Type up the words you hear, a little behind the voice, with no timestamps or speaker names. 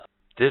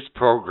This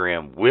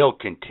program will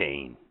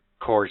contain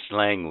coarse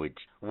language,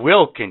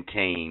 will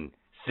contain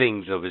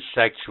things of a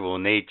sexual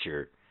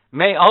nature,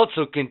 may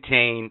also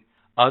contain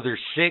other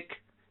sick,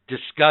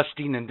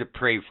 disgusting, and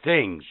depraved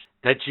things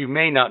that you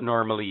may not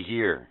normally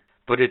hear.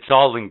 But it's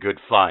all in good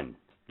fun.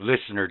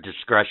 Listener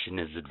discretion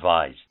is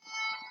advised.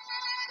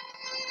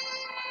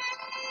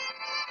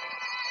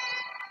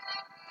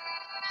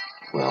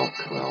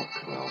 Welcome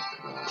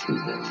to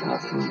the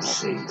Nothing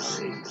Safe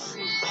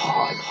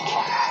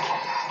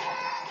Podcast.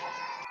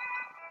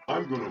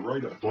 I'm gonna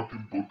write a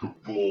fucking book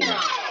of balls.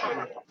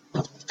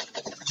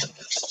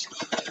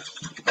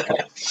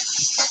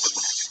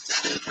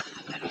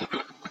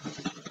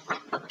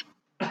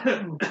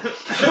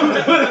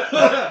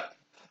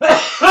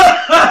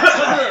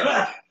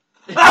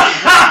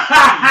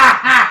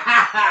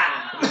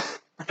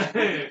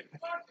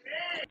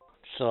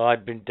 So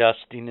I've been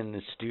dusting in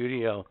the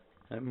studio.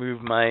 I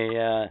moved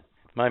my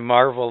my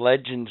Marvel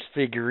Legends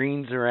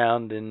figurines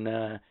around,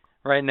 and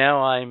right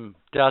now I'm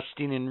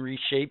dusting and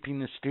reshaping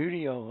the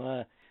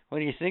studio. What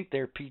do you think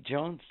there, Pete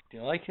Jones? Do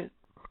you like it?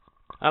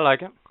 I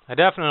like it. I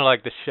definitely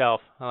like the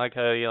shelf. I like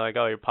how you like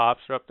all your pops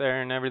are up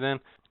there and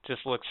everything.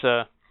 Just looks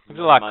a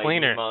lot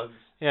cleaner. Mugs.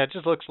 Yeah, it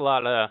just looks a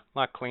lot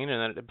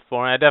cleaner than it did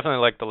before. And I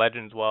definitely like the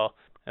Legends well.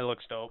 It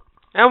looks dope.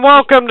 And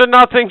welcome to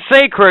Nothing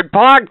Sacred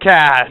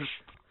Podcast.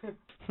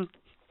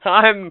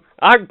 I'm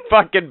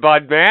fucking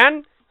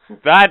Budman.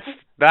 That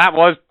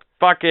was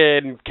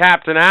fucking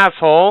Captain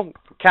Asshole,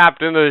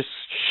 captain of this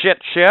shit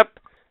ship,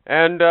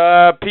 and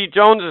Pete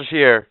Jones is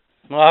here.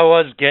 Well, I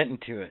was getting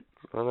to it.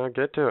 Well, I'll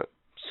get to it.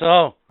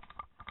 So,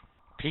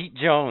 Pete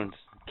Jones,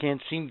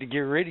 can't seem to get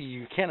rid of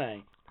you, can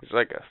I? He's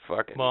like a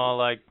fucking... Well,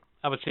 like,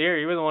 I was here.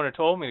 You were the one who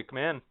told me to come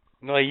in.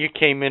 Well, you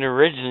came in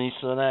originally,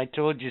 so then I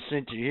told you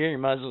since you're here, you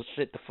might as well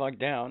sit the fuck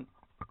down.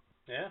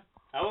 Yeah.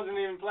 I wasn't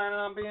even planning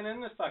on being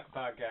in this fucking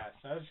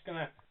podcast. I was just going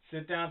to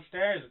sit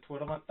downstairs and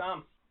twiddle my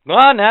thumb.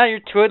 Well, now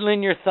you're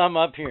twiddling your thumb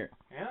up here.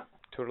 Yeah.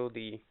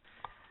 Twiddle-dee.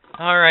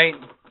 All right.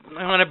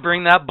 I want to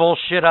bring that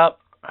bullshit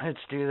up. Let's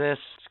do this.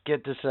 Let's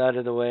get this out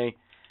of the way.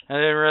 I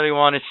didn't really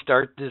want to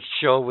start this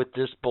show with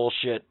this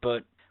bullshit,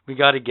 but we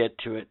got to get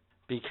to it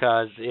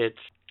because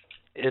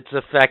it's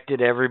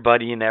affected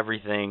everybody and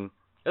everything.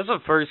 This is the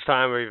first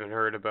time I even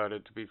heard about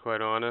it, to be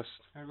quite honest.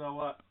 Heard about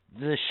what?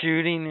 The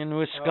shooting in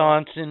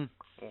Wisconsin.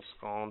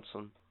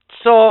 Wisconsin.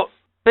 So,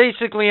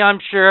 basically, I'm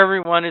sure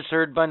everyone has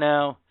heard by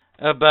now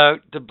about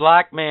the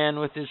black man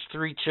with his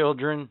 3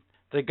 children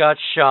that got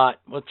shot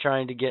while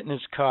trying to get in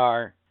his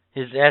car,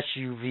 his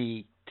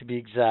SUV, to be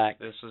exact.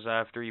 This was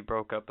after he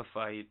broke up a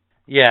fight.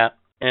 Yeah,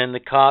 and the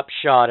cop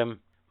shot him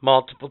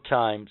multiple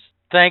times.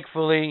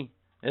 Thankfully,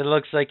 it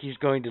looks like he's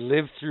going to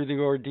live through the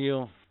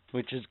ordeal,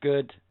 which is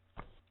good.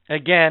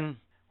 Again,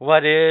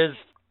 what is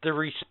the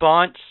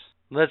response?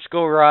 Let's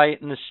go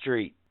riot in the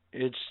street.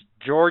 It's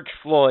George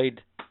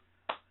Floyd.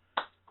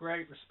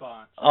 Great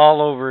response.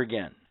 All over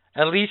again.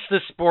 At least the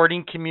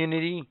sporting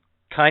community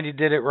kind of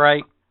did it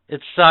right.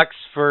 It sucks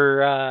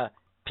for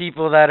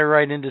people that are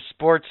right into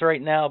sports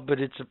right now, but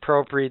it's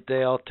appropriate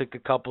they all took a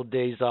couple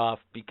days off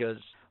because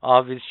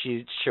obviously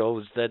it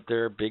shows that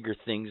there are bigger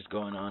things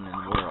going on in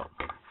the world,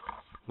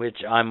 which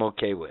I'm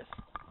okay with.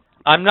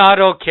 I'm not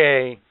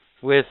okay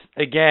with,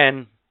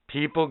 again,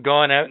 people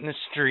going out in the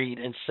street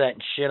and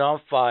setting shit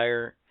on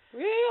fire.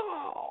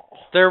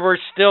 There were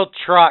still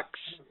trucks,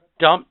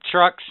 dump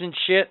trucks and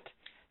shit,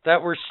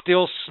 that were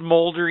still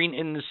smoldering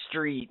in the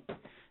street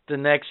the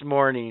next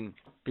morning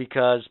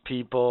because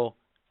people,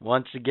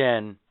 once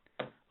again,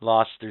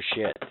 lost their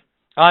shit.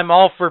 I'm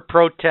all for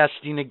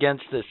protesting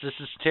against this. This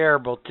is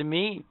terrible. To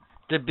me,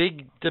 the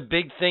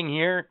big thing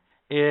here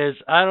is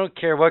I don't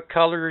care what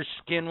color his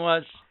skin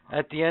was.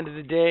 At the end of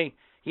the day,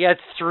 he had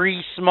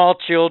 3 small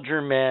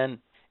children, man,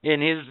 in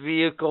his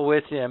vehicle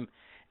with him,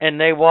 and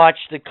they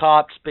watched the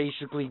cops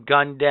basically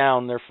gun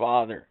down their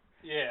father.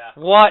 Yeah.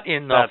 What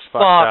in the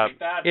fuck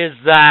is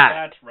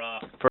that? That's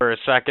rough. For a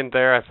second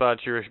there, I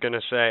thought you were going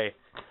to say,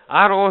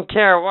 I don't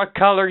care what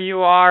color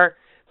you are.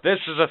 This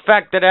has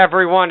affected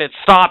everyone. It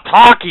stopped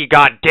hockey,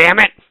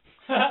 goddammit.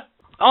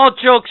 All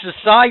jokes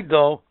aside,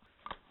 though,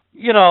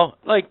 you know,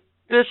 like,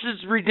 this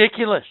is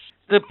ridiculous.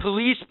 The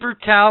police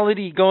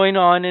brutality going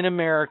on in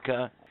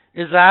America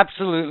is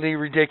absolutely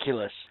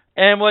ridiculous.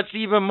 And what's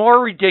even more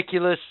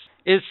ridiculous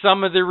is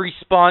some of the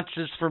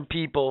responses from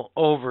people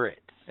over it.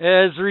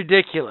 It is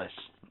ridiculous.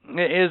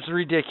 It is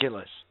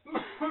ridiculous.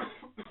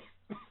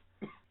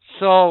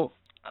 So,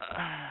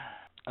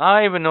 I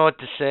don't even know what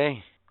to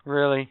say,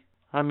 really.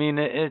 I mean,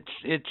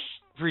 it's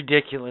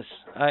ridiculous.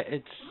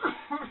 I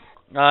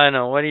don't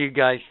know. What do you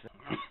guys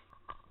think?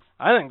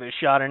 I think they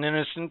shot an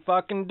innocent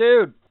fucking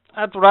dude.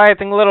 That's what I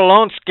think, let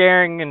alone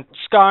scaring and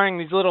scarring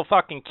these little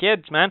fucking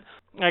kids, man.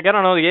 Like, I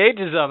don't know the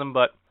ages of them,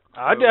 but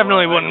I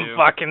definitely wouldn't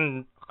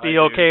fucking be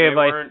okay if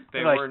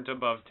They weren't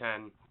above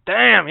 10.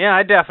 Damn, yeah,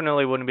 I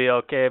definitely wouldn't be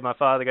okay if my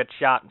father got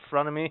shot in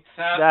front of me.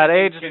 That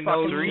age is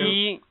fucking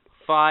 3,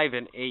 5,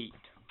 and 8.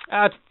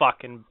 That's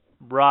fucking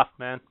rough,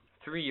 man.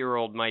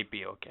 3-year-old might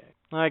be okay.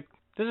 Like,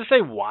 does it say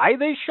why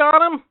they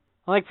shot him?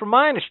 Like, from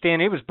my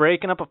understanding, he was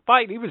breaking up a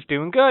fight. He was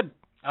doing good.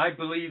 I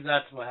believe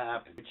that's what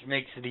happened, which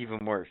makes it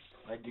even worse.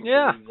 I do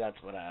Yeah. believe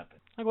that's what happened.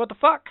 Like, what the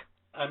fuck?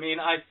 I mean,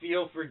 I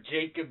feel for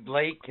Jacob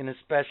Blake and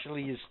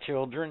especially his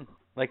children.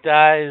 Like,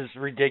 that is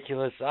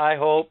ridiculous. I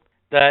hope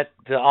that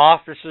the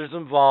officers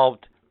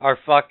involved are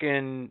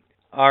fucking,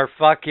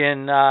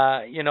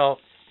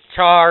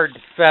 charred,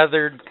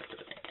 feathered,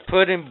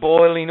 put in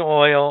boiling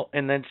oil,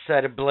 and then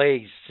set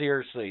ablaze.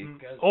 Seriously.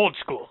 Old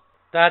school.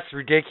 That's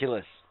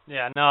ridiculous.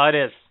 Yeah, no, it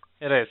is.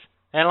 It is.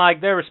 And, like,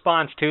 their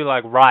response to,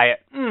 like, riot.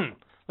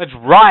 Let's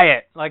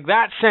riot. Like,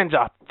 that sends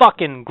a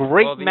fucking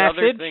great well, the message.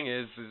 other thing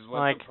is what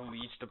like, the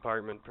police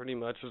department pretty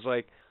much was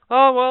like,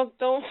 oh, well,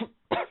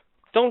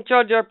 don't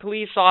judge our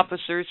police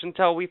officers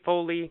until we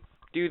fully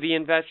do the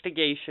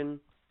investigation.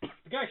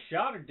 The guy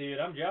shot a dude.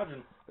 I'm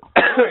judging.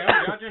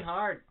 I'm judging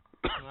hard.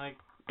 Like,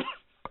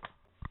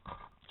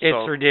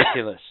 It's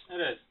ridiculous.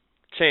 it is.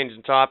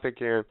 Changing topic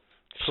here.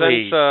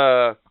 Please. Since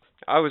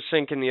I was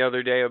thinking the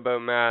other day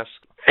about masks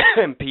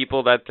and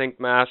people that think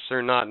masks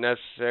are not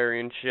necessary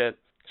and shit.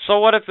 So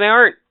what if they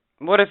aren't?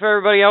 What if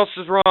everybody else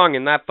is wrong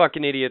and that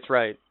fucking idiot's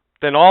right?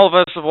 Then all of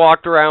us have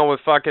walked around with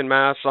fucking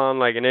masks on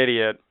like an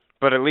idiot.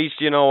 But at least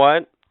you know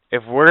what?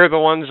 If we're the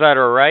ones that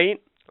are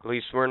right, at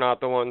least we're not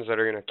the ones that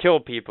are gonna kill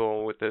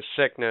people with this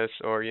sickness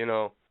or,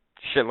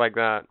 shit like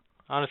that.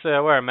 Honestly, I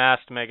wear a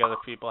mask to make other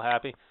people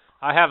happy.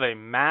 I have a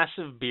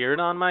massive beard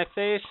on my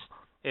face.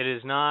 It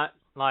is not,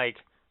 like,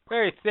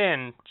 very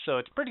thin, so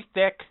it's pretty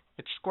thick.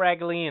 It's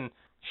scraggly and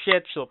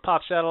shit, so it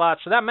pops out a lot.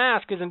 So that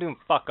mask isn't doing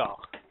fuck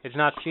all. It's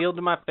not sealed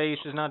to my face.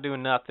 It's not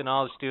doing nothing.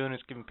 All it's doing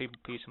is giving people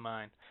peace of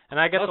mind. And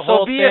I get the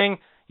whole thing,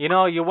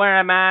 you wear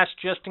a mask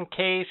just in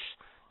case,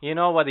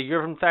 whether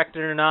you're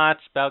infected or not.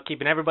 It's about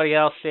keeping everybody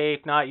else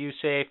safe, not you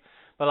safe.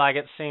 But, like,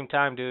 at the same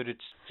time, dude, it's...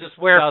 Just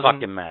wear a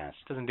fucking mask.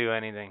 Doesn't do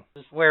anything.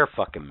 Just wear a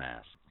fucking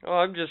mask. Oh,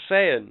 I'm just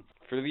saying.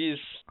 For these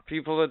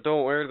people that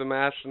don't wear the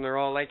mask and they're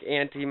all like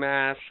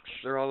anti-masks,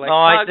 they're all like, no,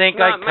 I think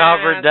I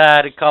covered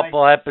that a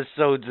couple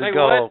episodes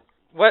ago.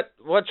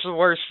 What's the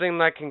worst thing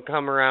that can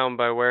come around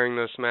by wearing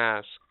this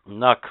mask?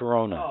 Not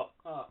corona.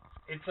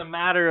 It's a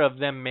matter of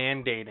them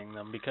mandating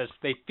them because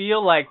they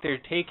feel like they're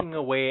taking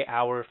away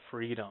our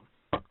freedom.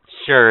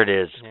 Sure it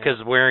is,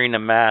 because wearing a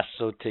mask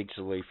so takes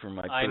away from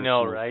my personal I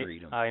know, right?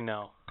 freedom. I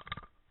know.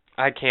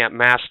 I can't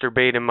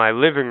masturbate in my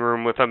living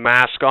room with a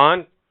mask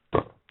on.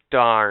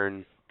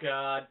 Darn.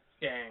 God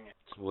dang it.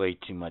 It's way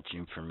too much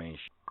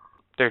information.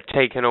 They're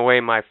taking away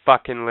my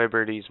fucking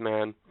liberties,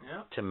 man.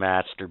 Yep. To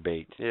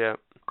masturbate. Yeah.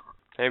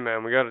 Hey,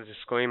 man, we got a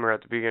disclaimer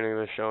at the beginning of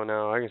the show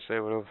now. I can say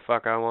whatever the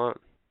fuck I want.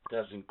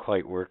 Doesn't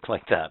quite work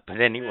like that, but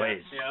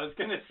anyways. Yeah, I was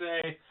going to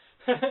say.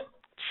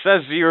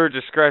 Says viewer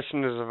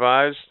discretion is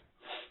advised.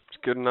 It's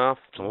good enough.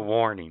 It's a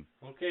warning.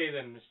 Okay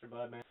then, Mr.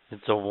 Budman.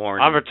 It's a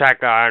warning. I'm a tech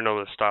guy. I know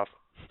this stuff.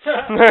 I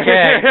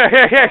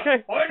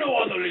know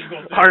all the legal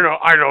things.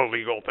 I know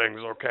legal things,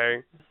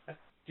 okay?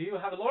 Do you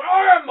have a lawyer?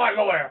 I am my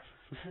lawyer!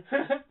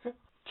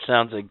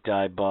 Sounds like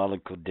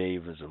Diabolical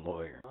Dave is a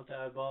lawyer. Not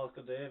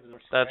Diabolical Dave.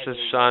 That's his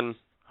son.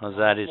 How's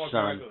that his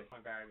son?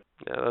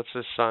 Yeah, that's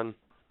his son.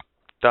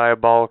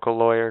 Diabolical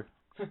lawyer.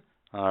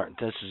 Alright,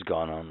 this has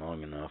gone on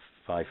long enough.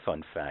 5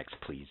 fun facts,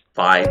 please.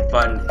 5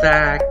 fun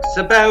facts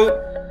about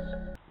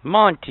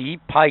Monty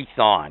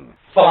Python.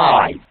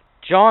 5.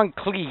 John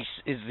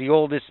Cleese is the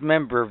oldest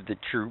member of the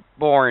troupe,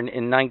 born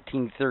in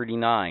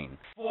 1939.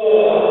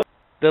 4.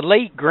 The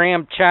late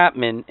Graham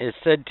Chapman is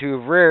said to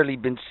have rarely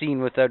been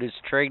seen without his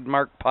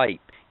trademark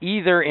pipe,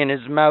 either in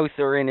his mouth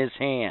or in his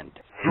hand.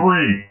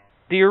 3.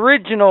 The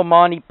original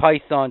Monty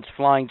Python's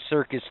Flying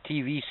Circus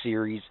TV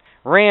series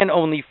ran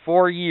only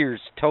 4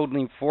 years,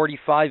 totaling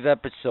 45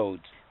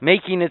 episodes,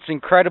 making its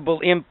incredible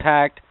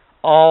impact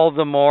all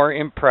the more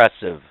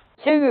impressive.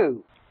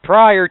 2.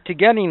 Prior to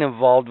getting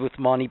involved with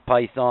Monty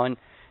Python,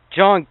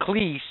 John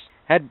Cleese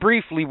had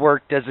briefly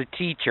worked as a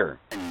teacher.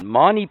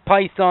 Monty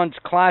Python's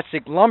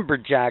classic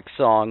Lumberjack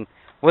song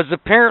was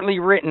apparently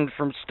written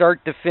from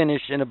start to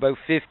finish in about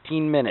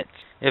 15 minutes.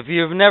 If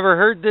you've never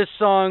heard this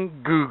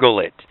song, Google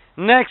it.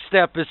 Next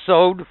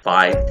episode,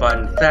 5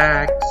 fun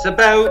facts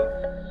about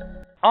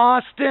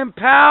Austin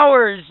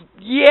Powers.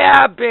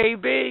 Yeah,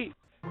 baby.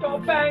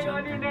 Don't bang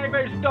on your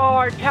neighbor's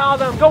door. Tell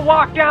them. Go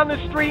walk down the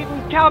street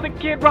and tell the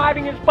kid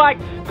riding his bike.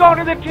 Go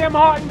to the Tim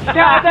Hortons.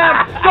 Tell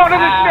them. Go to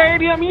the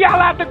stadium.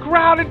 Yell at the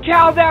crowd and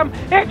tell them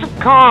it's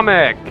a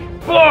Comic.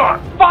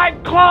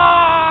 Fight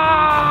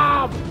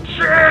Club.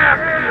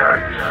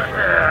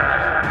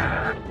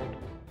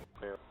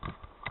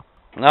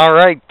 All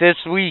right, this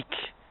week,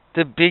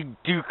 the big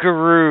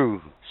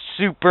Dukaroo,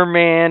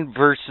 Superman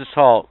versus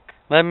Hulk.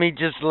 Let me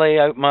just lay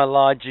out my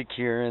logic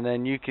here, and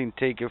then you can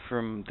take it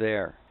from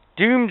there.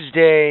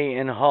 Doomsday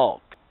and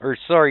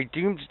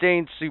Doomsday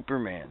and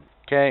Superman,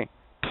 okay?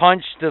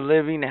 Punched the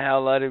living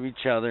hell out of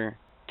each other.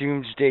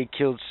 Doomsday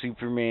killed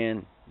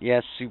Superman.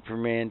 Yes,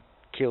 Superman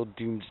killed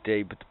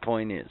Doomsday, but the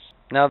point is.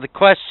 Now the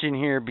question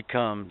here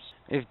becomes,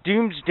 if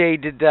Doomsday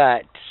did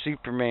that to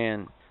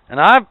Superman,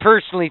 and I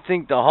personally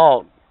think the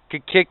Hulk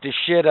could kick the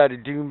shit out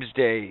of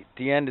Doomsday at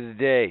the end of the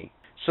day.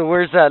 So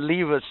where's that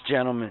leave us,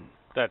 gentlemen?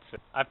 That's it.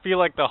 I feel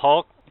like the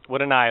Hulk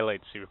would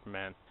annihilate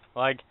Superman.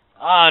 Like,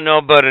 I don't know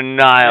about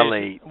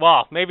annihilate.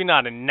 well, maybe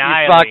not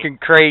annihilate. You're fucking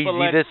crazy. but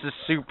like- This is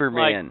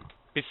Superman.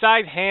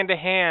 Besides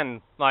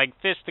hand-to-hand, like,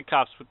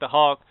 fisticuffs with the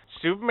Hulk,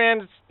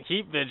 Superman's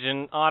heat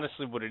vision,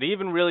 honestly, would it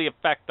even really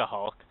affect the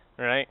Hulk,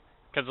 right?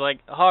 Because, like,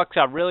 Hulk's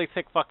got really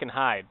thick fucking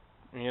hide,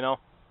 you know?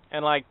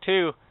 And, like,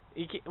 two,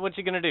 what's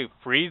he gonna do?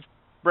 Freeze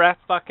breath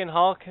fucking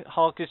Hulk?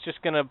 Hulk is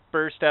just gonna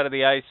burst out of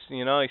the ice,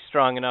 you know? He's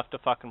strong enough to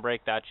fucking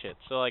break that shit.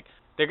 So, like,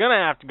 they're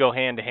gonna have to go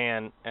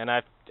hand-to-hand, and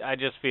I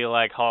just feel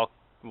like Hulk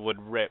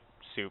would rip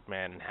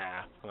Superman in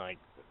half. Like,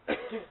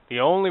 the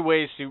only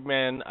way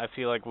Superman, I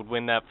feel like, would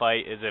win that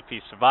fight is if he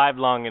survived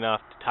long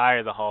enough to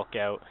tire the Hulk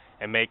out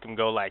and make him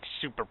go, like,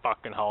 super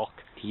fucking Hulk.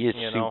 He is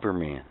you know?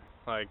 Superman.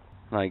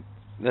 Like,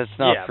 let's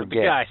not yeah, forget. but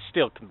the guy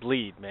still can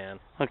bleed, man.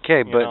 Okay,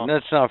 you but know?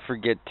 let's not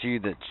forget, too,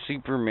 that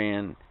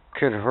Superman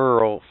could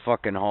hurl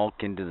fucking Hulk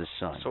into the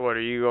sun. So what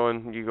are you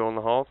going? You going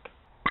the Hulk?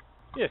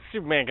 Yeah,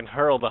 Superman can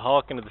hurl the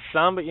Hulk into the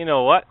sun, but you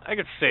know what? I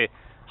could say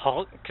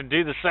Hulk could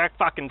do the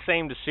fucking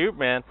same to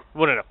Superman.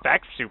 Wouldn't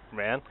affect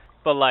Superman,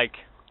 but, like,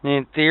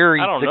 In theory,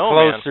 I don't the know,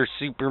 man. closer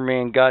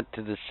Superman got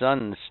to the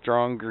sun, the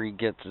stronger he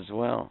gets as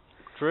well.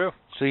 true.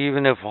 So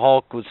even if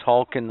Hulk was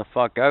hulking the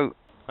fuck out,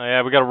 Oh,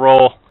 yeah, we gotta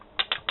roll.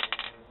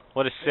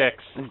 What is 6?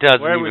 it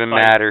doesn't Where are we even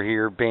fighting? matter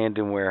here.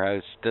 Abandoned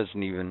warehouse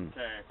doesn't even.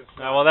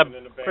 Well, that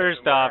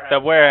first off, the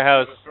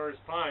warehouse.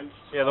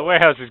 Yeah, the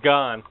warehouse is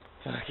gone.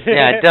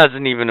 Yeah, it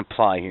doesn't even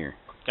apply here.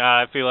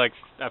 God, I feel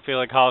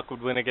like Hulk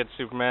would win against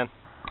Superman.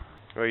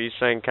 What are you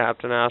saying,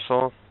 Captain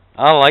Asshole?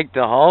 I like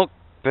the Hulk,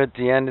 but at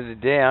the end of the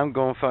day, I'm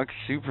going fucking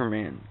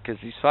Superman. Because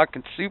he's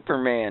fucking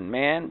Superman,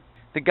 man.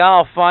 The guy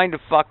will find a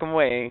fucking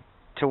way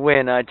to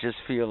win, I just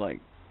feel like.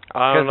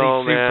 I don't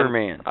know, he's man.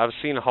 Superman. I've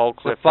seen Hulk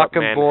He's a lift up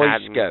fucking Boy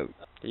Manhattan. Scout.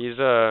 He's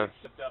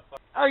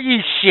Are you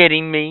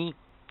shitting me?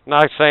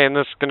 not saying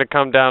this is gonna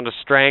come down to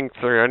strength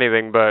or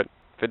anything, but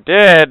if it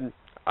did,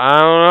 I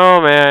don't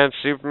know, man.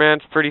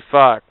 Superman's pretty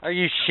fucked. Are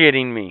you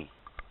shitting me?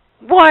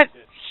 What?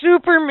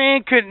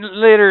 Superman could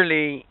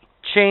literally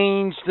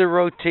change the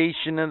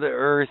rotation of the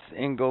Earth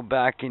and go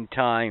back in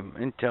time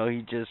until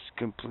he just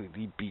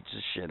completely beats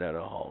the shit out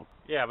of Hulk.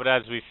 Yeah, but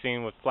as we've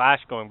seen with Flash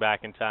going back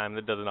in time,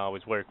 that doesn't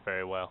always work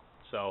very well.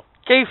 So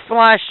Okay,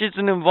 Flash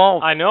isn't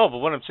involved. I know, but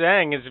what I'm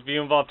saying is, if you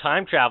involve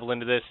time travel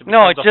into this,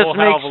 No, it becomes a just whole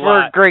hell makes of a for a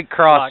lot, great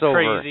lot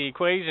crossover. crazy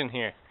equation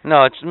here.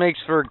 No, it makes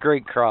for a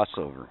great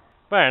crossover.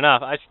 Fair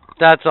enough.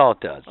 That's all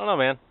it does. I don't know,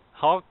 man.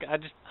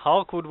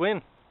 Hulk would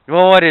win.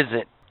 Well, what is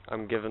it?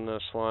 I'm giving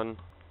this one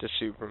to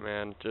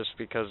Superman just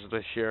because of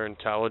the sheer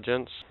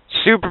intelligence.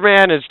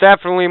 Superman is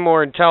definitely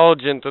more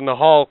intelligent than the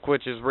Hulk,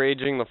 which is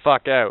raging the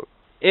fuck out.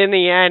 In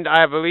the end,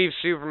 I believe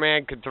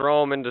Superman could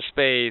throw him into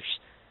space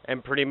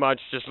and pretty much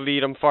just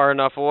lead him far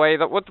enough away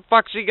that what the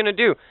fuck's he gonna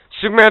do?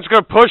 Superman's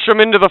gonna push him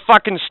into the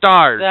fucking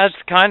stars. That's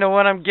kind of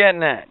what I'm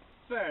getting at.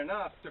 Fair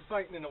enough. They're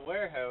fighting in a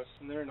warehouse,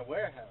 and they're in a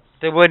warehouse.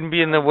 They wouldn't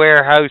be in the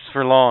warehouse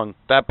for long.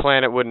 That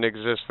planet wouldn't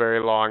exist very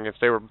long if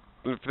they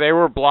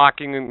were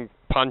blocking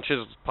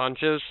punches.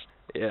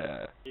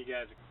 Yeah. You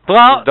guys.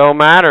 Well, It don't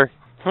matter.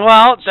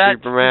 that's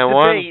Superman the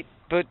won. debate,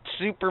 but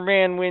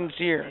Superman wins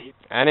here.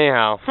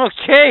 Anyhow.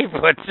 Okay,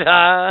 but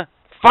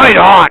Fight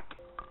on!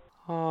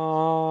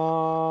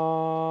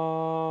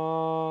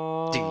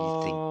 Do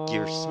you think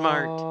you're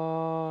smart?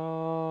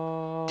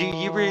 Do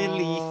you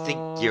really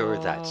think you're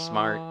that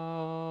smart?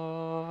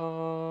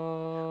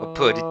 Well,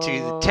 put it to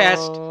the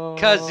test,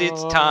 'cause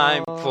it's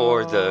time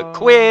for the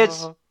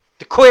quiz.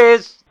 The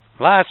quiz!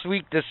 Last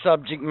week the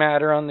subject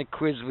matter on the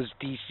quiz was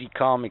DC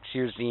Comics.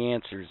 Here's the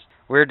answers.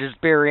 Where does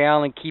Barry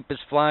Allen keep his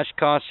Flash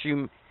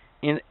costume?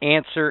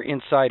 Answer,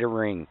 inside a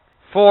ring.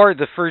 4.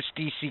 The first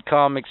DC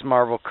Comics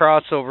Marvel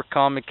crossover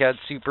comic had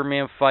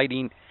Superman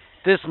fighting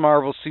this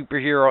Marvel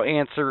superhero.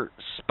 Answer,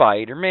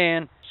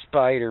 Spider-Man.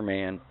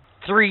 Spider-Man.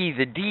 3.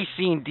 The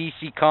DC in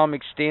DC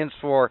Comics stands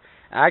for...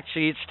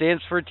 Actually, it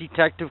stands for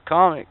Detective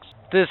Comics.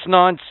 This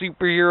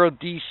non-superhero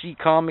DC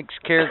Comics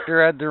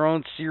character had their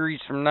own series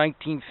from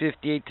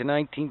 1958 to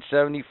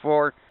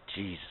 1974.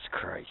 Jesus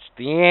Christ.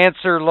 The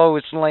answer,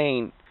 Lois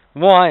Lane.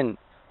 1.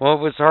 What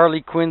was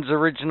Harley Quinn's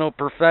original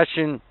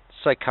profession?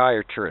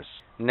 Psychiatrist.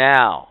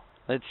 Now,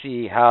 let's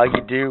see how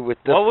you do with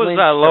the What was that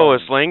Flintstones.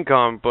 Lois Lane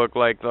comic book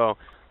like, though?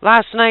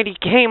 Last night he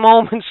came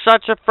home in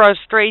such a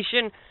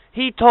frustration,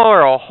 he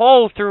tore a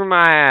hole through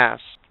my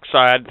ass.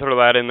 Sorry, I had to throw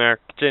that in there.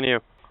 Continue.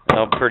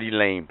 Oh, pretty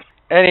lame.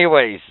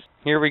 Anyways,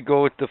 here we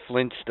go with the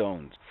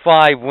Flintstones.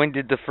 5. When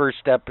did the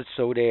first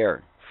episode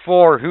air?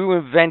 4. Who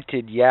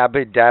invented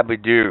Yabba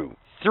Dabba Doo?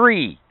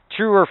 3.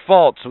 True or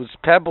false, was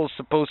Pebbles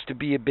supposed to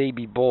be a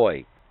baby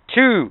boy?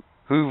 2.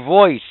 Who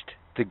voiced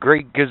the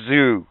Great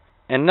Gazoo?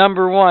 And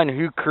number 1,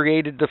 who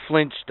created the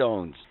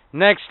Flintstones?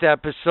 Next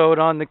episode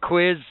on the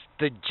quiz,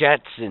 the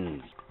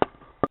Jetsons.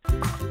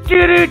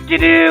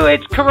 Do-do-do-do,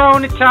 it's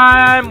Corona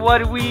time.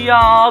 What do we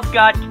all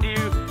got to do?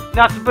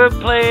 Nothing but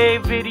play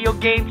video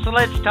games, so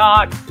let's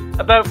talk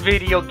about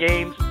video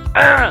games.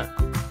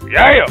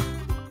 Yeah.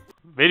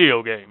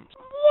 Video games.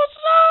 What's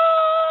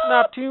up?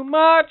 Not too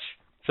much.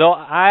 So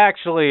I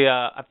actually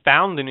I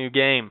found a new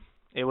game.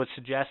 it was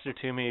suggested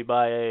to me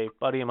by a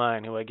buddy of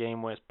mine who I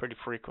game with pretty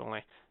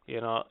frequently.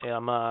 You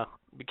know,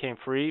 became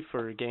free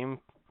for game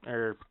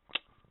or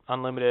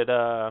unlimited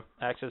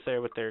access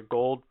there with their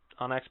gold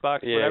on Xbox,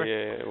 whatever.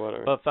 Yeah,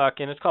 whatever. But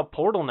fucking, it's called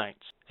Portal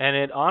Knights, and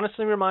it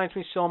honestly reminds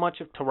me so much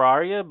of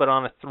Terraria, but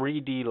on a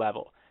 3D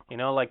level. You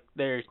know, like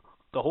there's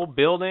the whole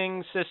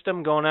building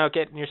system, going out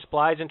getting your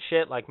supplies and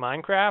shit, like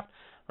Minecraft,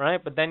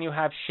 right? But then you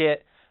have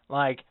shit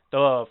like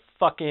the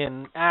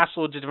fucking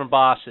assloads of different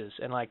bosses,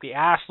 and like the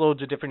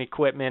assloads of different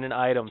equipment and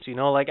items. You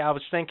know, like I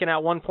was thinking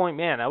at one point,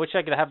 man, I wish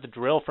I could have the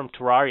drill from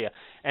Terraria,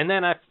 and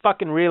then I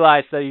fucking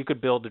realized that you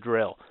could build the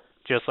drill.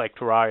 Just like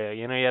Terraria,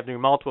 you know, you have your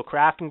multiple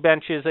crafting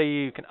benches that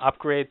you can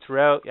upgrade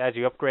throughout as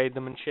you upgrade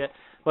them and shit.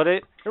 But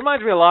it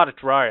reminds me a lot of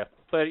Terraria.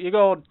 But you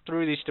go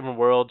through these different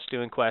worlds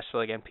doing quests for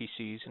like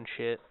NPCs and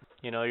shit.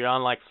 You know, you're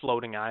on like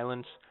floating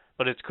islands.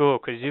 But it's cool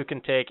because you can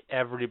take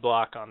every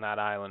block on that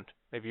island.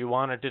 If you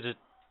wanted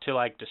to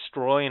like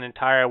destroy an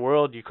entire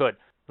world, you could.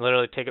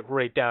 Literally take it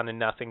right down to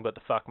nothing but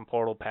the fucking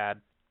portal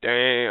pad.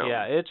 Damn.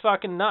 Yeah, it's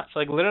fucking nuts.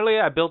 Like literally,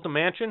 I built a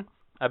mansion.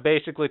 I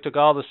basically took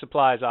all the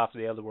supplies off of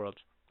the other worlds.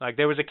 Like,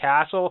 there was a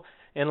castle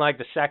in, like,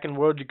 the second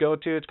world you go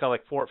to. It's called,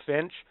 like, Fort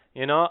Finch,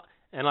 you know?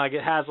 And, like,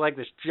 it has, like,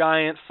 this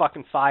giant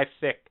fucking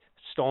 5-thick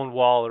stone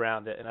wall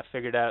around it. And I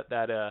figured out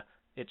that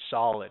it's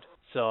solid.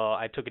 So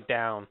I took it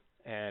down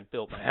and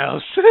built my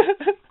house.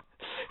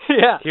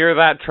 Yeah. Hear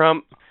that,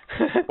 Trump?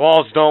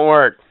 Walls don't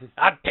work.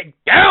 I'd take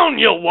down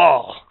your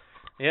wall.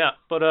 Yeah,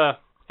 but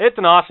it's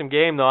an awesome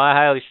game, though. I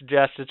highly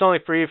suggest it. It's only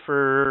free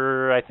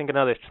for, I think,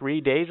 another 3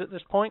 days at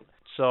this point.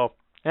 So...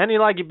 And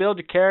you build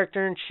your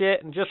character and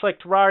shit, and just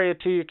like Terraria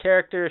too, your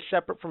character is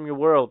separate from your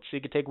world. So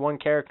you can take one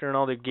character and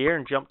all their gear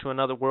and jump to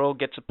another world,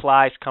 get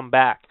supplies, come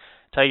back.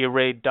 That's how you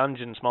raid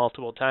dungeons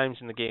multiple times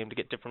in the game to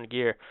get different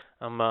gear.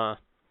 You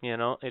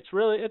know, it's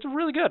really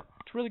good.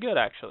 It's really good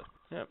actually.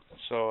 Yeah.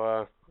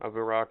 So I've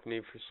been rocking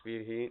Need for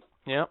Speed Heat.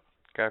 Yeah.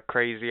 Got a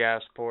crazy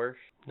ass Porsche.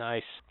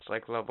 Nice. It's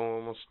like level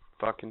almost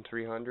fucking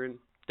 300.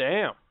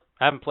 Damn.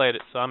 I haven't played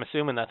it, so I'm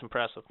assuming that's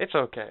impressive. It's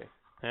okay.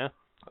 Yeah.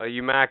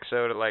 You max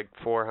out at like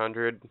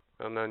 400,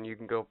 and then you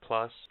can go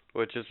plus,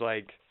 which is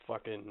like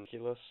fucking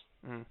ridiculous.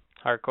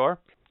 Hardcore?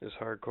 It's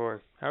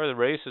hardcore. How are the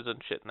races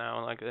and shit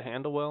now? Like, they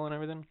handle well and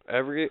everything?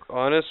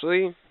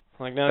 Honestly,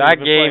 like now that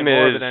game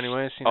is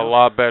anyways, a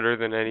lot better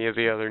than any of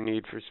the other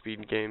Need for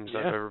Speed games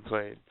I've ever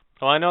played.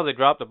 Well, I know they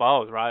dropped the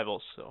ball with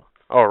Rivals, so...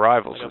 Oh,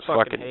 Rivals like, is I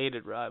fucking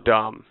hated Rivals.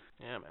 dumb.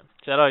 Yeah, man.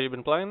 Is that all you've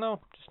been playing,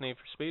 though? Just Need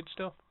for Speed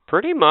still?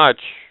 Pretty much.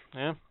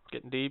 Yeah?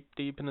 Getting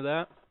deep into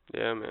that?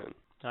 Yeah, man.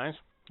 Nice.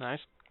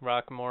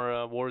 Rock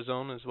more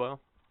Warzone as well.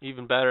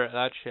 Even better at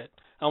that shit.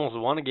 I almost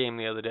won a game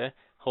the other day.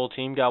 Whole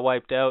team got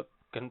wiped out.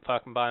 Couldn't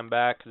fucking buy them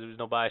back because there was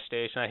no buy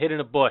station. I hid in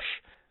a bush,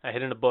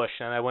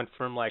 and I went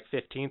from like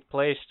 15th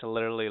place to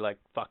literally like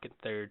fucking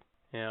 3rd.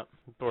 Yeah,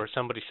 or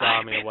somebody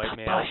saw me and wiped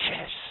me out.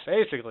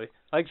 Basically,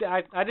 like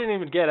I didn't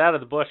even get out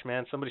of the bush,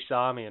 man. Somebody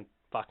saw me and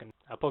fucking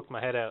I poked my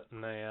head out,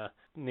 and they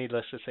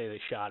needless to say they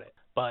shot it.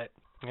 But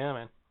yeah,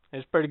 man,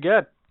 it's pretty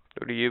good.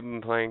 What have you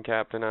been playing,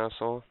 Captain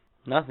Asshole?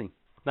 Nothing.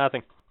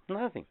 Nothing.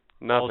 Nothing.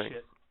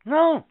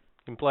 No. You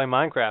can play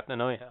Minecraft. I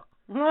know you have.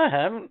 No, I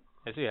haven't.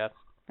 Yes, you have.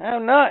 I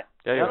have not.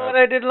 Yeah, You you know have. what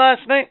I did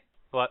last night?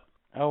 What?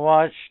 I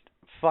watched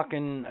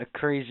fucking a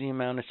crazy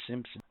amount of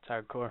Simpsons. It's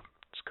hardcore.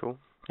 It's cool.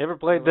 You ever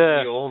played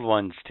The old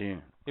ones, too.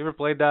 You ever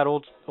played that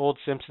old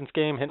Simpsons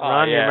game, Hit and Oh,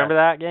 Run? You yeah. remember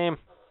that game?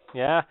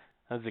 Yeah?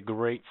 That was a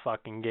great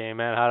fucking game,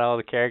 man. It had all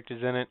the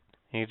characters in it.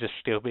 And you just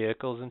steal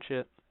vehicles and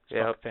shit. It's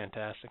Yep. fucking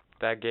fantastic.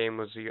 That game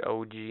was the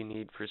OG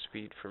Need for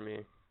Speed for me.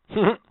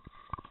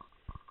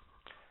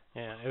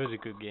 Yeah, it was a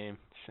good game,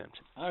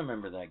 Simpsons. I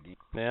remember that game.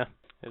 Yeah,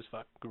 it was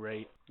fucking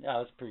great. Yeah,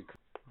 it was pretty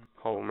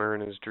cool. Homer in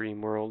his dream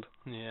world.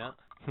 Yeah.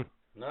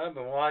 No, I've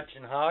been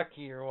watching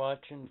hockey or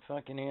watching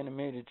fucking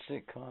animated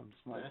sitcoms.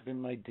 Yeah. It's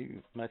been my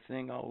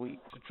thing all week.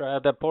 So try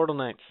out that Portal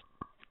Knights.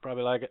 You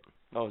probably like it.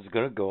 I was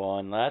gonna go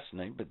on last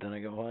night, but then I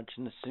got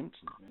watching The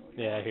Simpsons.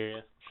 Yeah, I hear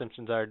you.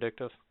 Simpsons are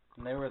addictive.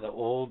 And they were the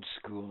old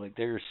school, like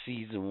they were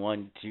season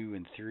 1, 2,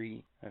 and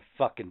 3. I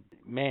fucking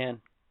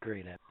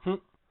great at.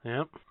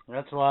 Yep.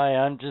 That's why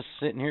I'm just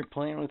sitting here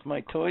playing with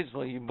my toys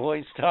while you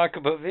boys talk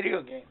about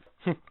video games.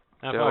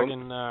 I Dope.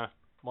 fucking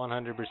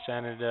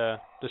 100%ed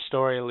the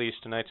story at least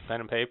tonight's pen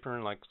and paper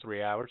in like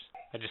 3 hours.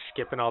 I just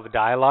skipping all the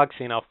dialogue,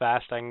 seeing how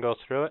fast I can go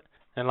through it.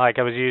 And like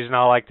I was using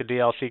all like the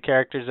DLC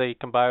characters that you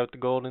can buy with the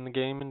gold in the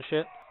game and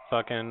shit.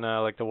 Fucking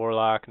like the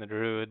Warlock and the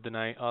Druid, the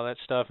Knight, all that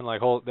stuff. And like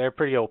they're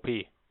pretty OP,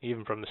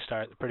 even from the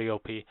start. They're pretty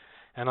OP.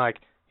 And like,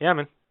 yeah,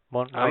 man.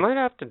 I might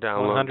have to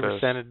download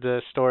 100% of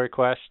the story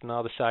quests and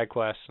all the side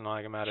quests and all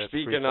like I'm at it.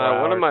 Speaking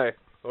of,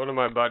 one of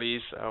my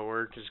buddies at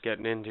work is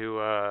getting into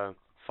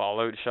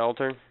Fallout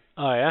Shelter.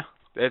 Oh yeah.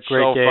 It's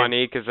Great so game.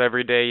 funny because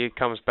every day he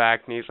comes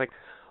back and he's like,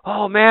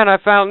 "Oh man, I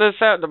found this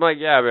out." I'm like,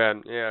 "Yeah,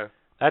 man, yeah."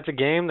 That's a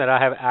game that I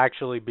have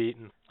actually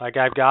beaten. Like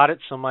I've got it,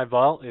 so my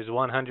vault is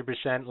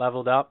 100%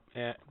 leveled up,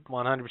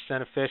 100%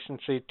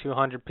 efficiency,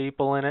 200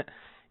 people in it.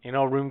 You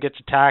know, room gets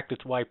attacked,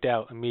 it's wiped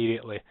out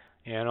immediately.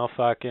 You know,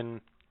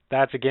 fucking.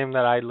 That's a game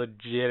that I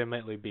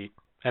legitimately beat.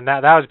 And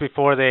that was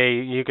before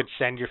you could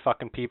send your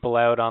fucking people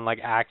out on like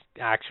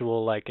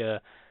actual like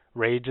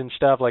raids and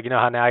stuff. Like, you know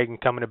how now you can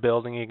come in a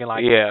building, you can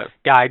like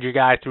guide your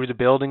guy through the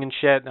building and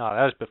shit. No,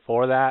 that was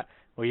before that.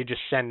 Where you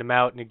just send him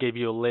out and it give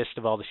you a list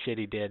of all the shit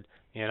he did.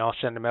 You know,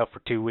 send him out for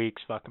 2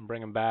 weeks, fucking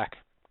bring him back,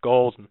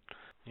 golden.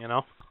 You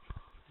know.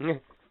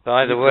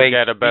 By the way,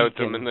 forget about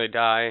them and they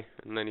die,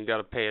 and then you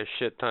gotta pay a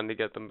shit ton to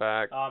get them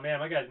back. Oh man,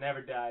 my guys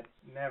never died.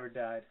 Never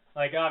died.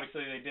 Like,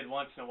 obviously they did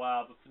once in a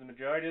while, but for the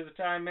majority of the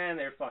time, man,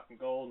 they're fucking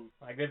golden.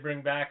 Like, they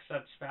bring back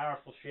such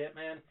powerful shit,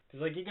 man.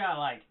 Cause like, you got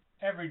like,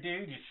 every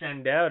dude you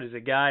send out is a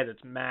guy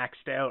that's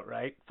maxed out,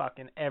 right?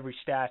 Fucking every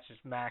stat's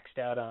just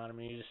maxed out on him,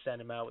 and you just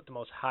send him out with the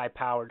most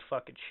high-powered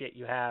fucking shit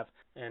you have.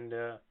 And,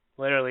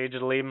 literally, you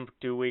just leave him for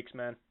 2 weeks,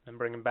 man, and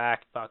bring him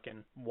back,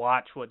 fucking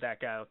watch what that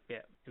guy will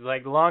get. Cause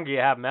like, the longer you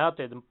have him out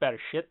there, the better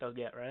shit they'll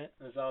get, right?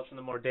 And it's also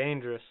the more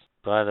dangerous.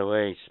 By the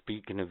way,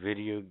 speaking of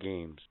video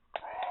games,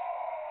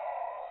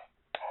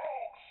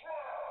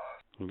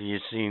 have you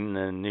seen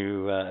the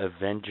new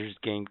Avengers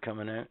game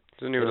coming out?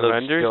 There's a new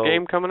Avengers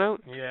game coming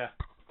out? Yeah.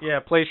 Yeah,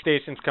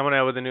 PlayStation's coming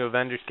out with a new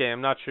Avengers game.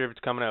 I'm not sure if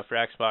it's coming out for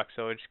Xbox,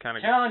 so it just kind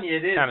of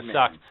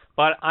sucks.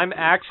 But I'm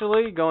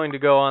actually going to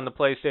go on the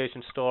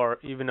PlayStation Store,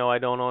 even though I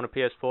don't own a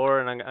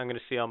PS4, and I'm going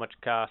to see how much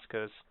it costs,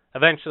 because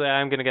eventually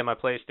I'm going to get my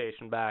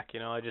PlayStation back.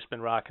 You know, I've just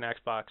been rocking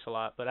Xbox a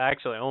lot, but I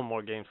actually own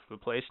more games for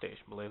the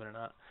PlayStation, believe it or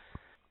not.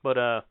 But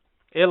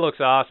it looks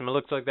awesome. It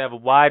looks like they have a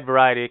wide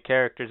variety of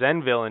characters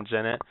and villains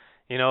in it.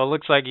 You know, it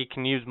looks like you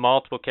can use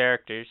multiple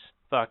characters.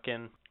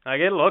 Fucking, like,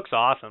 it looks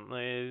awesome.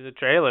 The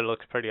trailer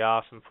looks pretty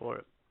awesome for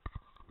it.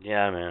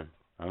 Yeah, man.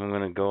 I'm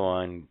gonna go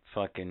on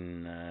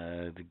fucking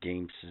the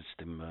game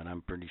system, but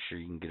I'm pretty sure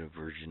you can get a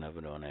version of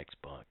it on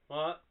Xbox.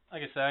 Well,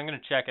 like I said, I'm gonna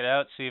check it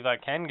out, see if I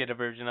can get a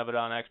version of it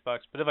on Xbox.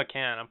 But if I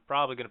can, I'm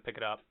probably gonna pick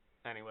it up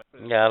anyway.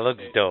 Yeah, it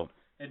looks dope.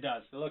 It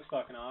does. It looks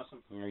fucking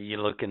awesome. Are you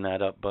looking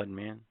that up, Bud,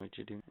 man? What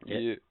you do?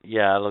 Yeah.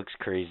 Yeah, it looks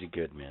crazy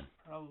good, man.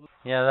 Probably.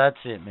 Yeah,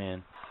 that's it,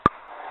 man.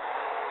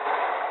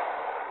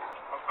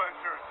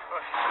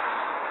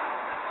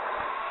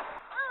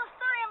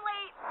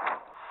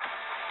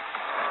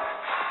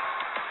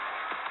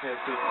 Yeah,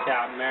 see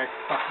Captain America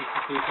fucking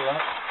some people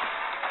up.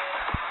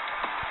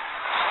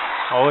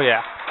 Oh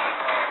yeah.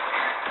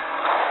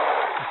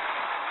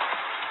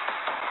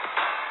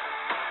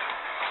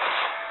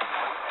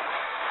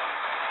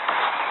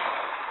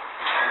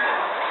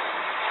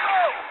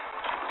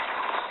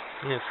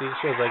 Yeah, see, it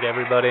shows like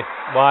everybody.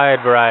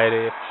 Wide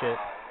variety of shit.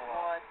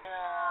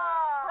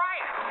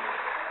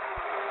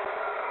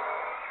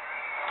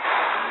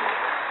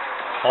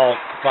 Hulk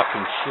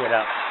fucking shit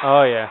up.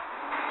 Oh yeah.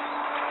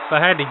 If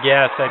I had to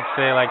guess, I'd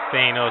say like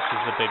Thanos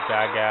is the big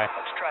bad guy.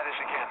 Let's try this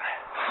again.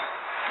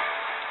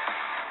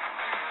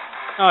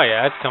 Oh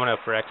yeah, it's coming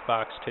out for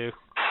Xbox too.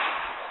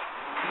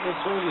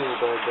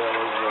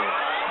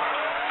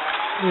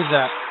 Who's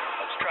that?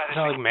 Let's try Is this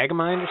that again. like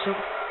Megamind or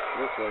something?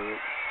 Looks like it.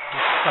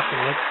 It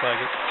fucking looks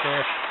like it.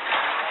 Sure.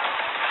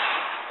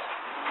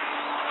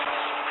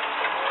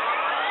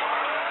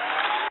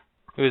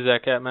 Who's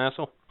that, Captain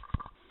Asshole?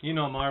 You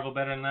know Marvel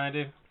better than I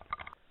do.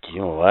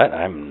 You know what?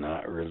 I'm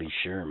not really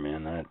sure,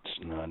 man. That's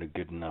not a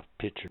good enough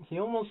picture. He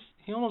almost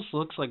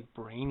looks like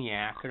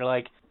Brainiac, or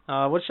like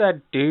what's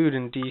that dude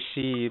in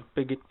DC?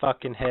 Big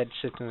fucking head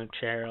sits in a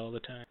chair all the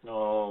time.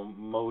 Oh,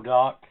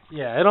 MODOK?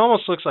 Yeah, it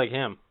almost looks like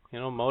him. You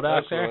know,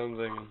 MODOK That's there. what I'm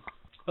thinking.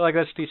 But like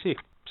that's DC.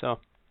 So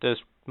does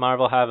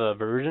Marvel have a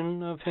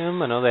version of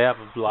him? I know they have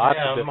a lot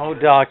Yeah, of it.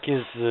 MODOK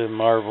is the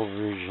Marvel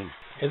version.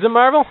 Is it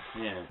Marvel?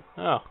 Yeah.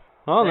 Oh.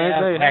 Well, They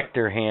there have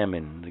Hector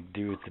Hammond, the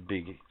dude with the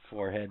big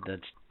forehead.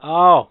 That's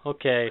Oh,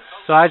 okay.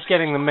 So I was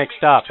getting them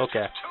mixed up.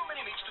 Okay.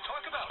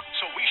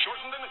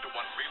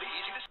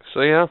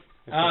 So yeah.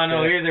 I don't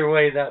know. Either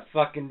way, that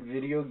fucking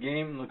video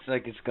game looks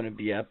like it's gonna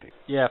be epic.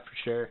 Yeah, for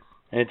sure.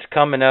 And it's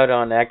coming out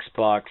on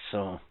Xbox,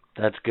 so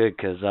that's good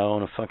because I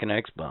own a fucking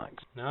Xbox.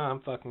 No, I'm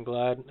fucking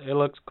glad. It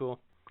looks cool.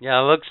 Yeah,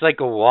 it looks like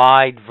a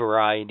wide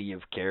variety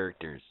of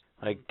characters,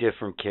 like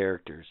different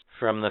characters,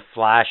 from the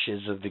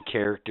flashes of the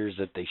characters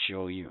that they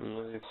show you.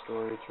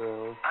 Story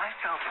trailer. I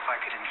felt if I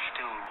could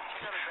instill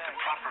the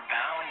proper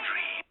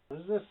boundary.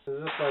 Is this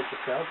like the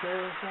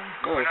Telltale or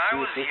something? Oh, When I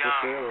was it's just a young,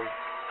 trailer.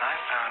 I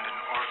found an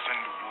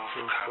orphaned wolf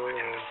cub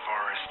in the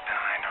forest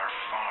behind our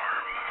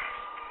farm.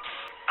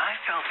 I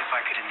felt if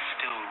I could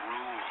instill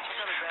rules,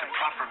 the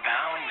proper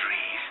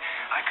boundaries,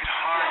 I could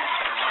harness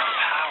the raw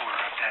power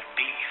of that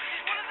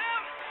beast.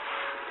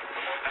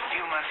 A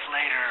few months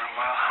later,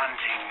 while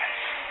hunting,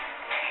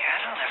 the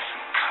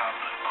adolescent cub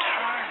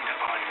turned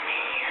on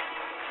me.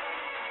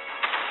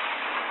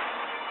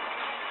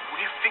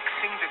 We're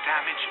fixing the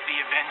damage the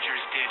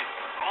Avengers did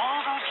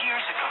all those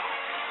years ago.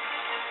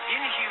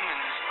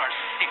 Inhumans are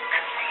sick.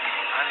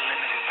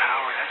 Unlimited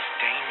power, that's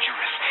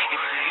dangerous.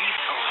 It's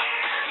lethal.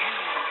 You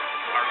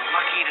are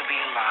lucky to be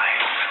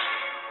alive.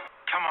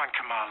 Come on,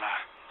 Kamala.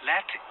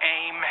 Let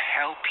AIM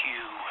help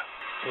you.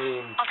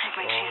 I'll take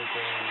my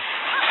chances.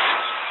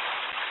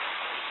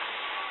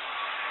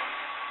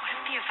 What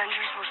if the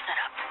Avengers were set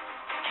up?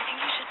 I think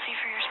you should see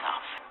for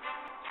yourself.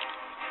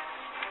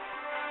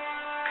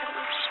 Could it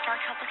work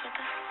shark help us with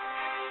this?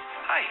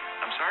 Hi,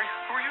 I'm sorry.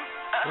 Who are you?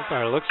 So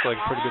far, it looks like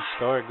a pretty good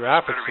story.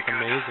 Graphics look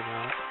amazing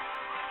on it.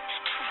 He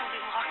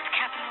totally locked the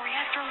cap in the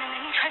reactor room and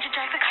then he tried to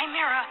jack the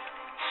Chimera.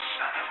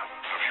 Son of a...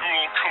 Have you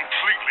all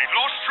completely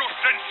lost your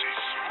senses?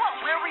 Well,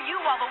 where were you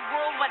while the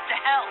world went to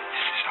hell?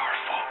 This is our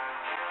fault.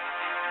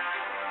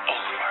 All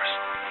of ours.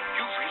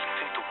 You really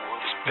think the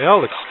world is... They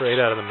all look straight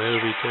out of the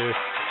movie, too.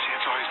 See,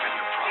 it's always been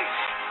your problem.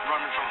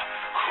 Running from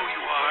who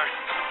you are,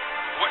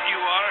 what you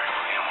are,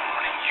 and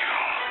wanting you.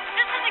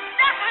 This is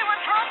exactly what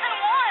Carlson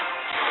wants!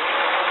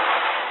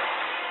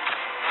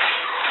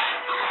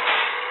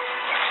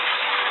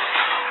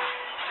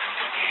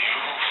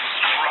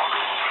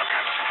 Struggle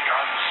against the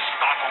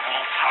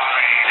unstoppable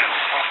tide of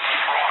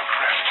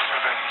progress,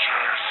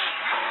 Avengers.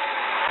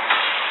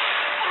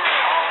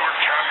 Power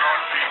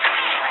cannot be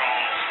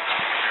controlled.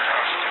 It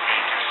has to be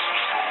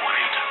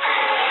destroyed.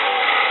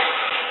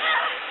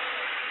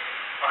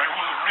 I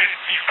will rid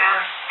the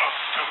Earth of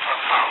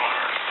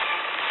superpowers,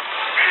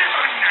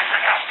 even if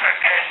it has to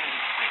end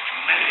with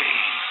me.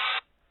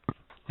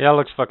 Yeah, it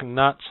looks fucking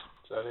nuts.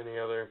 Is that any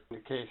other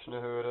indication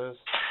of who it is?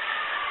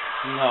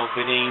 No,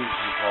 but Ames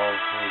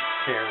involved with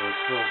terrorist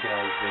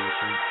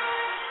organization.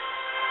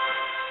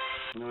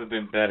 It would have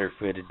been better if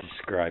we had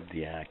described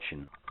the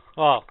action.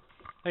 Well,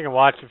 they can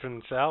watch it for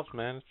themselves,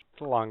 man.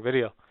 It's a long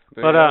video.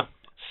 But,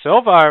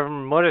 so far,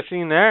 from what I've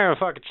seen there, the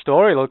fucking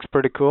story looks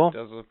pretty cool. It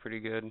does look pretty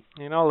good.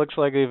 You know, it looks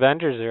like the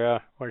Avengers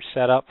were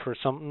set up for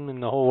something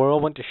and the whole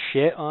world went to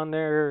shit on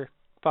their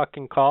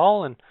fucking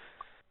call. And,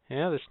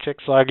 yeah, this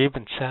chick's like, you've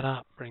been set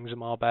up. Brings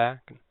them all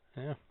back. And,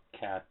 yeah.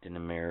 Captain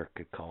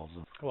America calls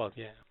them. Well,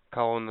 yeah.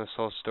 Calling this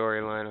whole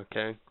storyline,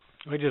 okay?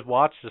 We just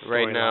watched the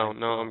story Right now. line.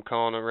 No, I'm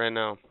calling it right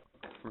now.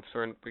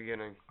 From the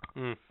beginning.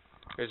 Mm.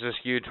 There's this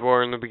huge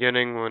war in the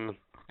beginning when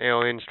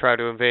aliens try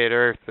to invade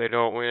Earth. They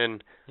don't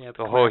win. Yeah,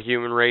 The whole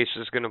human race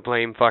is gonna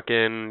blame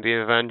fucking the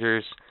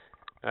Avengers.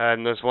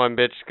 And this one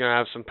bitch is gonna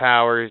have some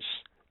powers.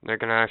 She's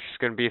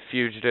gonna be a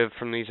fugitive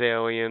from these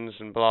aliens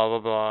and blah blah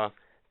blah.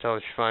 Until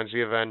she finds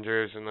the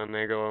Avengers and then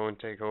they go and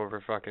take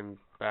over fucking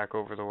back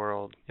over the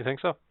world. You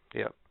think so?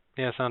 Yep.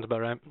 Yeah, sounds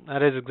about right.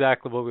 That is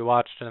exactly what we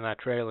watched in that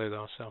trailer,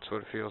 though. So That's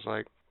what it feels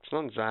like. It's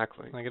not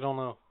exactly. like, I don't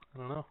know.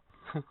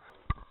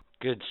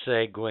 Good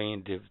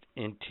segue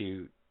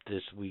into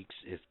this week's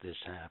If This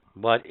Happened.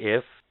 What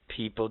if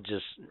people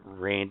just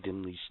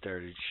randomly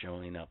started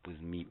showing up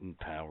with mutant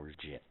powers?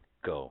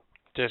 Go.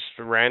 Just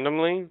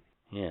randomly?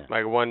 Yeah.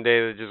 Like one day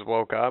they just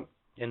woke up?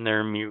 And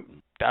they're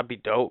mutant. That'd be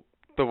dope.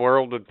 The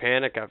world would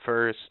panic at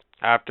first.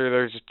 After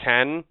there's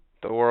 10,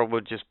 the world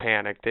would just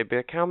panic. They'd be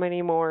like, how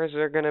many more is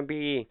there going to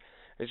be?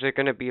 Is it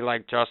going to be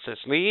like Justice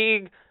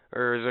League?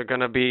 Or is it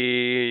going to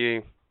be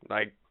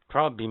like...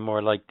 Probably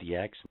more like the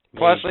X.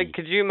 Plus, like,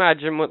 could you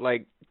imagine what,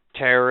 like,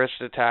 terrorist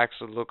attacks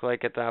would look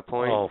like at that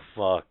point? Oh,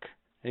 fuck.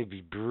 It'd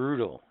be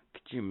brutal.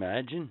 Could you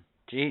imagine?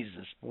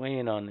 Jesus,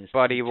 weighing on this.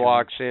 Buddy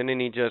walks in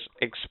and he just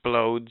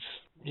explodes.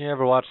 You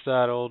ever watch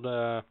that old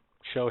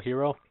show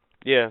Hero?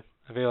 Yeah.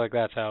 I feel like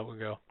that's how it would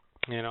go.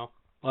 You know?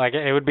 Like,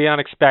 it would be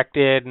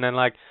unexpected, and then,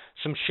 like,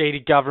 some shady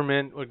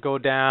government would go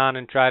down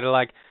and try to,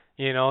 like,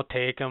 you know,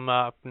 take them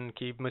up and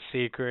keep them a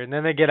secret. And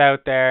then they get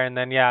out there, and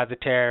then, yeah, the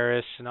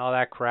terrorists and all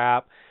that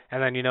crap.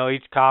 And then, you know,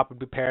 each cop would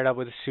be paired up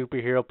with a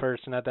superhero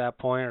person at that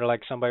point, or,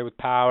 like, somebody with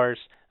powers.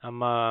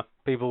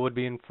 People would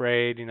be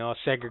afraid, you know,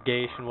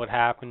 segregation would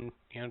happen,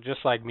 you know,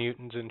 just like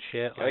mutants and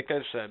shit. Like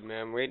I said,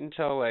 man, wait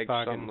until, like,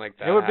 something like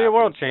that It would be a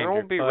world happens. changer. There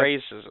won't be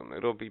racism.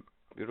 It'll be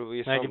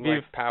something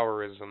like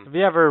powerism. Have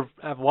you ever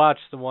watched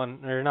the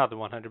one, or not the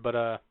 100,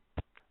 but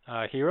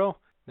Hero?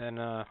 Then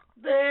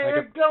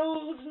there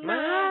goes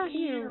my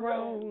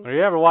hero. Or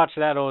you ever watch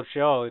that old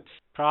show? It's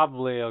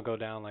probably it'll go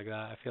down like that.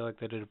 I feel like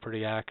they did a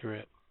pretty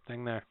accurate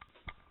thing there.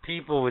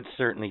 People would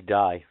certainly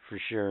die for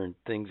sure, and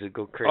things would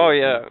go crazy. Oh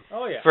yeah.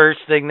 Oh yeah. First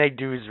thing they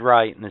do is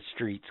riot in the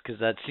streets, because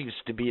that seems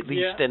to be, at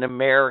least in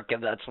America,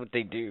 that's what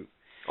they do.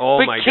 Oh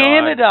but my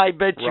Canada, God. I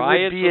bet you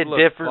Riots would be a would look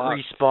different fucked.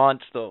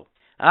 response, though.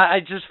 I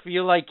just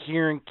feel like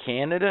here in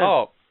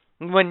Canada,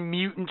 when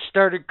mutants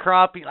started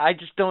cropping, I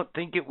just don't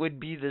think it would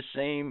be the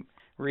same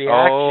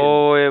reaction.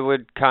 Oh, it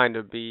would kind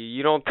of be.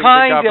 You don't think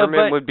Kinda, the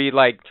government but- would be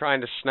like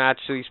trying to snatch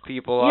these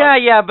people up?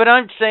 Yeah, but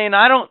I'm saying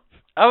I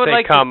would They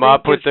like come to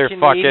up think with as their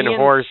Canadians, fucking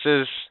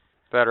horses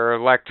that are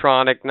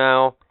electronic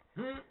now,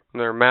 and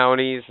their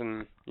Mounties,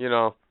 and you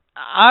know.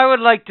 I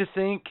would like to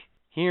think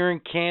here in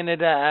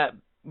Canada, at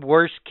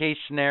worst case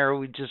scenario,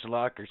 we just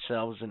lock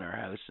ourselves in our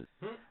houses.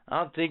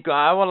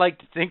 I would like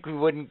to think we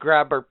wouldn't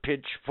grab our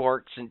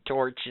pitchforks and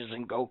torches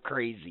and go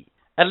crazy.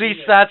 At least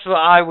that's what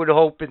I would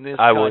hope in this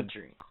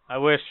country. I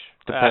wish.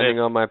 Depending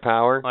on my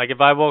power. Like, if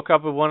I woke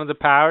up with one of the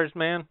powers,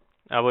 man,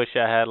 I wish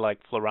I had, like,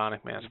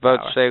 Floronic Man's I was about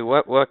power. to say,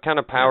 what kind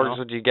of powers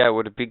would you get?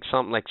 Would it be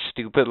something like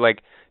stupid,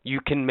 like you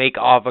can make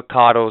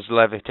avocados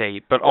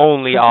levitate, but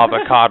only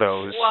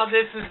avocados? Well,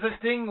 this is the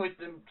thing with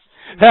them.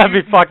 That'd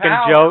be fucking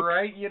power, joke.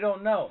 right? You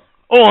don't know.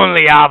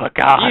 Only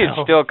avocado.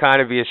 You'd still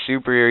kind of be a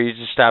superhero. You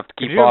just have to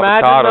keep Could you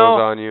imagine, avocados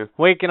though, on you.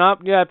 waking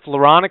up, you had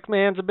Floronic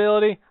Man's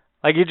ability?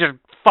 Like, you just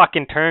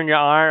fucking turn your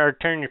arm or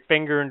turn your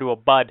finger into a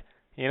bud.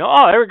 You know,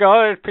 oh, there we go,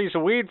 there's a piece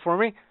of weed for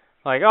me.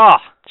 Like, oh,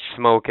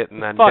 Smoke it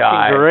and then fucking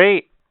die.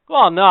 great.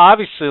 Well, no,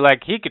 obviously,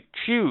 like, he could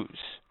choose,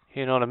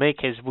 you know, to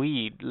make his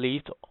weed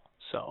lethal.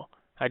 So,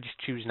 I just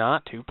choose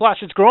not to. Plus,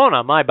 it's growing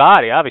on my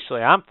body. Obviously,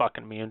 I'm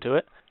fucking immune to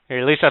it. Or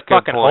at least I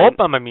fucking hope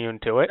I'm immune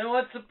to it. Then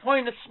what's the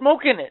point of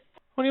smoking it?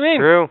 What do you mean?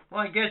 True. Well,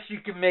 I guess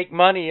you can make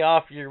money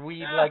off your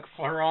weed like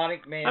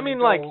Floronic Man. I mean,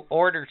 and like, go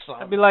order some.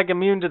 I'd be, like,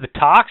 immune to the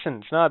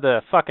toxins, not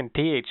the fucking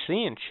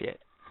THC and shit.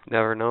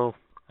 Never know.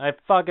 I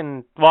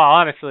fucking, well,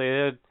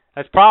 honestly,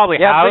 that's probably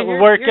how it but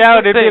would work here's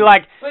out. the It'd be thing.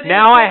 like, But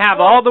now I here's the have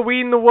point. all the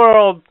weed in the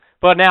world,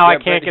 but now I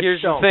can't get here's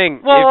stoned. the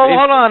thing. Well, If-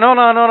 hold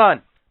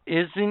on.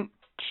 Isn't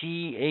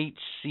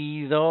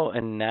THC, though,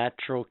 a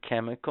natural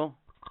chemical?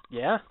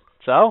 Yeah,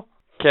 so?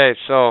 Okay,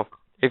 so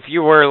if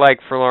you were like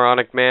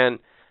Floronic Man,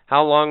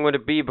 how long would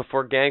it be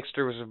before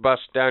gangsters would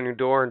bust down your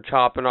door and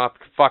chopping off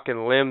your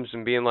fucking limbs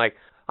and being like,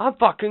 I'm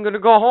fucking gonna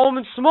go home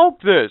and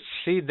smoke this?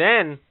 See,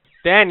 then,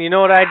 you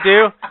know what I'd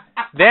do?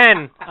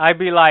 Then I'd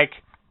be like,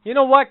 you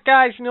know what,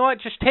 guys? You know what?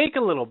 Just take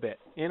a little bit.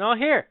 You know,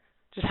 here,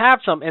 just have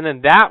some, and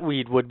then that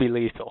weed would be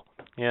lethal.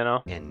 You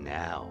know? And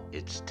now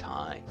it's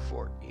time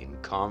for In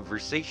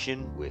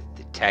Conversation with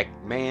the Tech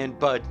Man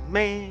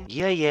Budman.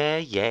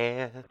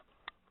 Yeah.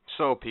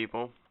 So,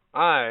 people,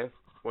 I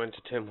went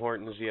to Tim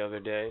Hortons the other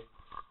day.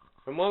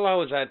 And while I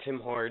was at Tim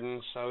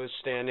Hortons, I was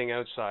standing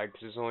outside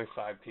because there's only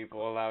 5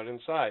 people allowed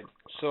inside.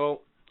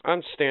 So,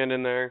 I'm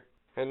standing there,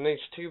 and these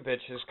 2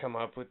 bitches come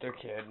up with their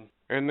kid.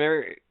 And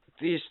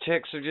these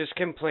chicks are just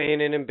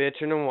complaining and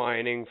bitching and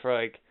whining for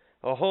like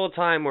the whole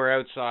time we're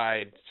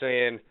outside,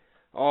 saying,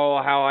 oh,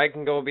 how I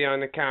can go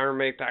behind the counter and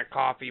make that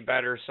coffee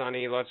better,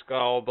 Sonny, let's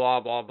go, blah,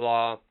 blah,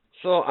 blah.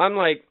 So I'm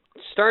like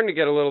starting to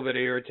get a little bit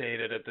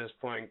irritated at this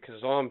point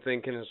because all I'm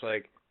thinking is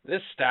like,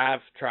 this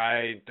staff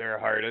tried their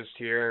hardest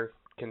here,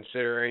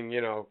 considering, you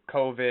know,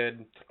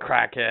 COVID,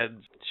 crackheads,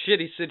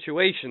 shitty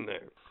situation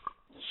there.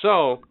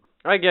 So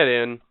I get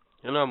in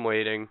and I'm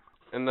waiting,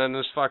 and then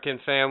this fucking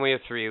family of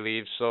 3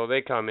 leaves, so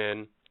they come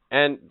in,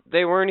 and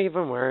they weren't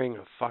even wearing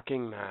a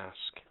fucking mask.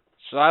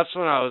 So that's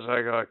when I was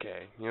like,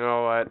 okay, you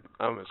know what,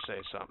 I'm gonna say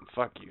something,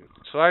 fuck you.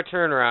 So I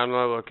turn around and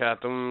I look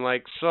at them, I'm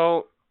like,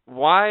 so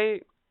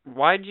why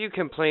do you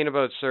complain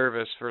about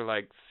service for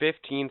like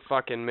 15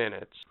 fucking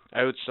minutes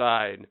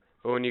outside,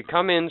 but when you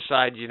come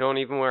inside you don't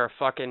even wear a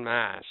fucking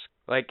mask?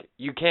 Like,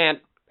 you can't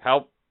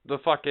help the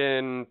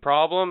fucking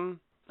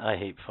problem? I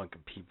hate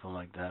fucking people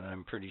like that.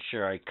 I'm pretty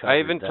sure I covered I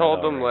even that told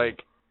them, already.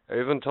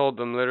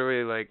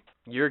 literally, like,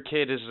 your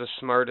kid is the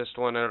smartest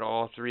one out of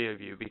all 3 of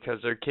you,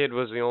 because their kid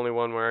was the only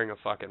one wearing a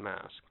fucking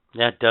mask.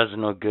 That does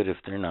no good if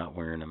they're not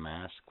wearing a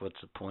mask. What's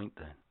the point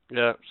then?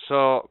 Yeah,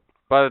 so,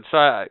 by the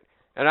time,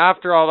 and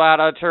after all that,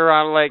 I turned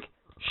around, like,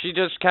 she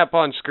just kept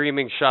on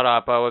screaming, shut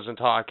up, I wasn't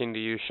talking to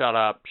you, shut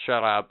up.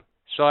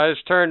 So I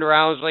just turned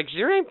around, I was like, is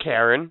your name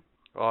Karen?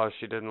 Oh,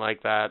 she didn't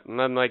like that. And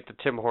then, like, the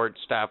Tim Hortons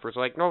staff was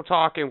like, no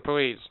talking,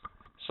 please.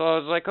 So I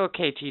was like,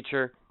 okay,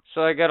 teacher.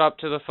 So I get up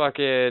to the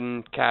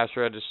fucking cash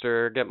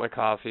register, get my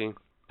coffee.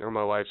 Or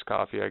my wife's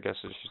coffee, I guess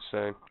I should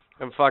say.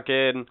 And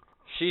fucking,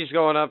 she's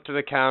going up to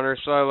the counter,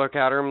 so I look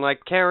at her, I'm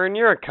like, Karen,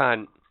 you're a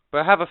cunt.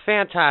 But have a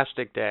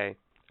fantastic day.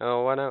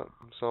 Oh, went out.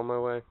 So on my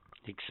way.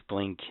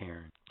 Explain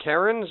Karen.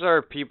 Karens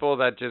are people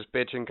that just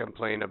bitch and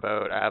complain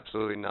about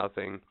absolutely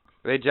nothing.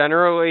 They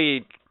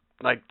generally,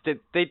 like,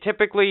 they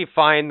typically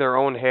find their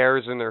own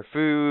hairs in their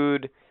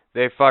food.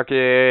 They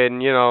fucking,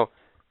 you know,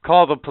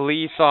 call the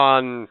police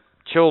on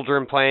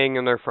children playing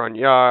in their front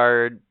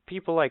yard.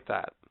 People like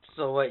that.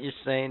 So what you're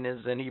saying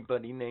is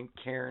anybody named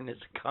Karen is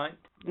a cunt?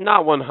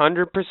 Not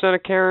 100%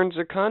 of Karens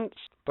are cunts,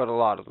 but a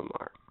lot of them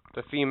are.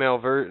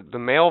 The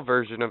male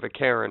version of a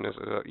Karen is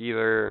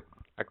either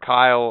a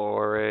Kyle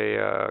or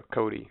a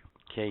Cody.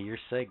 Okay, your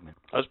segment.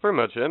 That's pretty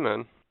much it,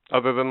 man.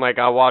 Other than, like,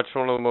 I watched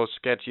one of the most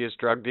sketchiest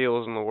drug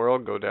deals in the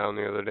world go down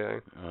the other day.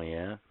 Oh,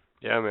 yeah?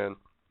 Yeah, man.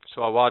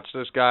 So I watched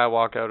this guy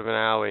walk out of an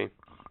alley.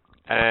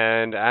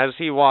 And as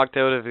he walked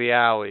out of the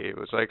alley, it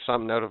was like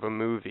something out of a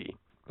movie.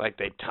 Like,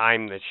 they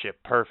timed this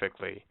shit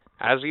perfectly.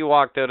 As he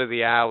walked out of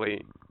the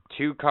alley,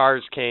 2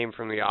 cars came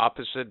from the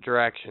opposite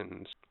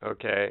directions,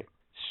 okay?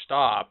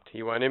 Stopped.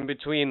 He went in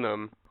between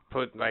them,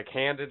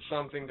 handed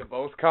something to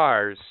both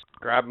cars,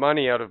 grabbed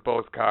money out of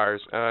both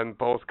cars, and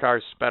both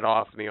cars sped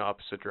off in the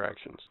opposite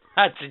directions.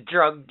 That's a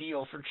drug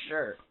deal for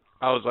sure.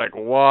 I was like,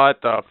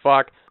 what the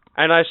fuck?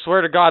 And I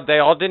swear to God, they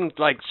all didn't,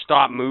 like,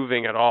 stop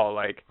moving at all.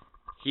 Like,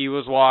 he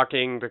was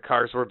walking, the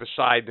cars were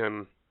beside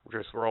him,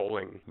 just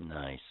rolling.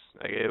 Nice.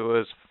 Like, it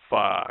was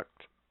fucked.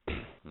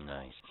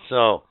 Nice.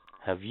 So,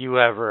 have you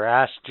ever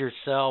asked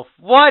yourself,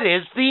 what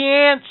is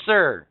the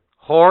answer?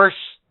 Horse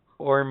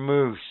or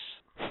moose?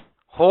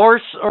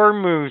 Horse or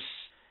moose?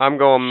 I'm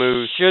going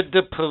moose. Should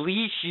the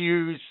police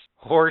use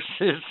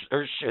horses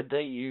or should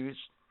they use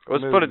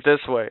Let's moose? put it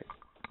this way.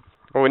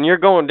 When you're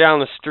going down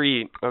the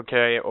street,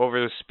 okay, over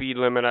the speed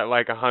limit at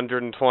like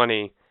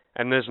 120,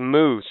 and this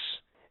moose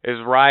is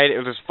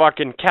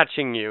fucking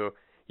catching you,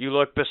 you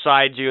look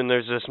beside you and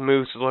there's this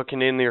moose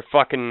looking in your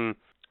fucking,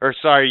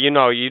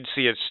 you'd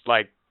see it's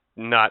like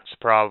nuts,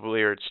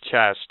 probably, or its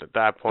chest at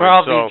that point.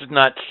 Probably so its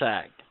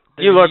nutsack.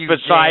 you look Huge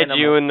beside animal.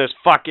 you, and this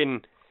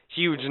fucking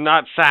huge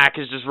nutsack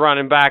is just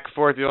running back and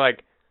forth. You're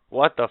like,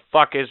 what the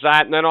fuck is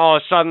that? And then all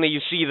of a sudden you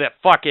see that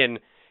fucking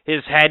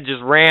his head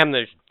just ram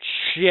the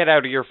shit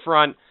out of your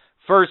front.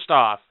 First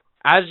off,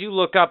 as you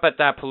look up at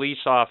that police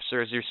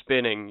officer as you're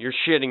spinning, you're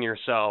shitting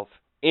yourself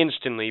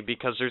instantly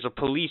because there's a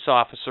police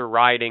officer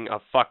riding a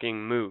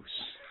fucking moose.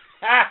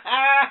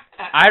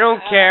 I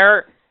don't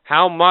care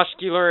how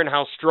muscular and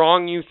how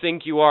strong you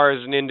think you are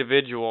as an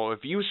individual. If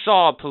you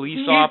saw a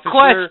police officer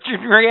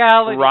question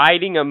reality.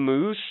 riding a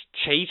moose,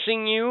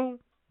 chasing you,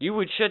 you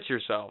would shit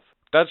yourself.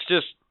 That's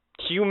just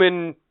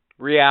human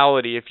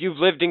reality. If you've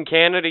lived in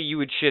Canada, you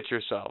would shit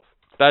yourself.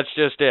 That's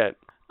just it.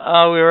 We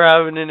were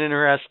having an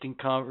interesting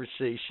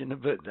conversation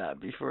about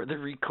that before the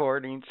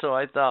recording, so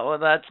I thought, well,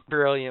 that's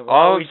brilliant.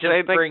 Why don't we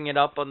just bring it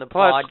up on the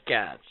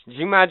podcast? Could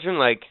you imagine,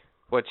 like,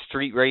 what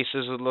street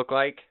races would look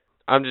like?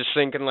 I'm just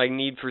thinking, like,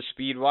 Need for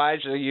Speed-wise.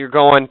 You're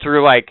going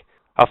through, like,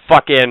 a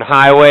fucking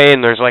highway,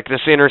 and there's, like,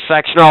 this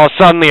intersection. All of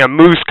a sudden, a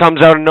moose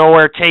comes out of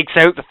nowhere, takes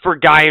out the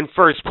guy in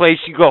first place.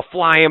 You go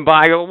flying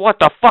by. You go, what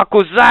the fuck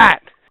was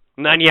that?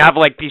 And then you have,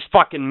 like, these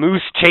fucking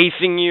moose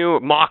chasing you,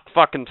 Mach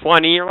fucking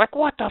 20. You're like,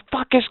 what the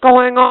fuck is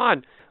going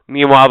on?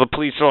 Meanwhile, the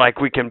police are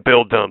like, we can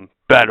build them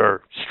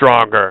better,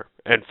 stronger,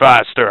 and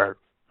faster.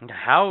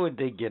 How would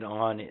they get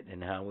on it,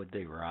 and how would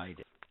they ride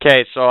it?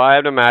 Okay, so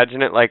I'd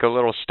imagine it like a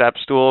little step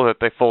stool that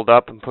they fold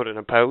up and put in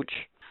a pouch,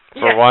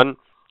 for one.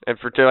 And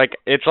for two, like,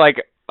 it's like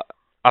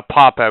a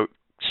pop-out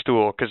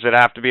stool, because they'd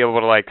have to be able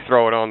to, like,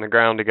 throw it on the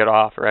ground to get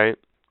off, right?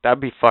 That'd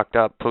be fucked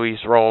up. Police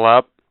roll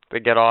up, they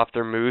get off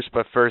their moose,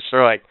 but first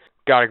they're like,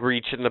 gotta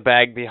reach in the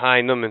bag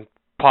behind them and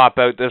pop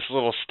out this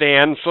little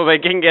stand so they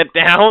can get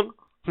down.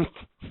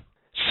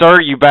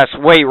 Sir, you best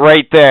wait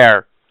right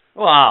there.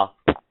 Wow.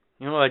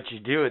 You know what you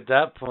do at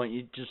that point?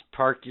 You just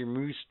park your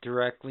moose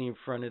directly in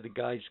front of the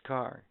guy's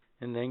car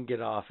and then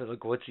get off it.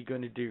 Like, what's he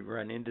going to do?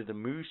 Run into the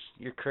moose?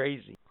 You're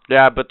crazy.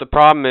 Yeah, but the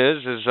problem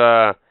is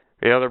the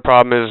other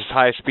problem is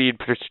high-speed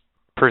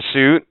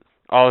pursuit.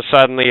 All of a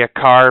sudden, a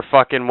car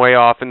fucking way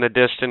off in the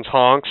distance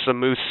honks. The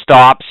moose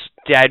stops,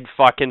 dead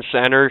fucking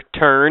center,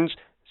 turns.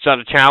 Is that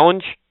a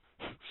challenge?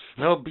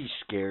 That would be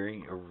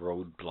scary, a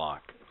roadblock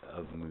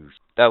of moose.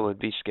 That would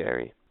be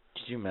scary.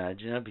 Could you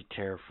imagine? That'd be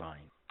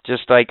terrifying.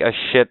 Just like a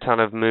shit ton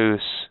of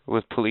moose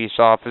with police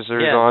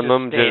officers on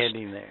them.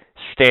 Standing there.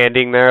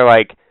 Standing there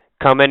like,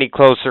 come any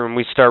closer and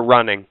we start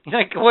running.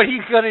 Like, what are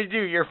you going to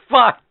do? You're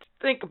fucked.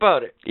 Think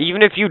about it.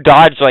 Even if you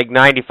dodge like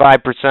 95%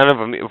 of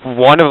them, if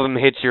one of them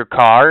hits your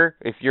car,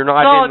 if you're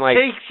not all in like...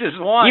 it takes is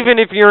one. Even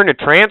if you're in a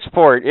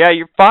transport, yeah,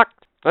 you're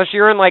fucked. Unless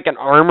you're in like an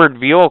armored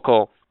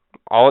vehicle.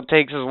 All it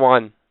takes is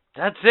one.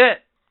 That's it.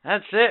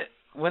 That's it.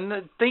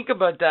 Think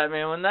about that,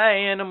 man. When that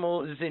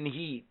animal is in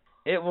heat,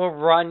 it will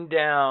run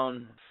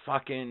down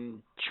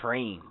fucking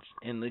trains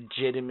and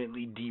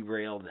legitimately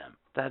derail them.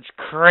 That's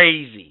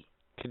crazy.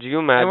 Could you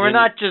imagine? And we're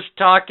not just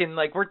talking,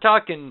 like, we're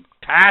talking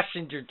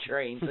passenger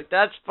trains. Like,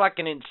 that's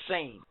fucking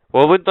insane.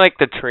 What would, like,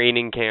 the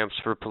training camps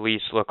for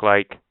police look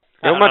like?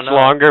 How I much don't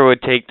know. longer it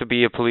would take to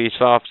be a police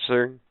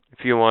officer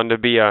if you wanted to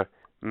be a...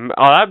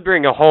 Oh, that'd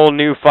bring a whole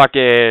new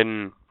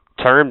fucking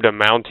term to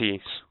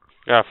Mounties.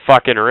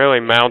 Fucking really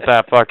mount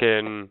that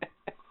fucking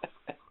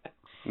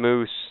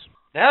moose.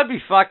 That'd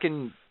be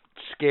fucking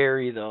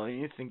scary, though.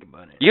 You think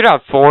about it. You'd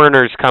have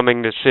foreigners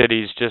coming to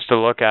cities just to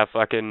look at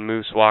fucking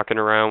moose walking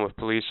around with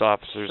police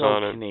officers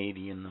on it. So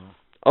Canadian, though.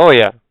 Oh,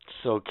 yeah.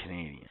 So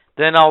Canadian.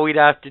 Then all we'd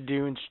have to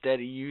do instead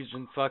of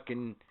using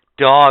fucking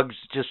dogs,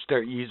 just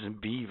start using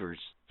beavers.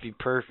 Be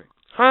perfect.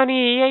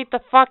 Honey, he ate the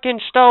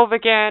fucking stove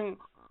again.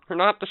 Or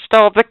not the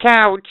stove, the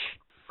couch.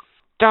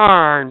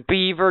 Darn,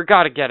 beaver,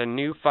 gotta get a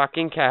new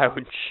fucking couch.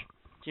 Can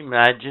you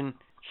imagine?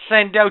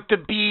 Send out the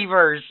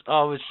beavers.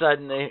 All of a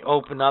sudden, they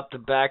open up the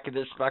back of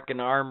this fucking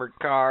armored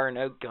car, and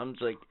out comes,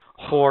 like,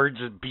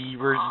 hordes of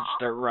beavers and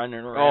start running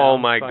around. Oh,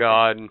 my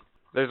God.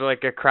 There's,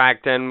 like, a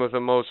crack den with the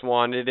most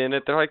wanted in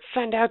it. They're like,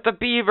 send out the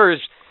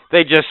beavers.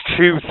 They just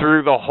chew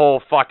through the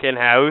whole fucking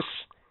house.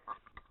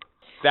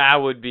 That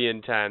would be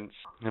intense.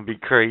 That'd be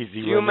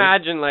crazy. Do you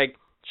imagine, like,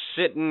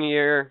 sitting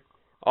here,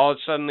 all of a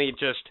sudden,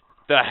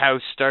 the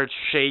house starts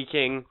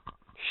shaking,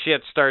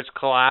 shit starts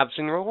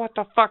collapsing. What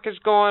the fuck is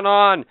going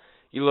on?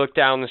 You look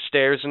down the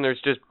stairs and there's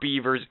just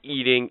beavers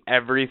eating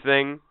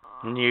everything.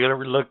 And you gotta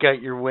look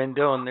out your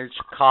window and there's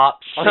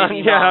cops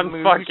shooting on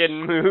moose.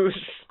 fucking moose.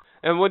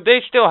 And would they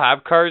still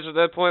have cars at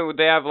that point? Would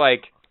they have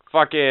like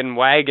fucking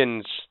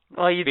wagons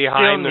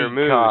behind their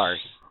moose? Cars,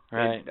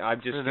 right? I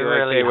just feel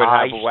really like they would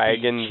have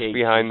wagons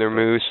behind their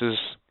mooses.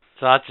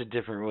 Lots of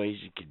different ways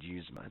you could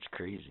use them. That's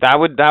crazy. That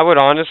would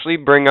honestly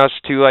bring us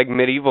to like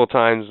medieval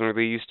times where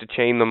they used to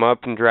chain them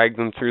up and drag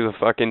them through the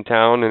fucking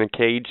town in a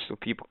cage so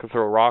people could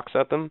throw rocks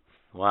at them.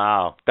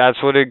 Wow.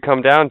 That's what it'd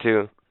come down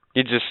to.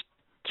 You just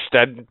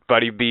instead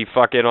Buddy'd be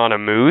fucking on a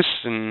moose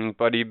and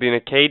Buddy'd be in a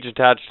cage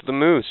attached to the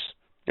moose.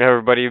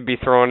 Everybody would be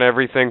throwing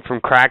everything from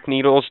crack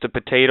needles to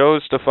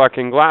potatoes to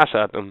fucking glass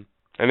at them.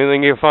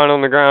 Anything you find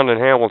on the ground in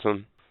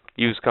Hamilton.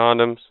 Use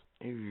condoms.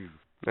 Ooh.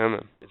 Yeah,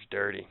 man. It's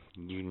dirty.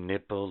 You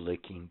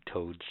nipple-licking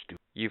toadstool.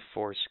 You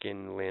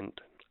foreskin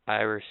lint.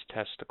 Irish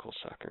testicle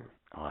sucker.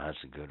 Oh, that's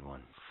a good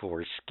one.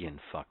 Foreskin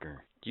fucker.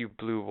 You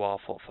blue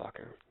waffle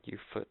fucker. You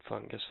foot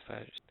fungus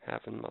fetish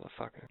having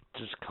motherfucker.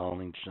 Just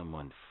calling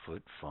someone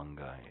foot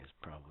fungi is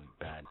probably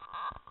bad.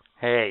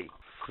 Hey,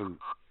 foot.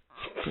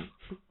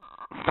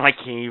 I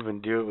can't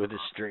even do it with a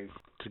straight.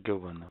 It's a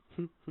good one,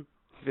 though.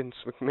 Vince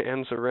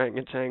McMahon's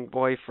orangutan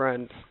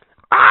boyfriend.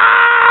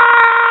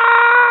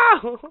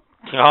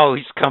 Oh,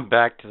 he's come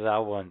back to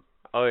that one.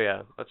 Oh,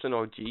 yeah. That's an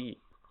OG.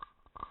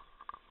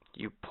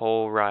 You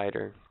pole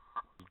rider.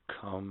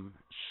 Cum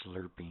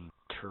slurping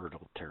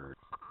turtle turd.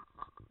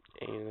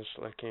 Anus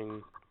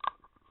licking.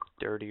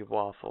 Dirty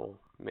waffle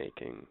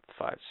making.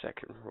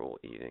 5-second rule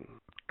eating.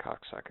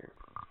 Cocksucker.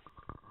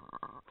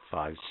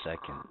 5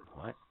 second.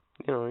 What?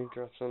 You know, you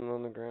drop something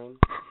on the ground.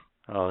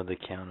 Oh, the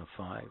count of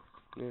 5.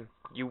 Yeah.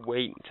 You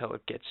wait until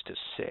it gets to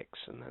 6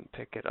 and then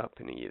pick it up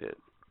and eat it.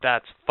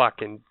 That's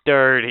fucking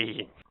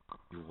dirty.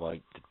 You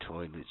wipe the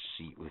toilet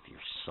seat with your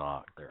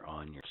sock. They're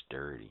on your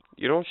dirty.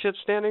 You don't shit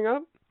standing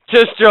up?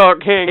 Just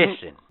joking.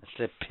 Pissing. I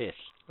said piss.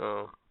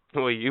 Oh.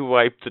 Well, you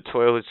wipe the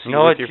toilet seat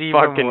No, with it's your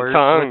even fucking worse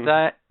tongue. with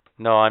that.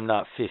 No, I'm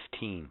not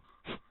 15.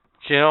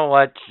 Do you know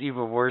what's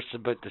even worse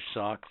about the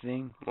sock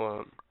thing?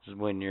 What? Is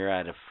when you're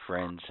at a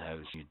friend's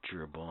house, you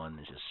dribble and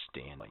just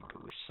stand like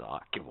with a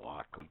sock and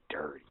walk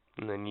dirty.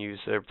 And then use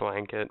their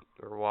blanket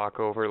or walk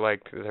over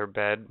like their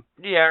bed.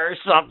 Yeah, or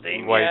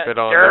something. Wipe it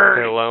on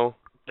dirty. their pillow.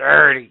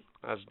 Dirty.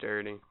 That's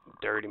dirty.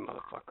 Dirty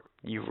motherfucker.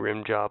 You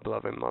rim job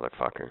loving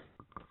motherfucker.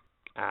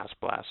 Ass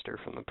blaster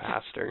from the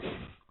pastor.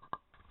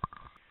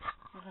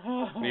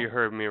 You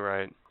heard me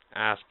right.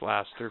 Ass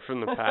blaster from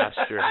the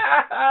pasture.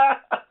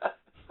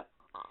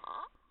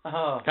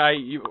 Oh. Kai,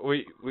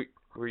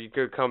 were you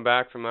could come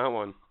back from that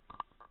one?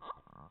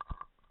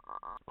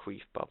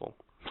 Queef bubble.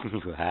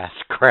 You ass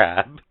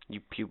crab. You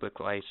pubic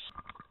lice.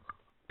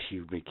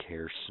 Pubic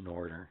hair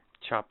snorter.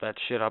 Chop that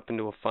shit up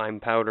into a fine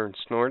powder and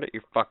snort it.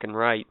 You're fucking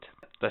right.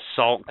 The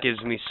salt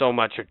gives me so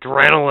much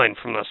adrenaline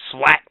from the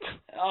sweat.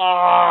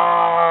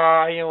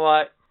 Oh, you know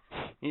what?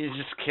 You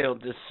just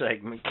killed this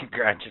segment.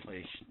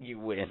 Congratulations. You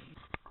win.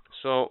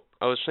 So,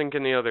 I was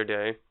thinking the other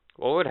day,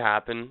 what would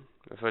happen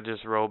if I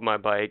just rode my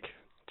bike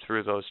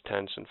through those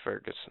tents in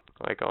Ferguson,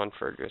 like on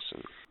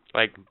Ferguson?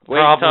 Like, wait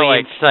Probably till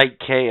like incite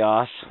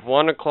chaos.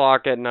 1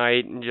 o'clock at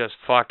night and just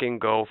fucking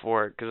go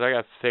for it, because I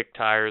got thick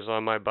tires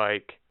on my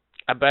bike.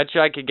 I bet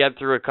you I could get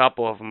through a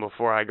couple of them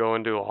before I go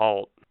into a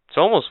halt. It's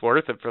almost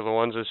worth it for the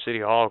ones at City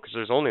Hall, because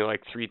there's only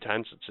like 3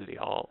 tents at City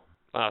Hall,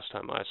 last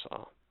time I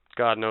saw.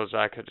 God knows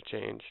that could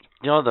have changed.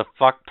 You know, the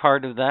fuck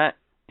part of that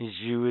is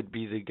you would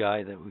be the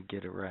guy that would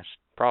get arrested.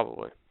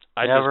 Probably.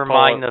 Never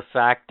mind the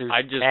fact there's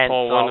I just tents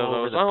pull one all of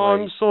over those. the Oh,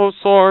 place. I'm so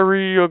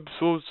sorry. I'm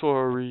so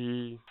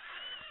sorry.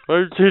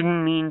 I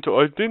didn't mean to.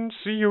 I didn't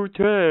see your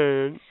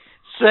tent.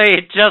 Say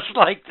it just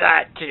like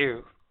that,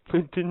 too. I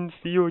didn't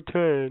see your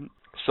tent.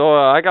 So,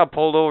 I got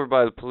pulled over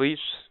by the police,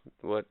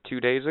 2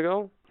 days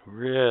ago?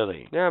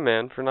 Really? Yeah,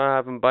 man, for not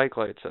having bike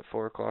lights at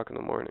 4 o'clock in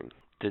the morning.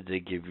 Did they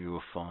give you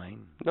a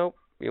fine? Nope.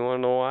 You want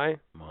to know why?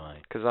 Why?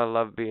 Because I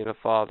love being a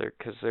father.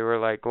 Because they were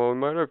like, well, we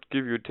might have to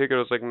give you a ticket. I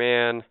was like,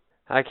 man,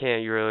 I don't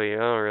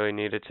really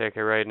need a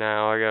ticket right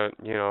now. I got,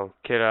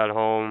 kid at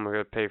home. I got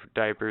to pay for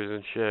diapers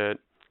and shit.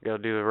 Got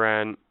to do the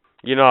rent.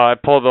 I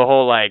pulled the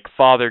whole,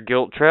 father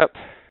guilt trip.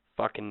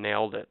 Fucking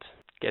nailed it.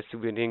 Guess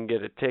we didn't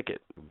get a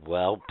ticket.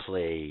 Well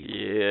played.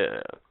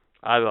 Yeah.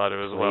 I thought it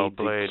was well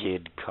played. The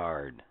kid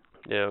card.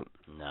 Yeah.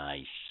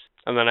 Nice.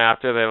 And then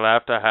after they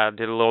left,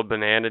 did a little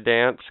banana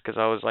dance. Because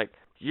I was like,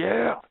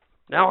 yeah,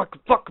 now I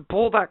can fucking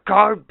pull that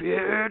card,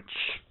 bitch.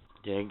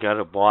 Yeah, you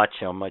gotta watch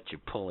how much you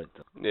pull it,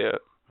 though. Yeah.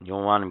 You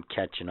don't want him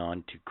catching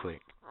on too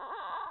quick.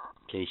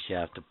 In case you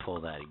have to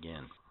pull that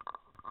again.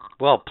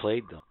 Well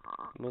played, though.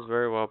 It was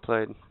very well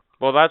played.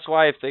 Well, that's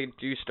why if they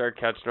do start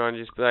catching on,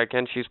 just be like,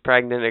 and she's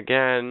pregnant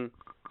again.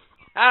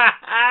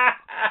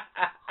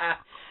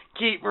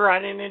 Keep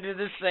running into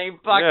the same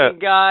fucking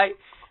guy.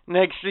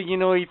 Next thing you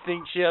know, he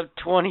thinks you have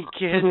 20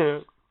 kids. Yeah.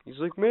 He's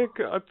like, man,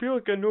 I feel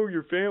like I know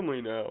your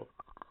family now.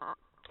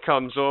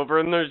 Comes over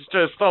and there's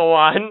just the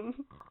one.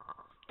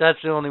 That's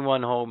the only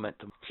one home at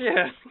the...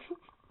 Yeah.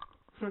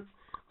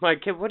 My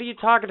kid, what are you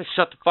talking to?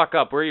 Shut the fuck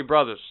up. Where are your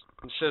brothers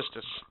and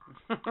sisters?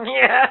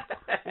 Yeah.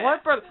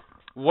 What brother?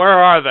 Where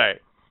are they?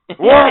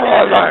 Where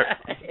are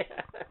they?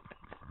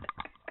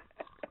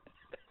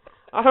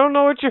 I don't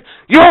know what you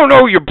don't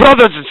know your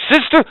brothers and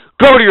sister?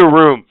 Go to your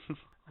room.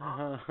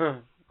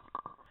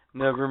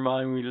 Never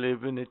mind, we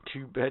live in a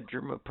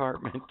 2-bedroom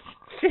apartment.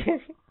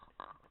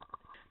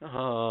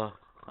 Oh,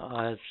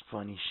 that's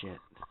funny shit.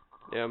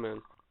 Yeah,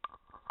 man.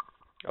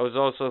 I was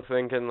also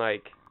thinking,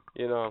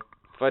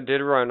 if I did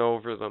run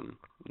over them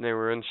and they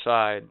were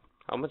inside,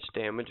 how much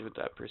damage would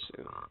that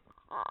pursue?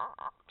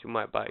 To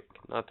my bike,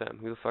 not them.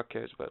 Who the fuck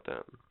cares about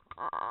them?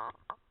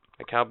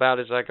 How bad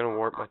is that going to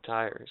warp my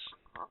tires?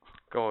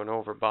 Going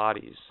over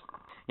bodies.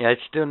 Yeah, I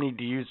still need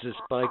to use this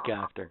bike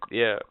after.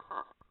 Yeah.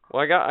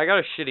 Well, I got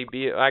a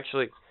shitty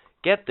actually,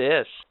 get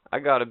this. I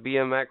got a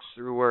BMX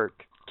through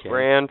work. Okay.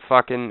 Brand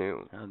fucking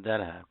new. How'd that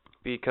happen?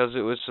 Because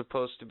it was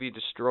supposed to be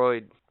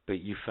destroyed.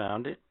 But you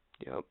found it?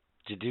 Yep.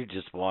 Did you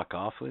just walk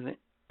off with it?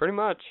 Pretty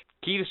much.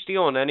 Key to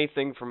stealing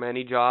anything from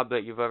any job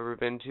that you've ever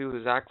been to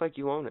is act like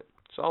you own it.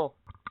 That's all.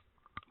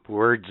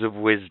 Words of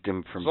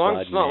wisdom from As long as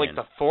Budman. it's not like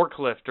the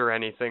forklift or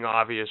anything,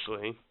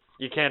 obviously.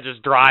 You can't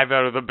just drive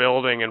out of the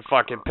building and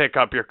fucking pick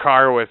up your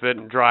car with it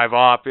and drive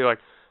off. Be like,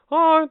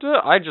 oh,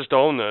 I just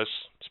own this.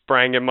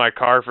 Sprang in my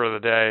car for the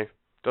day.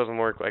 Doesn't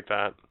work like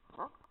that.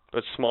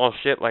 But small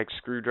shit like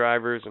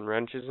screwdrivers and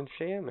wrenches and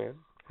shit, yeah, man.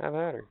 Have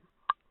at her.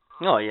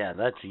 Oh, yeah,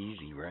 that's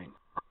easy, right?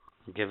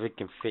 Like if it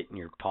can fit in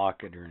your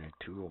pocket or in a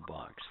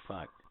toolbox,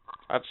 fuck.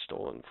 I've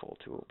stolen full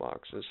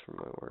toolboxes from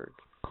my work.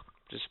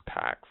 Just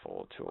pack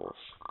full of tools.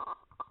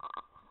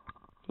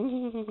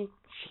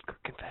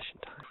 Secret confession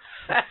time.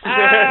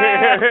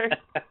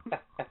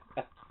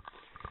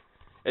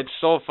 It's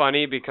so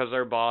funny because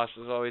our boss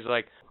is always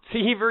like,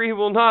 thievery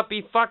will not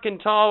be fucking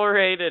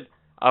tolerated.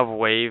 I've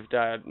waved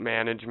at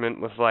management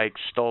with like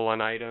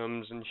stolen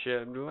items and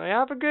shit. Like,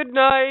 have a good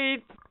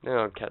night. They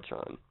don't catch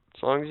on.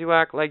 As long as you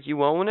act like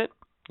you own it,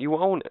 you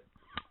own it.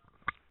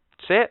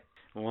 That's it.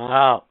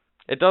 Wow.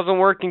 It doesn't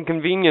work in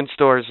convenience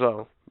stores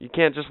though. You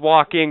can't just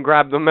walk in,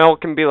 grab the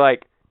milk, and be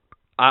like,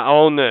 I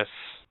own this,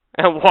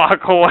 and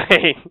walk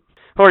away.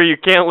 Or you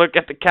can't look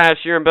at the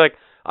cashier and be like,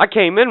 I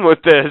came in with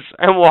this,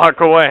 and walk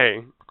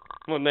away.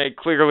 When they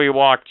clearly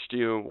watched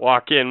you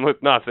walk in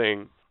with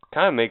nothing.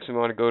 Kind of makes me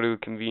want to go to a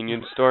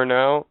convenience store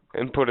now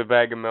and put a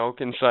bag of milk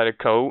inside a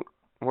coat.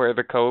 Wear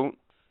the coat.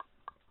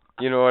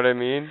 You know what I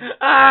mean?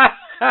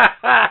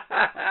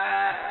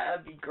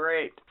 That'd be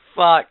great.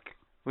 Fuck.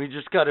 We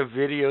just gotta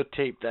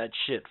videotape that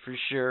shit for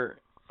sure.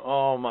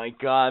 Oh my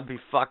god, it'd be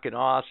fucking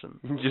awesome.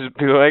 Just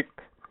be like,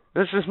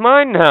 this is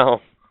mine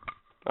now.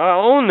 I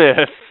own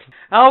this.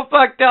 How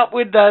fucked up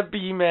would that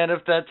be, man,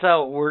 if that's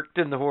how it worked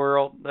in the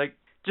world? Like,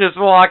 just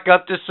walk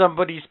up to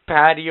somebody's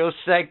patio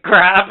set,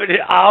 grab it,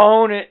 I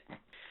own it.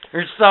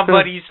 Or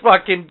somebody's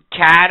fucking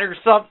cat or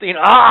something,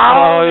 I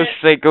own it. I was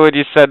thinking when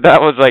you said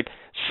that was like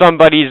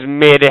somebody's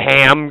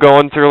mid-ham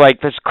going through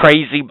like this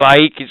crazy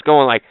bike. He's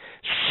going like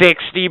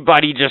 60,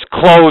 but he just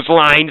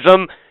clotheslines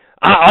him.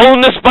 I own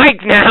this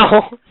bike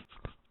now.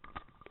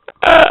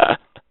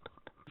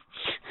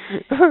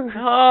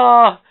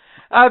 Oh,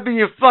 that'd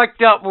be a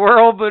fucked up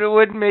world, but it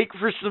would make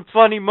for some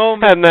funny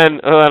moments. And then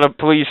a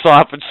police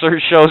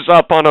officer shows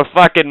up on a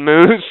fucking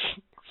moose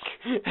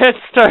and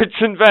starts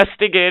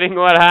investigating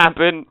what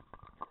happened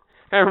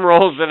and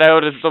rolls it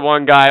out as the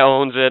one guy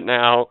owns it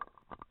now.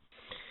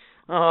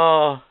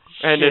 Oh,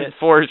 shit. And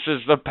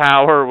enforces the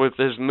power with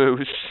his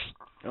moose.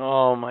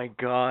 Oh my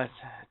god,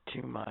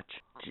 too much.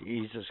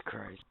 Jesus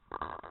Christ.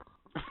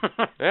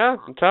 Yeah,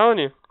 I'm telling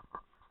you.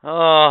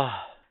 Oh,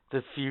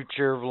 the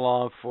future of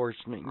law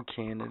enforcement in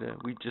Canada.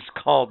 We just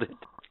called it.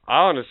 I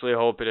honestly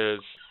hope it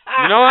is.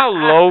 You know how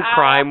low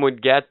crime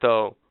would get,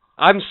 though?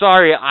 I'm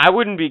sorry, I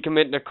wouldn't be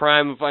committing a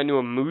crime if I knew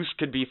a moose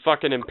could be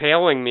fucking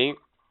impaling me.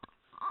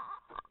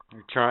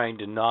 You're trying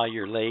to gnaw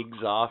your legs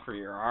off or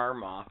your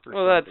arm off or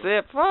Well, something.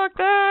 that's it. Fuck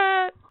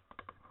that!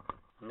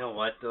 You know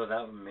what, though?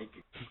 That would make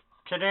it...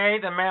 Today,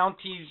 the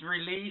Mounties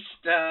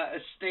released a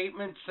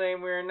statement saying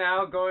we're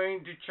now going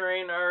to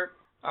train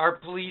our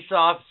police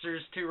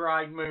officers to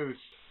ride moose.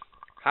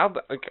 How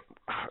about...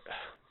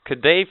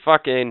 Could they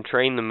fucking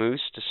train the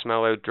moose to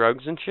smell out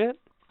drugs and shit?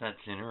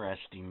 That's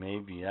interesting,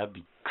 maybe. That'd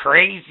be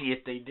crazy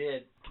if they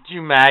did. Could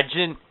you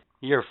imagine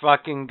you're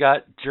fucking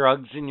got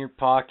drugs in your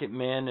pocket,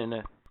 man, and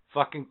a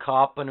fucking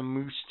cop and a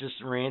moose just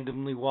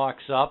randomly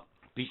walks up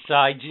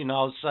beside you, and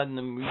all of a sudden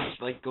the moose,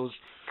 like, goes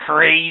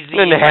crazy.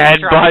 And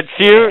headbutts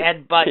you?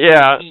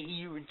 Yeah.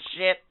 You and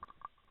shit.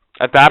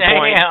 At that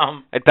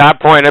Damn.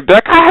 point, I'd be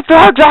like, I have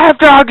drugs, I have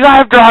drugs, I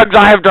have drugs,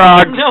 I have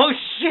drugs. No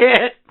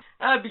shit.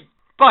 That'd be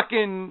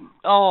fucking,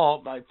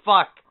 oh my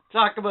fuck.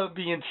 Talk about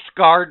being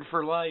scarred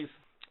for life.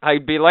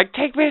 I'd be like,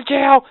 take me to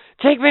jail,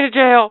 take me to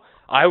jail.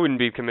 I wouldn't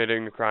be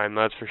committing a crime,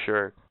 that's for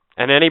sure.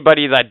 And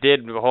anybody that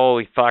did,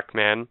 holy fuck,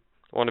 man,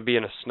 want to be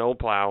in a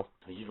snowplow.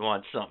 You'd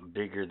want something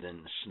bigger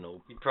than the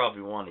snow. You'd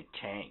probably want a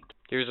tank.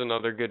 Here's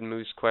another good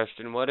moose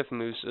question. What if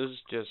mooses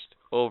just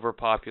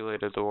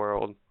overpopulated the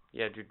world?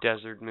 You had your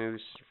desert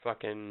moose, your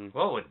fucking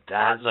what would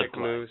that Arctic look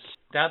moose.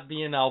 like? That'd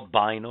be an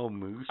albino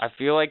moose. I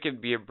feel like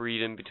it'd be a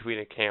breed in between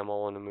a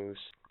camel and a moose.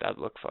 That'd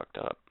look fucked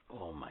up.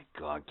 Oh my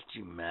god, could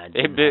you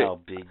imagine how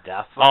big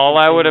that fucking all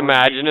I would thing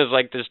imagine be? is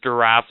like this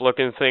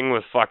giraffe-looking thing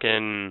with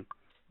fucking,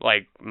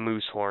 like,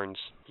 moose horns.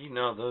 You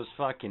know, those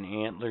fucking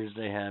antlers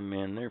they have,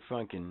 man,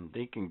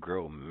 they can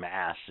grow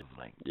massive,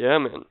 like, yeah,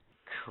 man.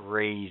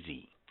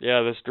 crazy.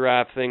 Yeah, this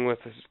giraffe thing with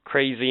this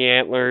crazy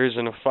antlers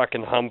and a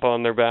fucking hump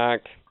on their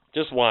back.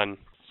 Just one.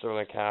 So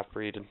like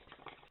half-breeded.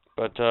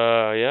 But,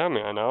 yeah,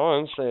 man, all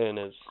I'm saying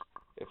is,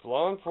 if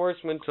law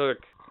enforcement took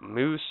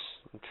moose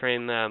and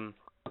trained them,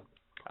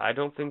 I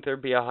don't think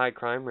there'd be a high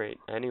crime rate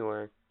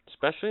anywhere,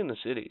 especially in the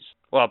cities.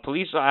 Well,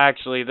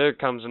 actually, there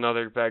comes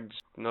another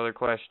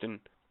question.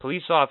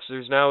 Police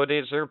officers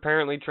nowadays, they're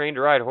apparently trained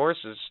to ride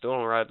horses, still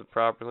don't ride them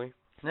properly.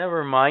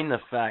 Never mind the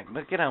fact,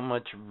 look at how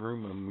much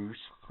room a moose,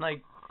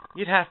 like,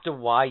 You'd have to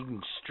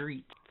widen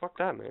streets. Fuck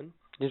that, man.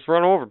 Just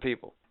run over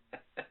people.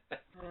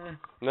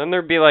 And then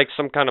there'd be like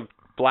some kind of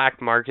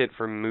black market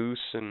for moose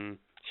and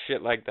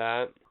shit like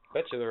that.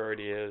 Bet you there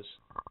already is.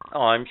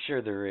 Oh, I'm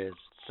sure there is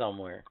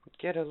somewhere.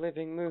 Get a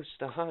living moose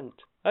to hunt.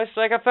 I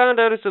found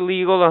out it's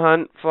illegal to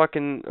hunt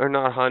or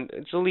not hunt.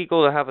 It's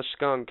illegal to have a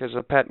skunk as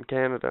a pet in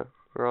Canada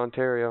or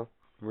Ontario.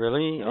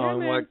 Really? Yeah, On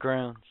man. what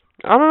grounds?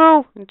 I don't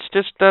know. It's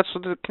just that's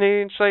what the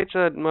Canadian site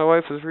said. My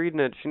wife was reading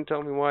it. She didn't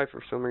tell me why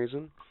for some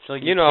reason. So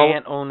you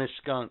can't own a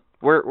skunk.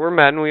 We're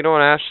men. We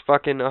don't ask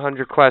fucking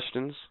 100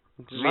 questions.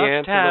 Just Must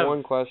answer have. the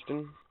one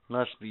question.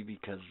 Must be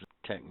because of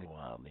technical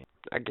wilding.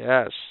 I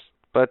guess.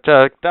 But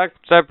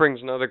that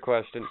brings another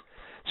question.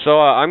 So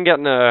I'm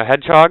getting a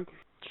hedgehog.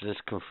 Is this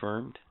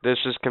confirmed? This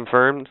is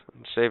confirmed.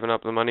 I'm saving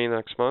up the money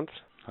next month.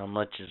 How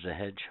much is a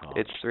hedgehog?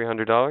 It's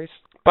 $300.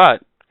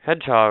 But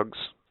hedgehogs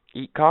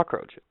eat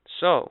cockroaches.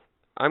 So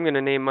I'm going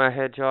to name my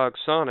hedgehog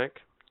Sonic.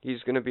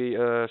 He's going to be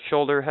a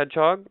shoulder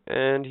hedgehog,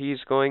 and he's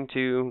going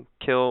to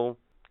kill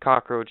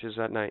cockroaches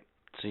at night.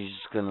 So you're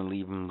just going to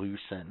leave him loose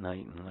at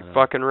night and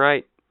Fucking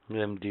right. let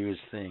him do his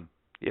thing.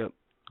 Yep.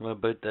 What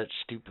about that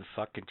stupid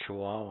fucking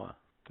chihuahua?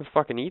 I'll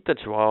fucking eat the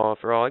chihuahua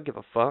for all I give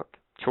a fuck.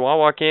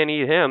 Chihuahua can't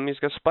eat him. He's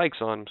got spikes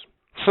on him.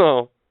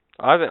 So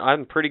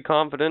I'm pretty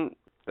confident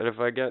that if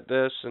I get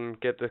this and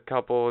get a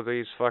couple of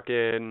these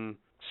fucking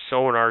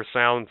sonar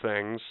sound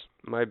things,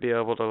 might be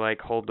able to like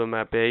hold them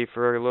at bay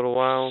for a little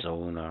while.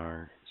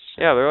 Sonar.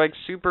 Yeah, they're like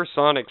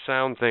supersonic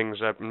sound things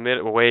that emit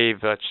a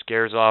wave that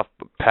scares off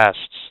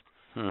pests.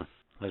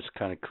 That's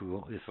kind of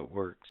cool if it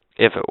works.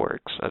 If it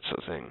works, that's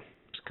the thing.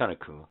 It's kind of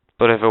cool.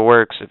 But if it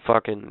works, it's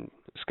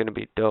gonna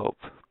be dope.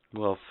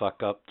 Will it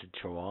fuck up the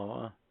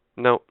chihuahua?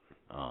 Nope.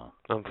 Oh.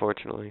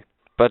 Unfortunately.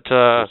 But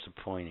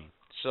disappointing.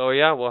 So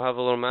yeah, we'll have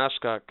a little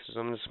mascot because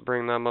I'm just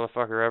bringing that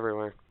motherfucker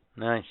everywhere.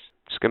 Nice.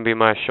 It's gonna be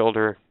my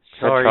shoulder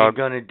So are hedgehog. you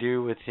gonna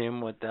do with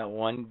him what that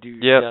one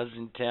dude Yep. does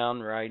in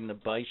town, riding a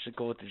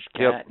bicycle with his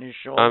cat in his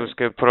shoulder? I'm just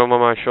gonna put him on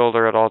my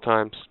shoulder at all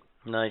times.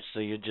 Nice. So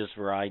you just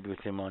ride with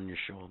him on your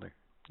shoulder.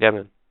 Yeah,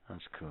 man.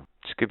 That's cool.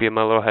 This could be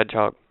my little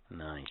hedgehog.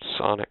 Nice.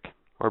 Sonic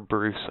or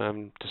Bruce. I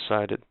haven't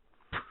decided.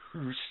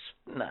 Bruce.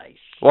 Nice.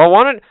 Well,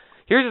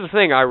 here's the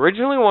thing. I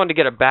originally wanted to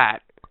get a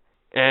bat,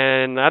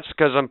 and that's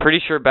because I'm pretty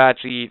sure bats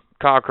eat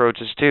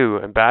cockroaches too,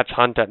 and bats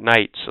hunt at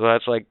night, so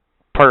that's like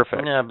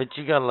perfect. Yeah, but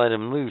you gotta let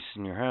him loose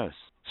in your house.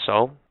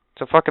 So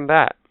it's a fucking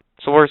bat.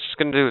 So what it's just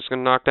gonna do? It's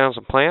gonna knock down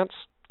some plants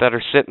that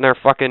are sitting there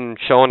fucking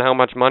showing how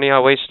much money I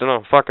wasted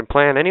on a fucking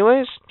plant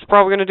anyways. It's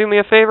probably gonna do me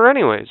a favor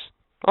anyways.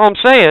 All I'm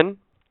saying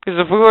is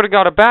if we would've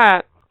got a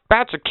bat,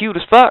 bats are cute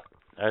as fuck.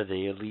 Are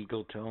they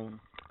illegal to own?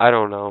 I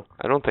don't know.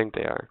 I don't think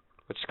they are.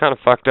 Which is kind of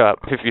fucked up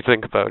if you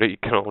think about it. You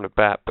can own a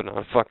bat, but not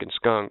a fucking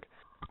skunk.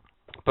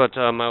 But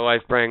my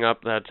wife brought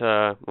up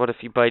that what if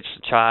he bites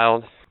the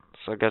child?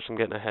 So I guess I'm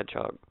getting a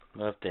hedgehog.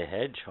 What if the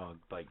hedgehog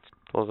bites?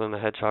 Well, then the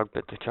hedgehog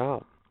bit the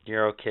child.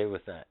 You're okay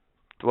with that?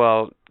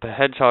 Well, the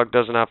hedgehog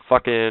doesn't have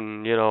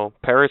fucking,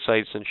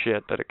 parasites and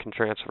shit that it can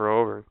transfer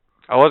over.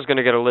 I was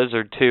gonna get a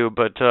lizard too,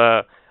 but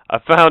I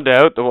found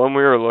out the one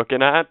we were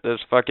looking at, this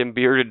fucking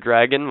bearded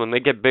dragon, when they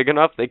get big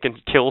enough, they can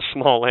kill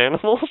small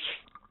animals.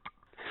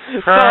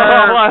 So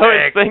I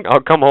always think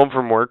I'll come home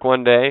from work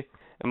one day,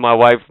 and my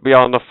wife will be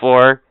on the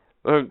floor.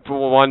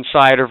 One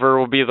side of her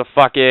will be the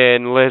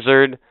fucking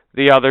lizard.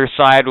 The other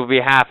side will be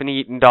half an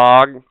eaten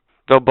dog.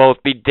 They'll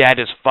both be dead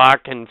as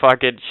fuck, and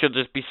fucking she'll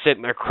just be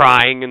sitting there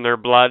crying in their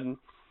blood.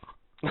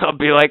 I'll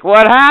be like,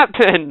 what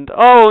happened?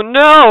 Oh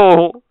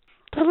no!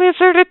 The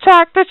lizard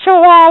attacked the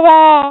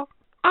chihuahua!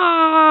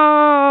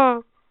 Ah!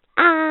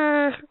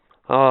 Ah!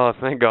 Oh,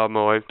 thank God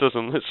my wife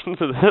doesn't listen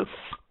to this.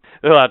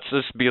 Let's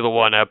just be the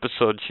one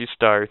episode she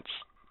starts.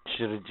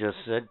 Should have just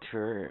said to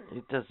her,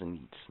 it doesn't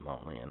eat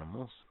small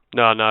animals.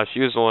 No,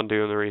 she was the one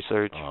doing the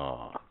research.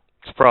 Oh.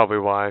 It's probably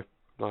why.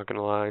 Not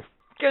gonna lie.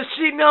 Because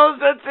she knows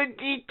that's a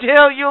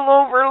detail you'll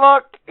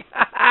overlook.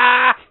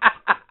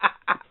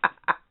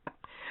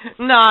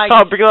 Nice.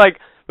 I'll be like,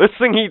 this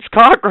thing eats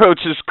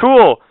cockroaches,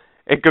 cool.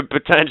 It could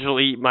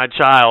potentially eat my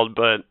child,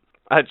 but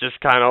I just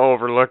kind of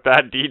overlooked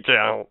that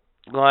detail.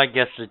 Well, I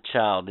guess the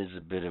child is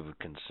a bit of a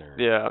concern.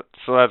 Yeah,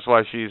 so that's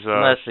why she's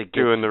Unless it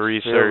doing the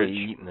gets research. silly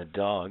eating the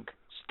dog.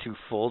 It's too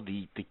full to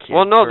eat the kid.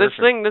 Well, no,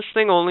 Perfect. this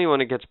thing only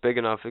when it gets big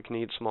enough it can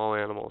eat small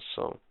animals.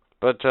 So,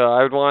 but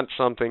I would want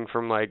something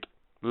from like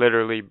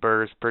literally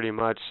birth, pretty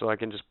much, so I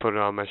can just put it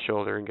on my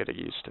shoulder and get it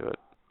used to it.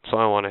 So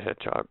I want a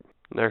hedgehog.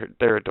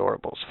 They're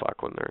adorable as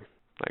fuck when they're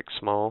like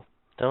small.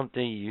 Don't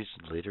they use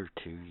litter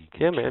too? You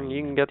can Yeah, man, train you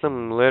can them get to-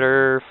 them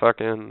litter,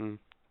 fucking.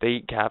 They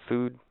eat cat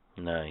food.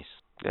 Nice.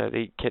 Yeah, they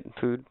eat kitten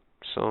food.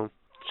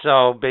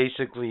 So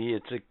basically,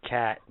 it's a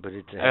cat, but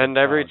it's a And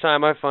every hedgehog.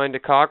 time I find a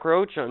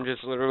cockroach, I'm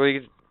just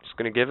literally just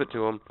gonna give it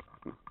to him.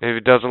 If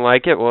it doesn't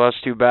like it, well,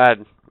 that's too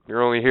bad.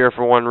 You're only here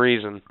for one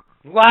reason.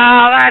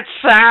 Wow, that's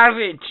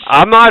savage.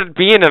 I'm not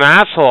being an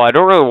asshole. I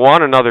don't really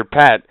want another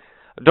pet.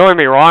 Don't get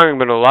me wrong, I'm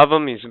gonna love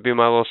him. He's gonna be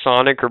my little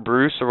Sonic or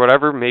Bruce or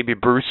whatever. Maybe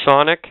Bruce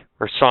Sonic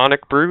or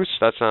Sonic Bruce.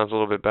 That sounds a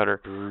little bit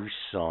better. Bruce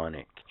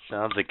Sonic.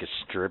 Sounds like a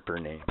stripper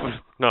name.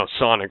 No,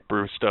 Sonic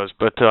Bruce does,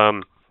 but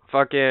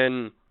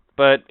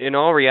but in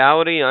all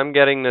reality, I'm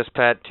getting this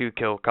pet to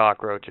kill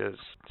cockroaches.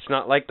 It's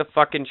not like the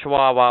fucking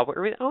Chihuahua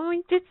where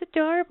it's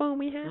adorable,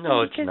 we have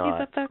No, him it's because not.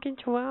 he's a fucking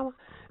Chihuahua.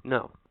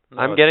 No. No,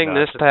 I'm it's getting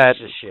not. this It's a pet.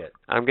 piece of shit.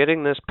 I'm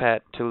getting this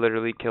pet to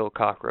literally kill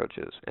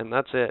cockroaches, and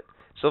that's it.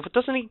 So if it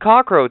doesn't eat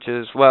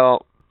cockroaches,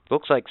 well,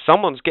 looks like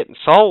someone's getting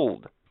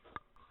sold.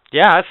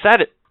 Yeah, I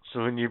said it.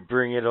 So when you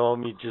bring it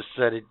home, you just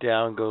set it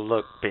down, go,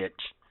 look, bitch.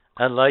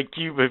 I like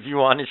you, but if you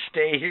want to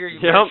stay here, you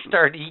better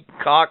start eating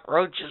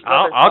cockroaches.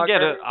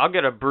 I'll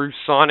get a Bruce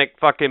Sonic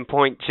fucking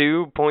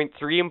 0.2,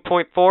 0.3, and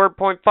 0.4,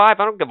 0.5. I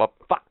don't give a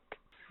fuck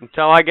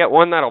until I get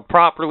one that'll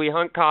properly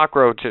hunt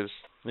cockroaches.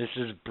 This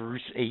is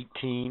Bruce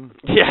 18.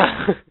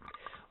 Yeah.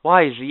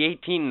 Why is he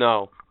 18?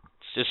 No,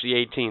 it's just the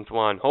 18th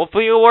one.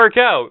 Hopefully it'll work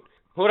out.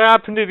 What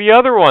happened to the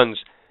other ones?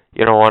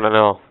 You don't want to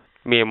know.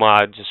 Meanwhile,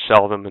 I'd just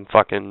sell them and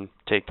fucking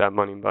take that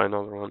money and buy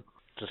another one.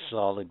 It's a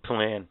solid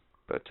plan.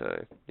 But,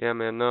 yeah,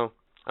 man, no.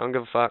 I don't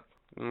give a fuck.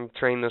 I'm gonna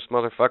train this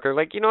motherfucker.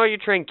 Like, you know how you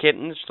train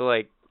kittens to,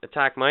 like,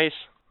 attack mice?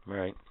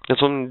 Right.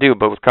 That's what I'm gonna do,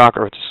 but with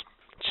cockroaches.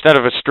 Instead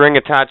of a string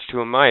attached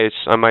to a mice,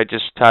 I might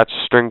just attach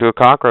a string to a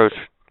cockroach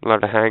and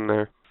let it hang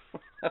there.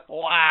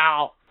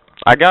 Wow.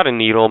 I got a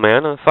needle,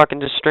 man. I fucking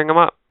just string them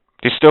up.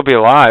 They still be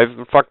alive.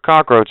 Fuck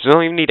cockroaches. They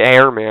don't even need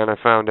air, man, I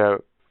found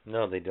out.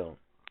 No, they don't.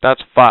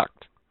 That's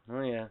fucked.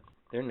 Oh, yeah.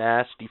 They're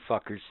nasty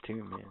fuckers,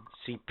 too, man.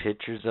 See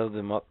pictures of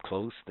them up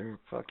close. They're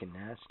fucking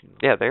nasty.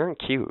 Yeah, they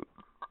aren't cute.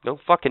 No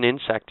fucking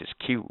insect is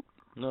cute.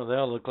 No, they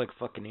all look like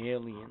fucking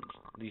aliens.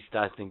 At least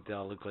I think they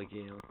all look like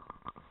aliens.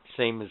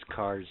 Same as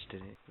cars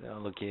today. They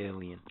all look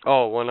alien.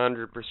 Oh,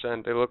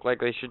 100%. They look like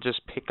they should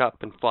just pick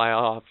up and fly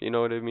off. You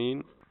know what I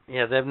mean?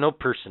 Yeah, they have no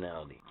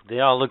personality. They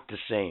all look the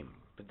same.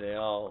 But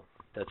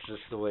that's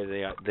just the way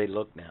they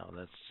look now.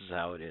 That's just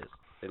how it is.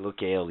 They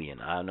look alien.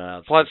 I don't know how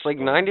it's Plus, like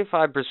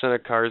 95%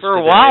 of cars For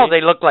a today, while,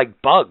 they look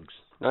like bugs.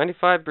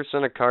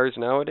 95% of cars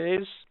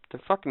nowadays,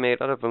 they're fucking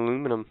made out of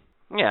aluminum.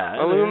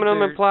 Yeah. Aluminum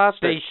they're and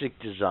plastic. Basic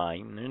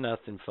design. They're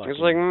nothing fucking... It's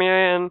like,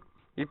 man,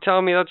 you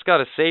tell me that's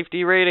got a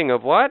safety rating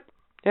of what?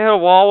 You hit a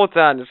wall with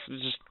that and it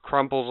just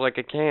crumples like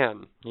a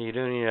can. You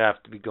don't even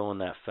have to be going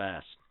that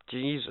fast.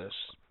 Jesus.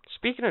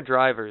 Speaking of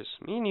drivers,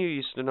 me and you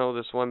used to know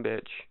this one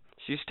bitch.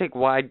 She used to take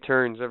wide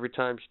turns every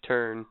time she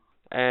turned,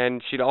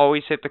 and she'd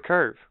always hit the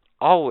curve.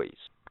 Always.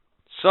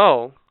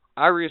 So,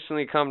 I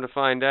recently come to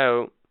find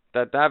out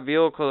that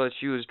vehicle that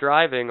she was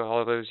driving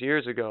all those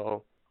years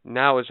ago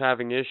now is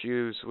having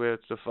issues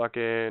with the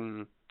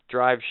fucking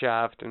drive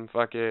shaft and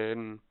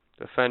fucking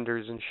the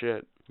fenders and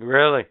shit.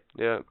 Really?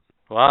 Yeah.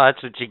 Well,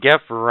 that's what you get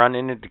for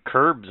running into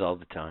curbs all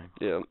the time.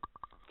 Yeah.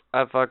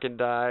 I fucking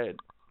died.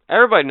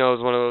 Everybody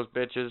knows one of those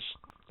bitches.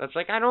 That's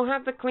like, I don't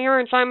have the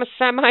clearance, I'm a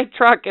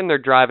semi-truck, and they're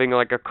driving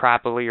like a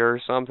crappily or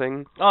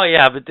something. Oh,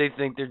 yeah, but they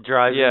think they're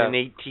driving Yeah. an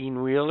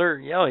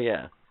 18-wheeler? Oh,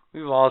 yeah.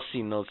 We've all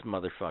seen those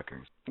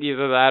motherfuckers.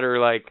 Either that or,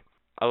 like,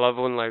 I love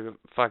when, like,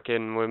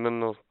 fucking women,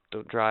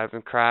 they'll drive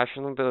and crash,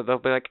 and they'll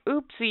be like,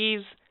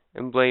 oopsies,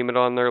 and blame it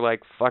on their,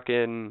 like,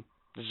 fucking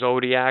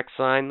zodiac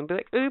sign. They'll be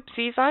like,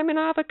 oopsies, I'm an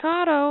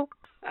avocado.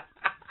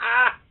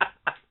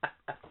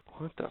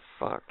 What the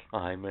fuck?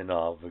 I'm an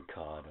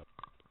avocado.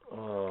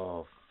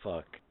 Oh,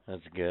 fuck.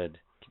 That's good.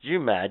 Could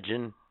you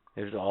imagine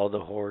if all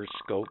the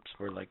horoscopes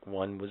were like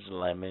one was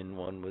lemon,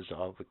 one was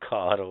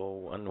avocado,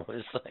 one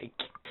was like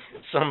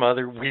some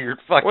other weird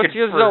fucking What's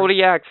your fruit?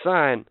 zodiac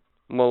sign?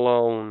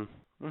 Malone.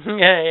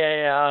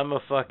 Yeah. I'm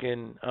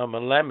a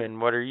lemon.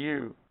 What are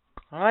you?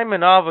 I'm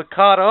an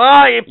avocado.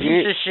 Oh, you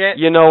piece of shit.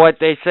 You know what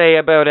they say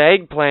about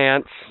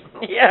eggplants.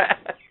 Yeah.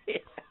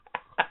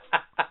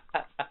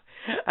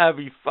 I'd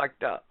be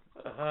fucked up.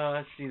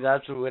 See,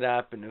 that's what would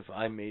happen if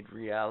I made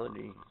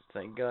reality.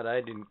 Thank God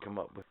I didn't come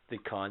up with the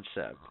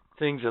concept.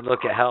 Things would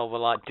look a hell of a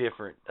lot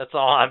different. That's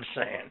all I'm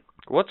saying.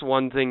 What's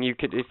one thing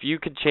if you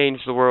could change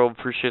the world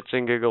for shits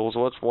and giggles,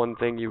 what's one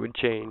thing you would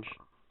change?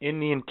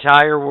 In the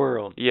entire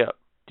world? Yep.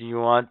 Do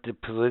you want the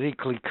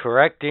politically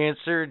correct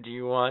answer? Do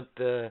you want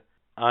the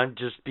I'm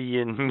just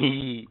being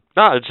me?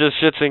 No, it's just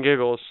shits and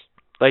giggles.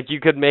 Like you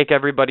could make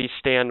everybody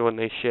stand when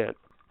they shit.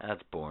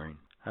 That's boring.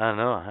 I don't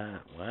know.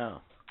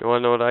 Wow. You want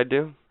to know what I'd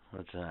do?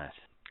 What's that?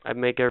 I'd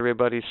make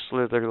everybody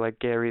slither like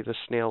Gary the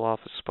Snail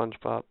off of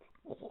SpongeBob.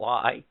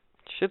 Why?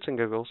 Shits and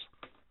giggles.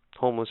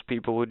 Homeless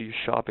people would use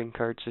shopping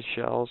carts as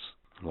shells.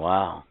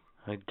 Wow.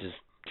 I just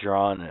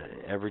drawn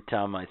every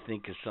time I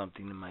think of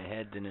something in my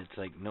head, then it's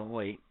like, no,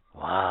 wait.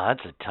 Wow,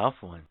 that's a tough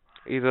one.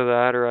 Either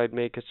that or I'd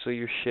make it so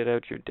you shit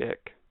out your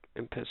dick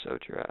and piss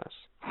out your ass.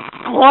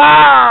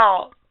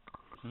 Wow!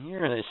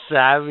 You're in a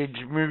savage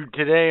mood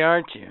today,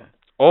 aren't you?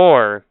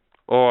 Or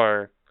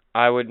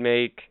I would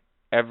make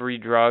every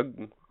drug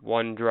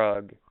one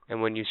drug,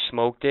 and when you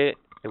smoked it,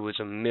 it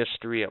was a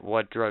mystery at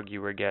what drug you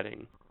were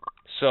getting.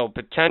 So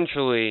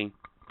potentially,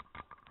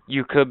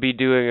 you could be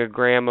doing a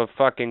gram of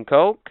fucking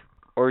coke,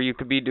 or you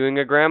could be doing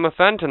a gram of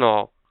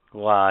fentanyl.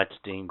 Wow, it's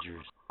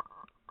dangerous.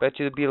 Bet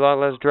you there'd be a lot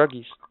less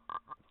druggies.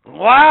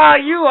 Wow,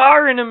 you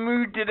are in a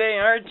mood today,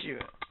 aren't you?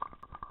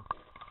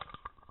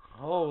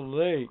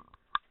 Holy.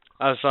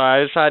 I'm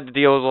sorry, I just had to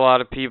deal with a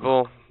lot of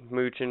people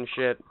mooching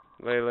shit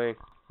lately.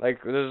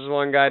 Like, this is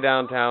one guy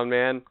downtown,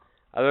 man.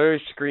 I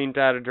literally screamed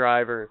at a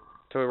driver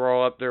to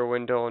roll up their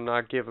window and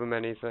not give him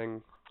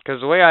anything.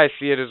 Because the way I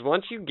see it is,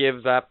 once you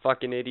give that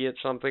fucking idiot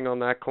something on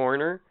that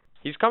corner,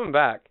 he's coming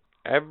back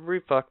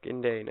every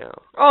fucking day now.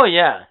 Oh,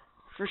 yeah,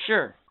 for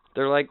sure.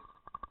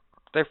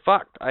 They're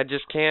fucked. I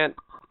just can't.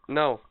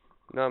 No,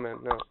 man,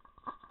 no.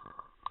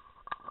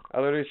 I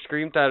literally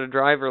screamed at a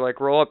driver, like,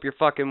 roll up your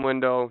fucking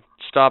window,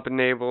 stop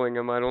enabling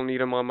him, I don't need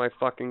him on my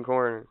fucking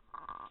corner.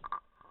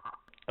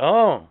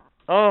 Oh,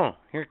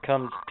 here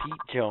comes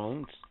Pete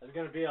Jones. I was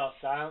gonna be all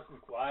silent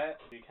and quiet.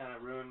 You kind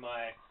of ruined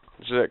my.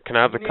 Can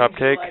I have the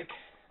cupcake?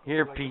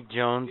 Here, Pete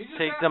Jones,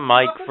 take the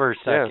mic for a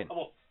second. I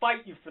will fight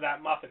you for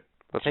that muffin.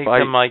 Let's Take fight.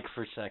 the mic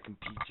for a second,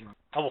 Pete Jones.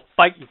 I will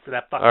fight you for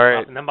that fucking All right.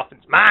 muffin. That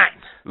muffin's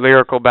mine.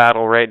 Lyrical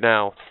battle right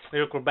now.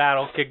 Lyrical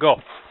battle. Okay, go.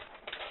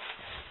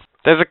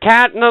 There's a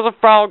cat and there's a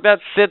frog that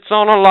sits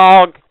on a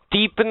log,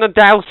 deep in the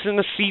douse in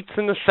the seats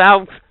in the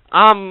south.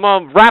 I'm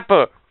a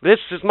rapper. This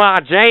is my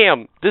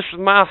jam. This is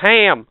my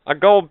ham. I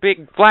go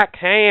big black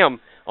ham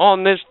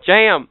on this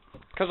jam,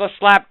 'cause I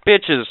slap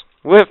bitches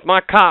with my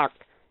cock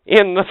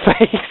in the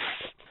face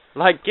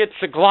like it's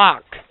a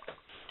Glock.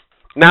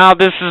 Now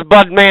this is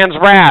Budman's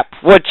rap.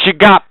 What you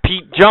got,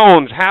 Pete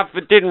Jones? Half of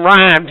it didn't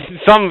rhyme,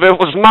 some of it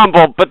was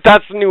mumbled, but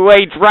that's new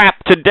age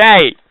rap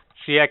today.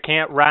 See, I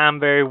can't rhyme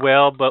very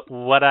well, but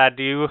what I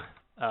do,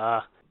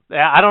 I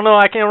don't know,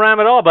 I can't rhyme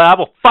at all, but I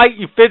will fight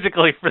you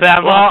physically for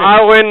that Well, muffin.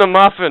 I win the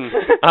muffin.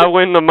 I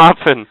win the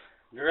muffin.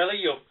 Really?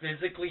 You'll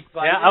physically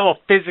fight Yeah, I will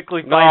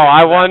physically fight No, you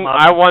I for that won.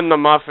 muffin. I won the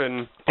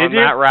muffin on Did you?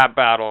 that rap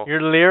battle.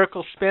 You're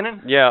lyrical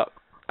spinning? Yeah, it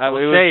Well,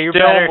 was say, you're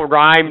still better-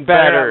 rhyme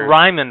Better at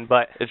rhyming,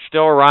 but It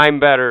still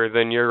rhymed better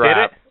than your Did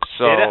rap. it?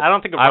 So Did it? I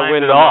don't think it I rhymed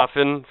win at the all.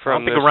 muffin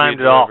from think this it rhymed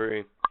week's at all.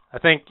 delivery. I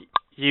think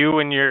you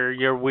and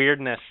your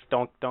weirdness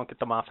don't get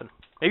the muffin.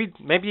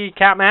 Maybe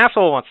Captain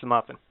Asshole wants the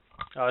muffin.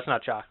 Oh, it's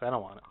not chocolate. I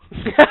don't want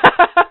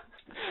it.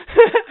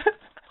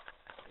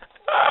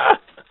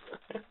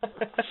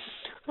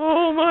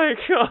 Oh my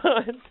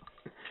God!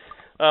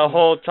 The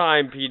whole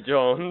time, Pete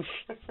Jones.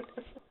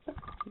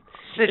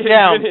 Sit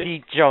down, Even if-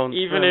 Pete Jones.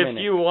 Even for a if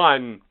minute. you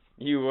won,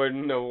 you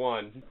wouldn't have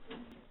won.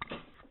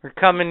 We're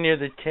coming near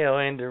the tail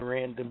end of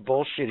random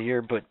bullshit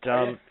here, but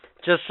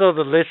just so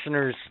the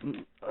listeners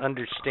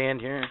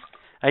understand here,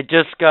 I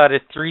just got a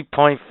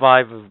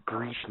 3.5 of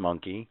Grease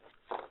Monkey.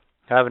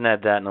 Haven't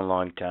had that in a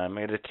long time.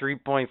 I had a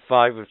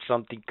 3.5 of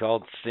something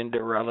called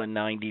Cinderella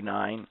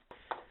 99.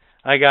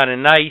 I got a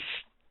nice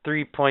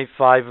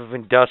 3.5 of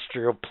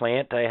Industrial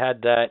Plant. I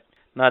had that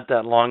not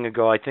that long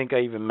ago. I think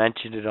I even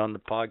mentioned it on the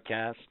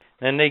podcast.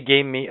 Then they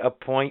gave me a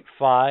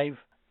 0.5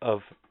 of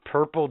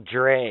Purple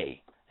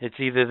Dre. It's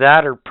either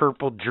that or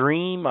Purple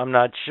Dream. I'm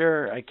not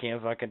sure. I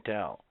can't fucking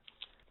tell.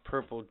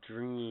 Purple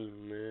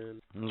Dream,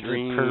 man.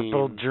 The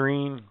Purple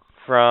Dream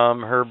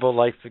from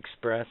Herbalife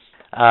Express.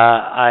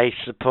 I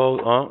suppose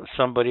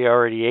somebody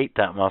already ate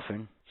that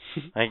muffin.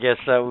 I guess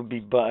that would be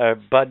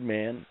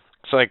Budman.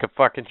 It's like a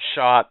fucking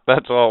shot.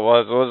 That's all it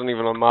was. It wasn't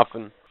even a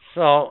muffin.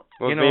 So,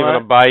 It wasn't you know even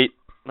what? a bite.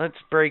 Let's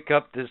break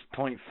up this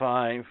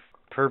 0.5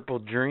 Purple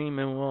Dream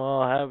and we'll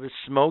all have a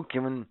smoke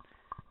and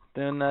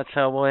then that's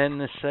how we'll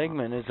end this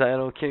segment. Is that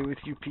okay with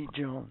you, Pete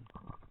Jones?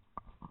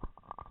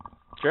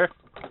 Sure.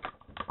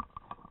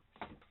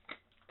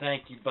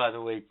 Thank you, by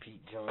the way,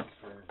 Pete Jones,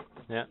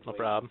 for Yeah, no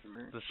problem.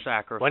 The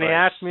sacrifice. When he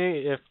asked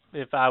me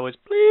if I was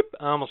bleep,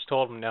 I almost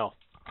told him no.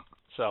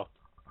 So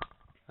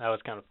that was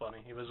kind of funny.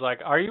 He was like,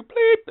 "Are you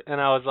bleep?"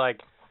 And I was like,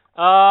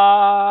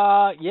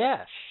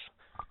 yes."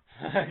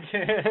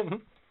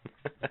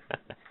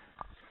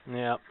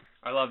 Yeah.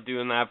 I love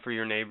doing that for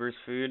your neighbor's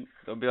food.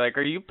 They'll be like,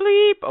 "Are you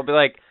bleep?" I'll be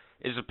like,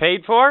 "Is it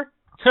paid for?"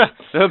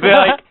 They'll be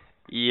like,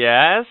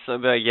 "Yes." I'll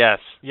be like, "Yes."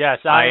 Yes,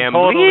 I I am am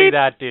totally bleep.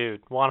 that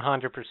dude.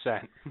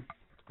 100%.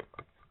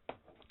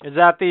 Is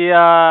that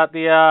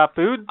the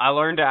food? I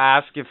learned to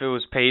ask if it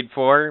was paid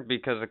for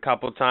because a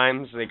couple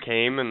times they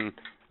came and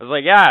I was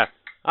like, "Yeah,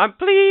 I'm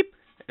bleep,"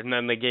 and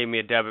then they gave me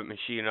a debit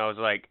machine. And I was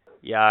like,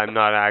 "Yeah, I'm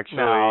not actually."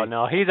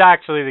 No, he's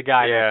actually the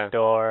guy Yeah. next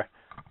door.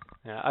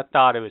 Yeah, I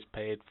thought it was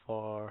paid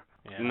for.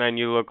 Yeah. And then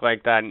you look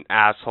like that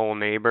asshole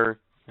neighbor.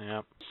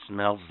 Yeah.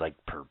 Smells like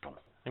purple.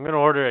 I'm gonna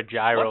order a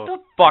gyro. What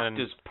the fuck and-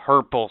 does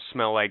purple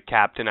smell like,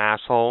 Captain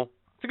Asshole?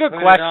 It's a good Put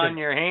it question. on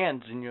your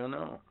hands and you'll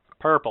know.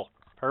 Purple.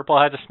 Purple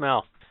has a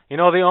smell. You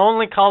know, the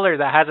only color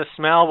that has a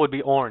smell would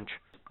be orange.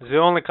 It's the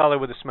only color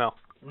with a smell.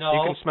 No,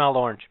 You can smell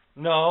orange.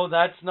 no,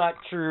 that's not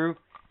true.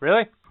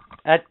 Really?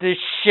 At this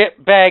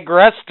shitbag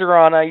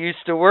restaurant I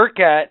used to work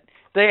at,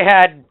 they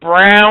had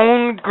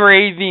brown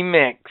gravy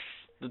mix.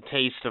 The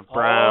taste of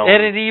brown.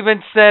 And it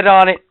even said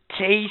on it,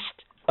 taste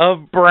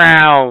of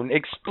brown.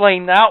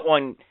 Explain that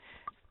one,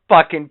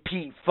 fucking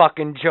Pete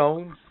fucking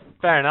Jones.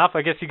 Fair enough.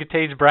 I guess you could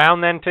taste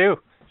brown then too.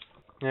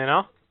 You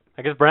know?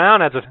 I guess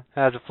brown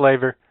has a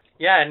flavor.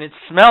 Yeah, and it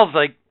smells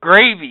like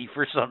gravy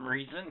for some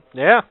reason.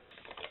 Yeah.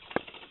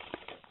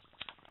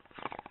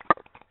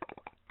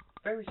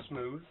 Very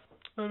smooth.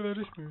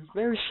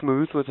 Very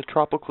smooth with a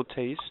tropical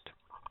taste.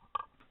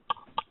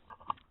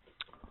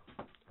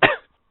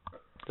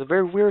 a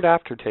very weird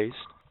aftertaste.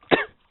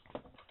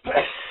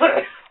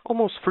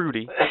 Almost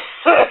fruity.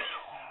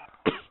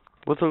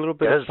 With a little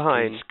bit of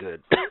pine. Tastes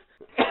good.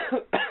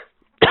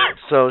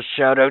 So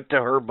shout out to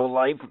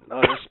Herbalife,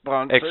 not a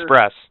sponsor.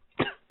 Express.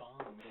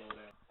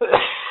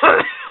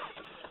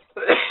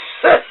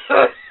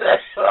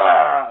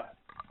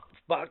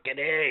 Fucking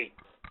A.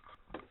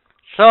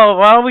 So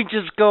why don't we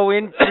just go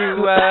into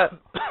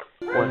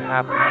What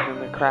happens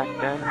in the crack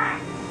den?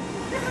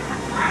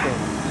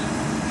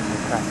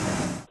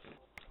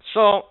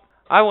 So,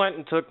 I went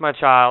and took my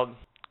child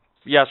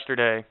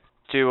yesterday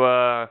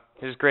to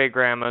his great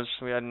grandma's.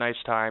 We had a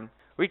nice time.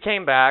 We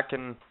came back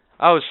and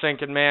I was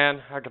thinking,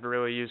 man, I could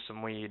really use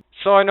some weed.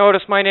 So I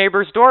noticed my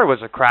neighbor's door was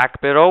a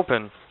crack bit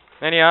open,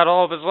 and he had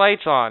all of his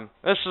lights on.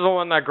 This is the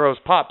one that grows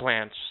pot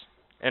plants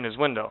in his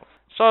window.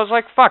 So I was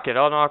like, fuck it,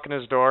 I'll knock on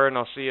his door and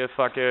I'll see if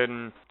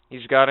fucking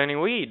he's got any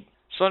weed.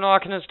 So I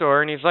knock on his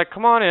door and he's like,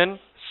 come on in.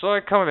 So I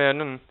come in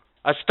and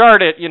I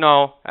start it, I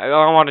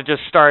don't want to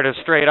just start it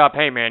straight up,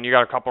 hey man, you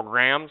got a couple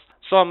grams?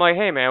 So I'm like,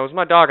 hey man, was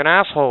my dog an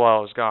asshole while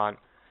I was gone?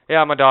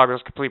 Yeah, my dog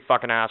was a complete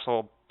fucking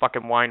asshole,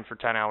 fucking whined for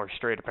 10 hours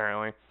straight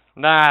apparently.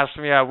 And then I asked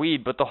him, yeah,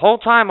 weed, but the whole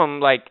time I'm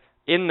like,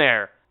 in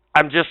there,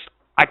 I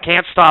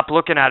can't stop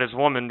looking at his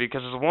woman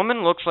because his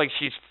woman looks like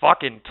she's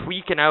fucking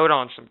tweaking out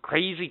on some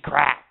crazy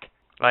crack.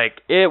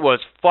 Like, it was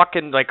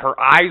fucking, like, her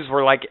eyes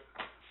were, like,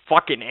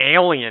 fucking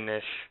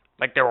alien-ish.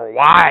 Like, they were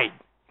wide.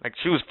 Like,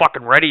 she was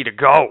fucking ready to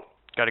go.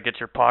 Gotta get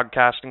your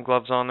podcasting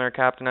gloves on there,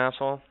 Captain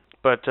Asshole.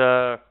 But,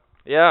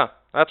 yeah,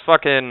 that's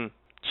fucking...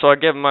 So I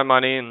give him my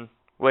money and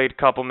wait a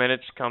couple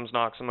minutes, comes,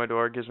 knocks on my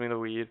door, gives me the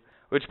weed.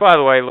 Which, by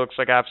the way, looks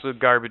like absolute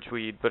garbage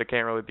weed, but it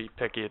can't really be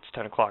picky. It's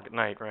 10 o'clock at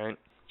night, right?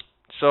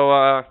 So,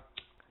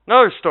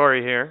 another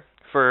story here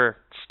for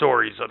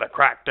stories of the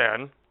crack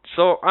den.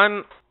 So,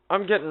 I'm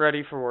getting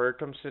ready for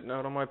work. I'm sitting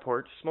out on my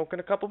porch smoking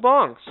a couple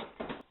bongs.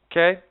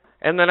 Okay?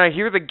 And then I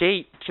hear the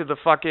gate to the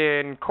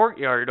fucking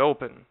courtyard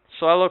open.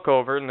 So I look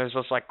over and there's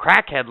this like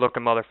crackhead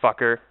looking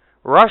motherfucker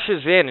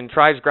rushes in and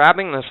tries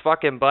grabbing this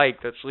fucking bike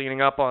that's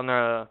leaning up on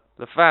the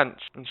fence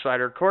inside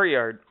her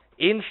courtyard.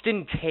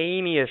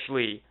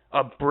 Instantaneously,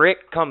 a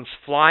brick comes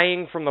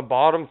flying from the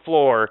bottom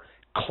floor,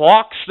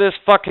 clocks this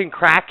fucking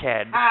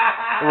crackhead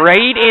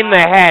right in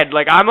the head.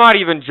 Like, I'm not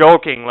even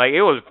joking. Like,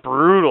 it was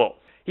brutal.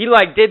 He,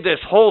 like, did this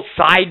whole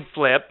side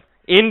flip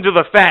into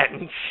the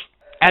fence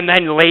and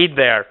then laid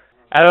there.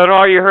 And then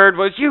all you heard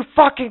was, you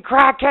fucking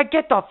crackhead,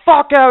 get the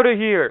fuck out of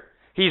here.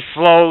 He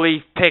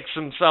slowly picks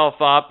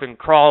himself up and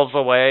crawls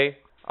away.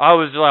 I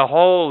was like,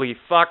 holy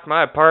fuck,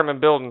 my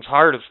apartment building's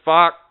hard as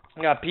fuck.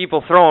 I got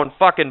people throwing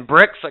fucking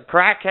bricks at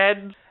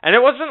crackheads. And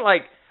it wasn't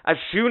like, as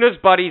soon as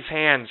Buddy's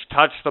hands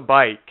touched the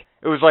bike,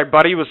 it was like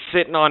Buddy was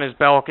sitting on his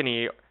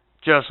balcony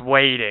just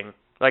waiting.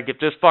 Like, if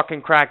this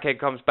fucking crackhead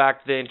comes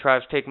back today and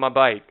tries to take my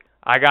bike,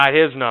 I got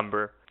his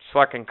number. It's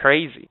fucking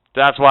crazy.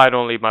 That's why I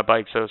don't leave my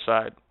bikes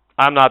outside.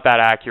 I'm not that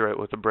accurate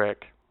with a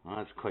brick. Well,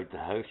 that's quite the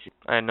house.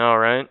 I know,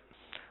 right?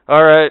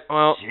 Alright,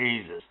 well,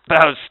 Jesus.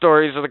 that was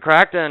stories of the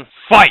crack den.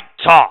 Fight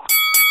talk!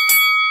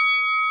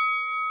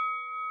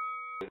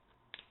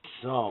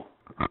 So,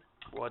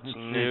 what's this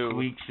new?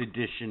 week's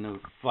edition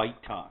of Fight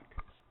Talk.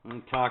 I'm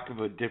going to talk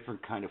about a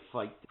different kind of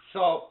fight.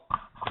 So,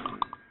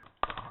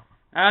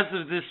 as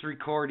of this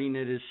recording,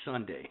 it is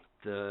Sunday.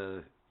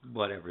 The,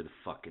 whatever the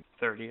fuck it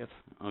 30th.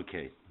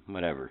 Okay,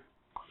 whatever.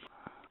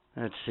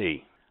 Let's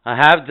see. I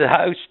have the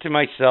house to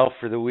myself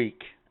for the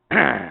week.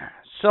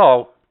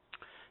 So,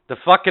 the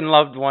fucking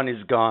loved one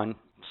is gone.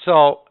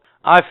 So,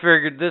 I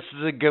figured this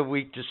is a good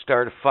week to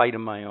start a fight of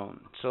my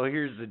own. So,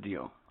 here's the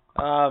deal.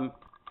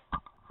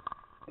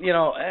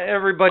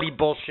 Everybody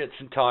bullshits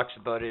and talks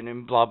about it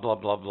and blah, blah,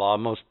 blah, blah.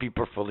 Most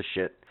people are full of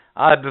shit.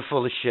 I've been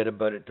full of shit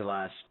about it the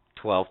last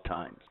 12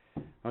 times.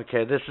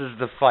 Okay, this is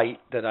the fight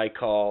that I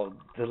call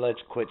the Let's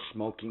Quit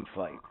Smoking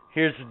fight.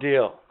 Here's the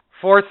deal.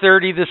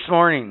 4:30 this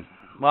morning.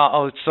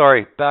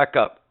 Back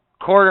up.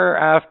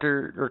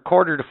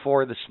 Quarter to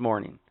 4 this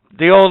morning.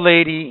 The old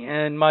lady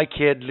and my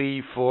kid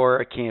leave for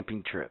a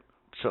camping trip.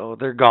 So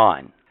they're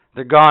gone.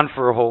 They're gone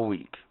for a whole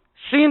week.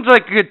 Seems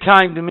like a good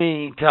time to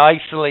me to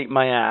isolate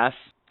my ass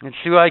and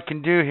see what I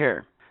can do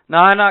here.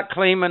 Now, I'm not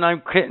claiming I'm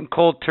quitting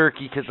cold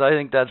turkey because I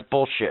think that's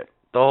bullshit.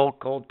 The whole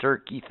cold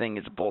turkey thing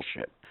is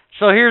bullshit.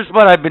 So here's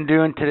what I've been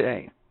doing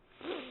today.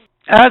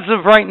 As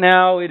of right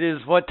now, it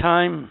is what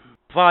time?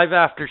 5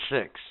 after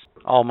 6.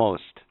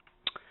 Almost.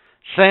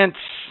 Since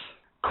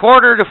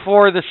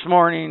 3:45 this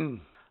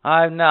morning,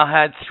 I've now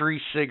had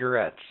 3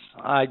 cigarettes.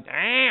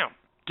 Damn!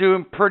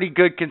 Doing pretty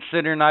good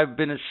considering I've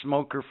been a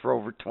smoker for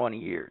over 20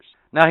 years.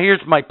 Now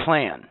here's my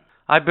plan.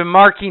 I've been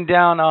marking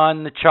down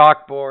on the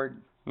chalkboard,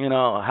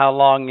 how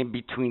long in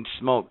between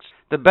smokes.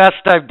 The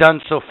best I've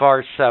done so far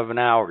is 7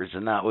 hours,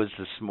 and that was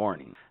this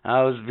morning.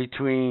 I was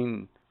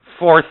between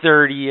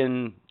 4:30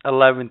 and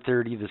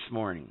 11:30 this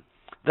morning.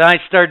 Then I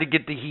started to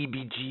get the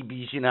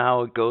heebie-jeebies. You know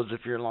how it goes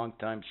if you're a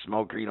long-time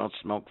smoker. You don't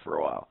smoke for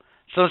a while.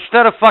 So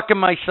instead of fucking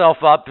myself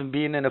up and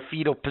being in a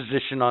fetal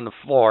position on the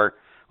floor,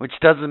 which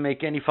doesn't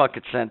make any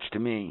fucking sense to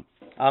me,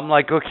 I'm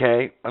like,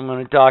 okay, I'm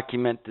going to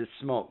document this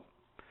smoke.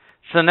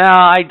 So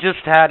now I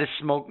just had a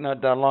smoke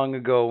not that long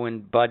ago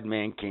when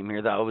Budman came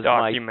here. That was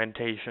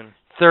Documentation. my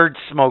third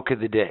smoke of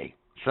the day.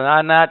 So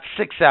I'm not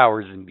 6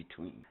 hours in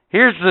between.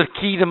 Here's the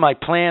key to my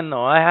plan,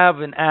 though. I have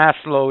an ass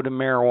load of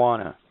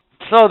marijuana.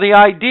 So the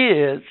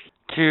idea is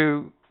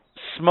to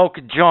smoke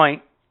a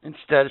joint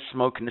instead of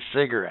smoking a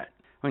cigarette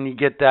when you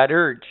get that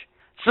urge.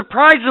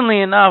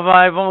 Surprisingly enough,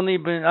 I've only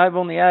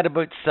had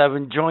about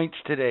 7 joints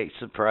today,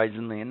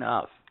 surprisingly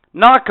enough.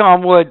 Knock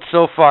on wood,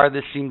 so far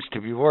this seems to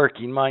be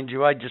working. Mind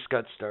you, I just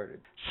got started.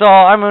 So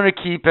I'm going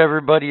to keep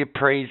everybody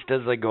appraised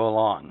as I go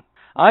along.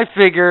 I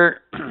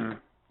figure in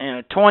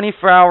a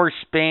 24-hour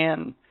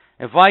span,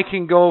 if I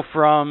can go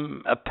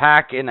from a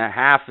pack and a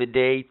half a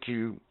day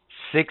to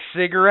 6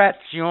 cigarettes,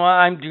 you know what,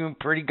 I'm doing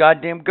pretty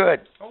goddamn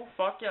good. Oh,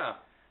 fuck yeah.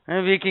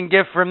 And if you can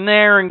get from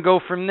there and go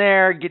from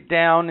there, get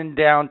down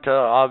to,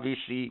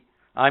 obviously,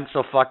 I'm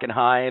so fucking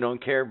high I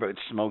don't care about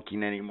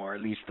smoking anymore.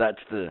 At least that's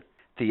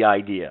the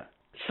idea.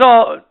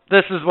 So,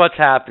 this is what's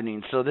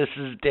happening. So, this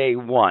is day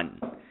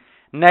 1.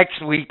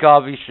 Next week,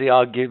 obviously,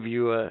 I'll give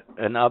you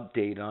an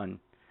update on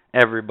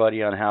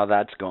everybody on how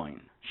that's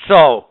going.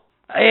 So,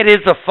 it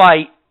is a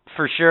fight,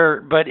 for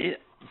sure, but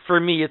for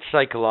me, it's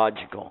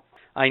psychological.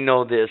 I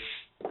know this.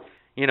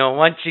 You know,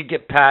 once you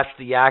get past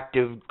the act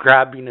of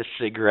grabbing a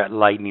cigarette,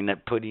 lighting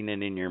it, putting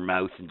it in your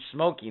mouth, and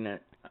smoking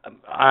it,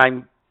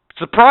 I'm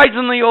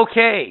surprisingly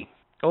okay.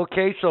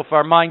 Okay, so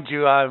far. Mind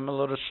you, I'm a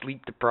little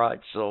sleep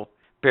deprived, so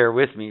bear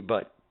with me,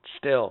 but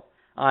still,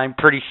 I'm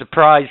pretty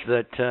surprised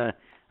that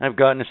I've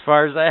gotten as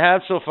far as I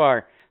have so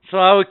far. So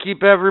I will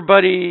keep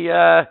everybody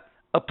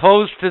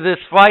opposed to this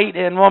fight.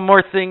 And one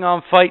more thing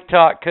on Fight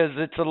Talk, because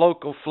it's a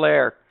local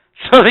flair.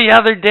 So the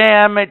other day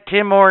I'm at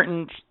Tim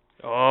Hortons.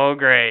 Oh,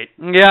 great.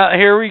 Yeah,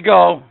 here we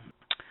go.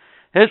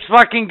 This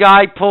fucking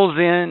guy pulls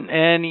in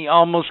and he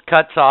almost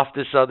cuts off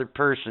this other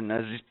person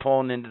as he's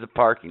pulling into the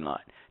parking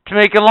lot. To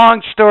make a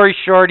long story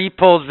short, he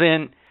pulls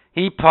in,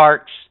 he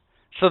parks.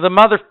 So the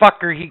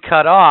motherfucker he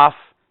cut off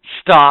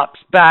stops,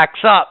 backs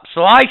up.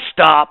 So I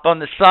stop on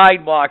the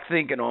sidewalk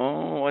thinking,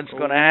 oh, what's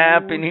going to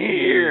happen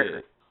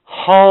here?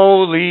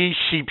 Holy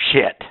sheep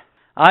shit.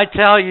 I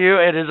tell you,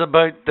 it is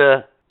about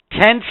the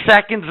 10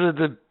 seconds of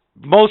the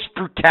most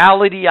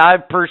brutality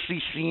I've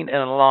personally seen in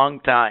a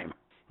long time.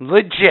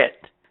 Legit.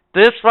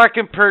 This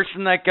fucking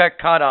person that got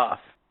cut off,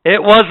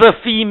 it was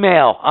a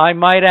female, I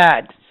might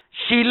add.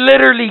 She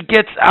literally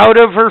gets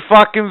out of her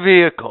fucking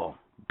vehicle,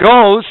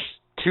 goes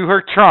to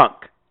her trunk,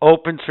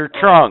 opens her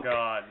trunk. Oh,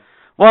 God.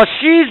 While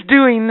she's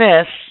doing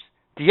this,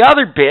 the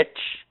other bitch,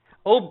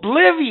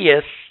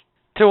 oblivious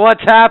to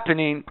what's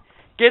happening,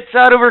 gets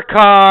out of her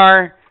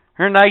car,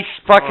 her nice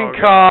fucking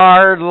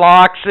car,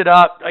 locks it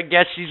up. I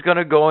guess she's going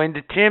to go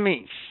into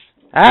Timmy's.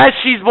 As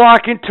she's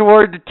walking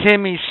toward the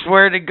Timmy's,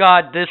 swear to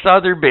God, this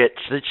other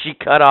bitch that she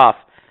cut off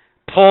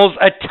pulls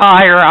a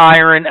tire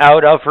iron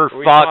out of her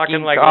fucking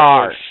talking like car.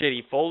 one of those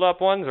shitty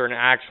fold-up ones or an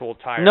actual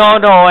tire No,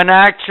 iron? an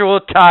actual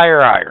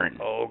tire iron.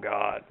 Oh,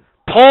 God.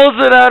 Pulls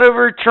it out of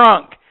her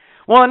trunk.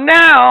 Well,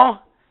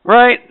 now,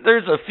 right,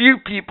 there's a few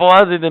people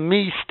other than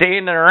me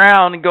standing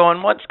around and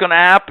going, what's going to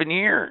happen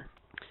here?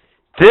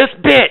 This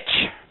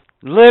bitch,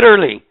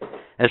 literally,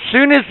 as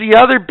soon as the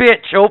other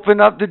bitch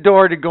opened up the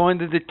door to go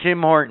into the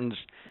Tim Hortons,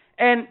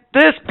 and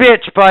this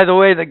bitch, by the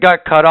way, that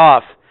got cut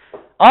off,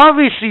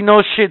 obviously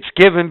no shit's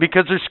given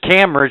because there's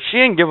cameras. She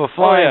didn't give a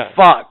flying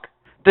fuck,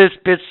 this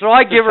bitch, so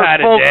I give her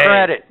full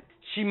credit.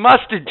 She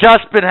must have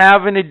just been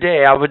having a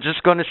day. I was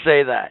just going to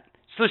say that.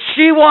 So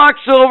she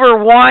walks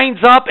over,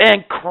 winds up,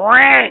 and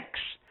cranks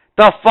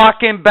the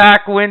fucking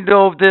back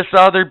window of this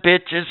other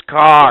bitch's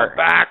car. The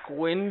back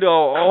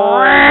window.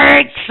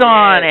 Cranks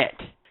on it.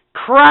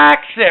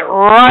 Cracks it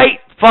right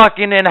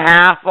fucking in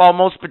half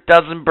almost, but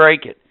doesn't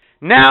break it.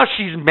 Now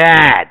she's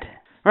mad.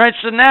 Right,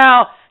 so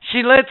now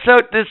she lets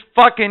out this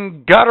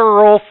fucking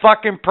guttural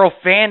fucking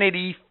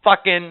profanity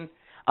fucking,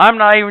 I'm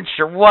not even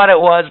sure what it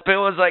was, but it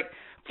was like,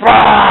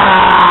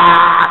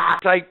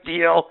 type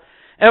deal.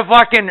 And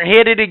fucking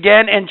hit it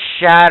again and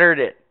shattered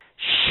it.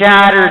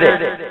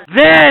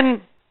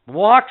 Then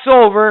walks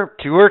over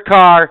to her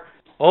car,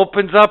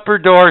 opens up her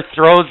door,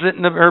 throws it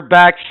in her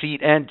back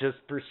seat, and just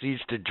proceeds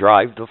to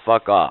drive the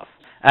fuck off.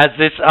 As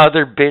this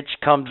other bitch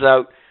comes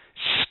out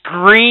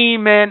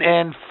screaming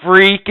and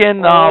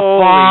freaking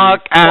the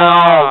fuck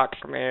out.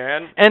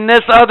 Man. And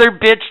this other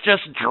bitch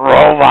just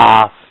drove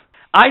off.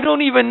 I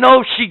don't even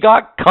know if she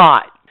got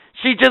caught.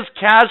 She just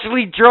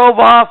casually drove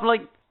off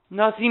like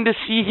nothing to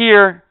see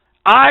here.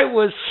 I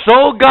was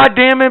so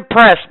goddamn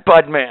impressed,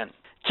 Budman.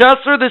 Just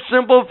for the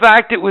simple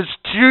fact it was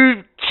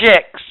 2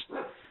 chicks.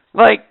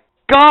 Like,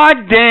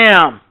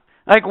 goddamn.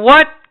 Like,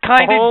 what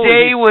kind of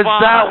day was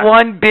that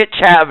one bitch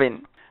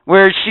having?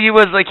 Where she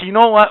was like, you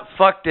know what?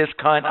 Fuck this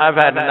cunt. I've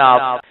had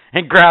enough.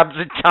 And grabs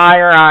a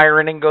tire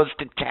iron and goes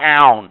to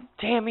town.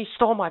 Damn, he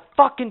stole my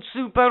fucking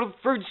soup out of the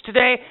fridge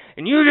today,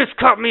 and you just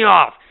cut me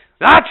off.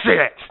 That's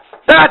it.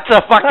 That's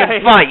a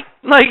fucking fight.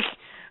 Like,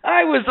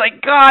 I was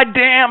like, God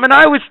damn. And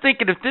I was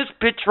thinking, if this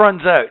bitch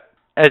runs out,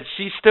 and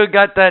she still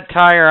got that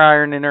tire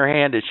iron in her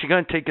hand, is she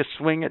going to take a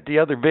swing at the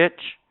other bitch?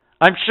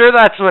 I'm sure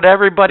that's what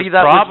everybody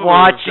that was Probably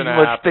watching gonna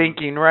was happen.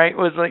 thinking, right?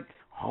 Was like,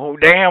 oh,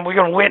 damn, we're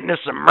going to witness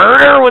a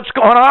murder? What's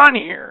going on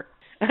here?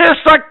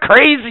 It's like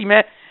crazy,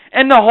 man.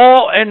 And the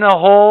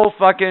whole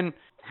fucking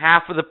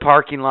half of the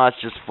parking lot's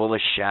just full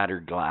of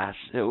shattered glass.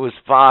 It was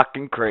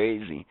fucking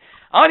crazy.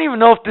 I don't even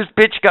know if this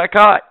bitch got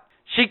caught.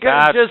 She could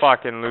That's just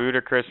fucking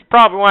ludicrous.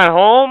 Probably went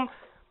home,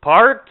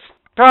 parked.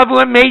 probably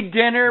went made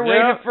dinner,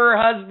 waited for her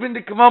husband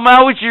to come home.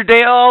 How was your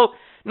day? Oh,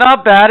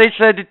 not bad. I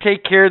just had to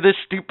take care of this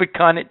stupid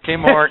cunt at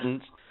Tim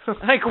Hortons.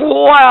 Like,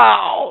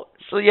 wow.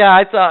 So, yeah,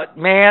 I thought,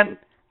 man,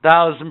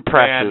 that was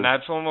impressive. Man,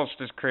 that's almost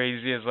as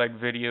crazy as like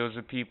videos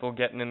of people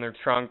getting in their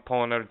trunk,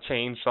 pulling out a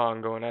chainsaw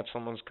and going at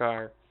someone's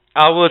car.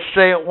 I will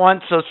say it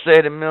once, I'll say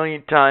it a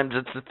million times.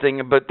 It's the thing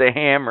about the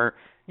hammer.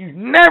 You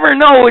never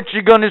know what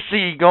you're going to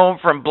see going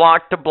from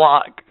block to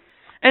block.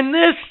 And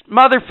this,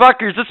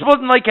 motherfuckers, this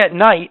wasn't like at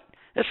night.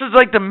 This was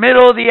like the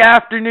middle of the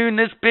afternoon.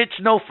 This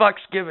bitch, no fucks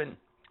given.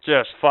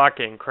 Just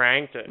fucking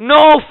cranked it.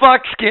 No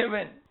fucks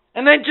given.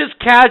 And then just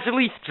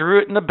casually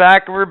threw it in the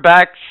back of her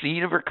back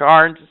seat of her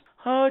car and just,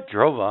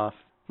 drove off.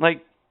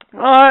 Like,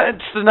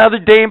 it's another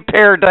day in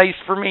paradise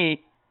for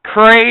me.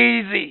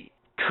 Crazy.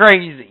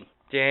 Crazy.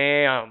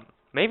 Damn.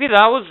 Maybe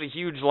that was the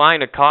huge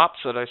line of cops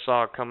that I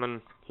saw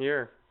coming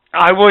here.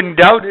 I wouldn't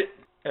doubt it.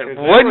 It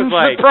wouldn't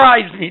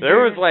surprise me.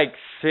 There was like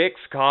 6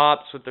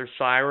 cops with their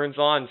sirens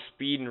on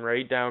speeding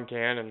right down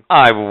Cannon.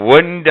 I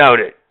wouldn't doubt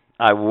it.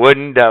 I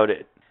wouldn't doubt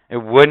it. It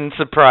wouldn't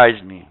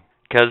surprise me.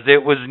 Because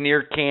it was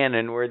near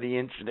Cannon where the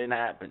incident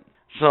happened.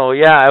 So,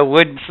 yeah, it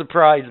wouldn't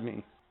surprise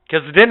me.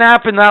 Because it didn't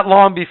happen that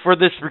long before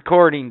this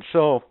recording.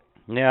 So,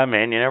 yeah,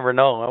 man, you never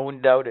know. I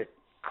wouldn't doubt it.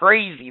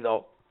 Crazy,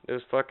 though. It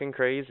was fucking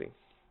crazy.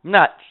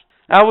 Nuts.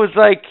 That was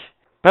like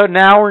about an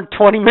hour and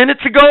 20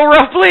 minutes ago,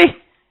 roughly.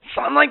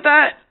 Something like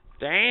that.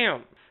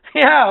 Damn.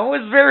 Yeah, it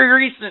was very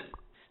recent.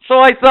 So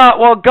I thought,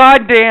 well,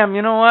 goddamn,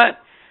 you know what?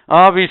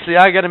 Obviously,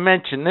 I got to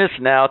mention this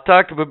now.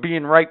 Talk about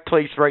being right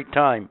place, right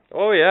time.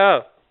 Oh,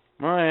 yeah.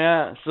 Oh,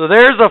 yeah. So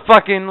there's a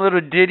fucking little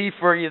ditty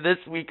for you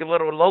this week, a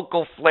little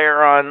local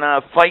flair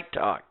on Fight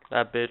Talk.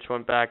 That bitch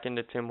went back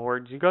into Tim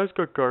Hortons. You guys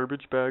got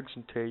garbage bags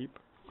and tape?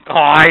 Oh,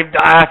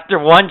 after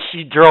once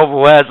she drove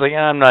away, I was like,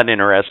 I'm not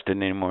interested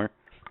anymore.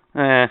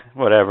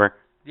 Whatever.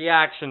 The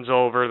action's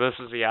over. This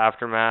is the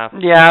aftermath.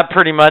 Yeah,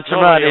 pretty much.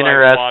 I'm not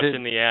interested.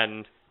 Watching the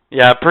end.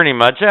 Yeah, pretty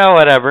much. Yeah,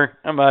 whatever.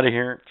 I'm out of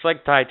here. It's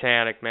like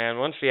Titanic, man.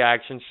 Once the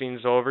action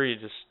scene's over, you're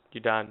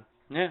done.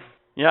 Yeah.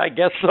 Yeah, I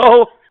guess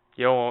so.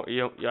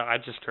 I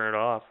just turn it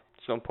off.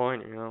 There's no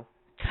point, you know.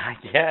 I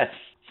guess.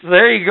 So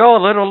there you go,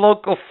 a little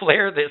local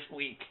flair this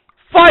week.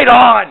 Fight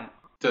on!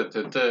 So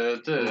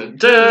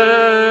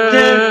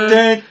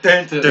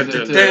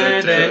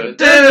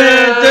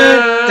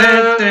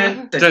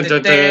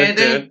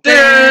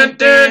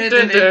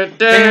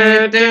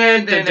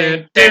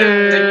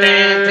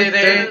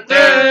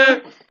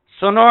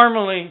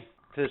normally,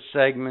 this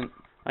segment,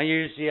 I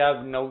usually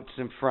have notes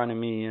in front of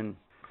me, and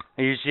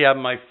I usually have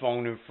my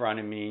phone in front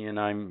of me, and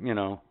I'm,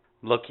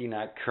 looking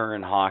at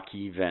current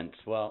hockey events.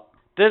 Well,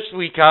 this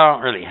week I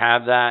don't really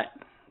have that,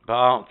 but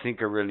I don't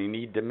think I really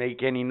need to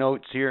make any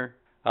notes here.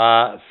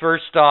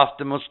 First off,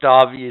 the most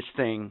obvious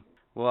thing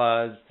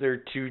was their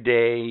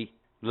 2-day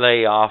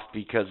layoff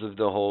because of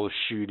the whole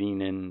shooting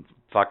in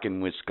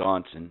fucking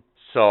Wisconsin.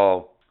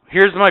 So,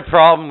 here's my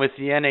problem with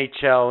the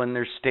NHL and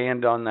their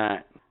stand on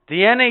that. The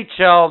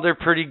NHL, they're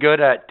pretty good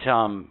at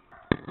coming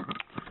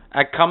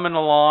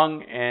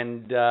along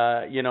and,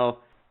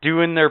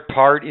 doing their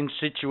part in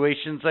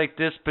situations like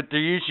this, but they're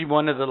usually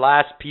one of the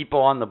last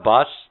people on the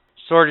bus,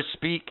 so to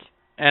speak.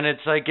 And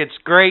it's like, it's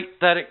great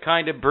that it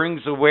kind of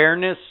brings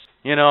awareness,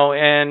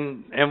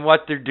 and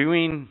what they're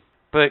doing,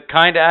 but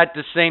kind of at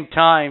the same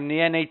time, the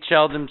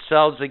NHL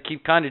themselves, they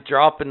keep kind of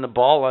dropping the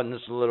ball on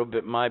this a little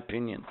bit, in my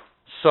opinion.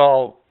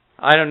 So,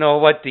 I don't know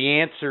what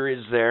the answer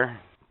is there,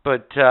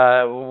 but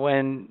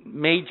when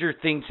major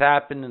things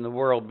happen in the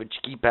world,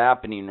 which keep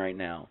happening right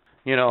now,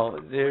 they're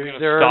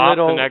a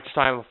little... the next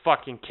time a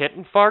fucking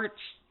kitten farts?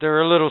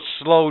 They're a little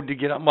slow to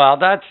get up. Well,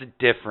 that's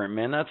different,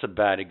 man. That's a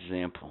bad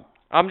example.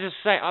 I'm just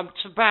saying,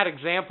 it's a bad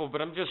example,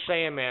 but I'm just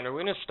saying, man, are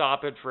we going to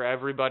stop it for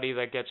everybody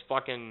that gets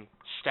fucking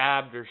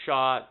stabbed or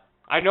shot?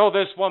 I know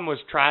this one was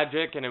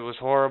tragic and it was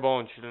horrible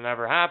and should have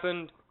never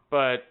happened,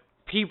 but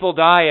people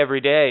die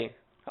every day.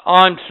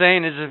 All I'm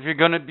saying is if you're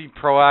going to be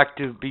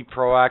proactive, be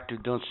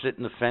proactive. Don't sit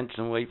in the fence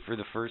and wait for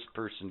the first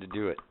person to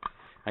do it.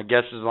 I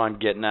guess is what I'm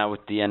getting at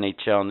with the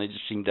NHL, and they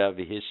just seem to have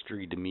a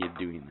history to me of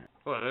doing that.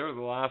 Well, they were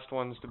the last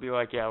ones to be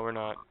like, yeah, we're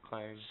not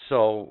playing.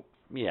 So,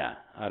 yeah,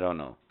 I don't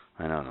know.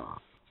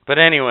 But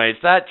anyways,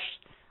 that's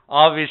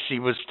obviously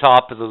was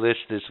top of the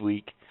list this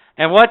week.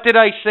 And what did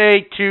I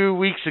say 2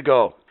 weeks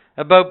ago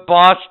about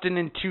Boston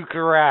and Tuukka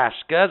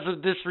Rask? As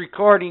of this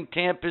recording,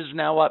 Tampa is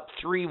now up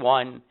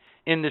 3-1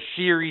 in the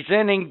series,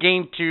 and in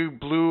Game 2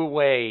 blew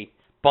away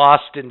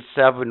Boston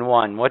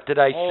 7-1. What did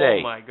I say?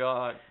 Oh, my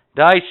God.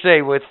 Did I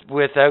say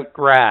without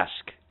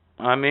Rask?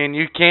 I mean,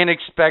 you can't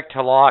expect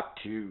Halak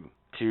to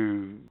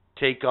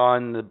take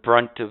on the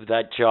brunt of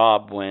that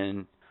job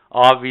when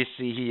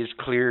obviously he is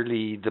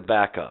clearly the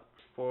backup.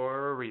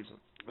 for a reason.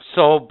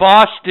 So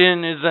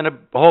Boston is in a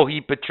whole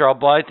heap of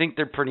trouble. I think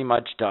they're pretty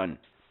much done.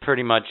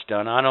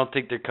 I don't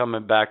think they're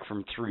coming back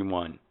from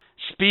 3-1.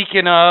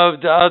 Speaking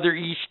of the other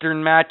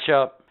Eastern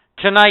matchup,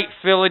 tonight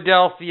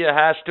Philadelphia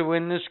has to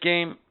win this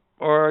game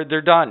or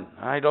they're done.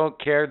 I don't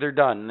care, they're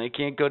done. They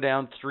can't go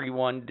down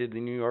 3-1 to the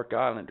New York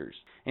Islanders.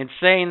 In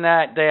saying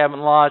that, they haven't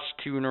lost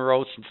 2 in a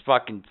row since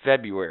fucking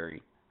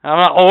February. I'm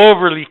not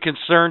overly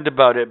concerned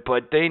about it,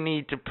 but they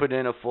need to put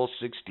in a full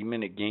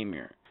 60-minute game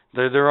here.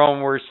 They're their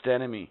own worst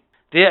enemy.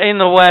 In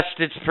the West,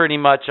 it's pretty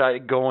much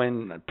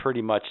going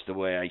pretty much the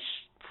way I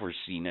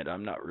foreseen it.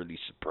 I'm not really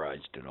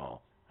surprised at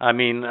all. I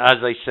mean,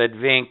 as I said,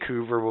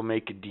 Vancouver will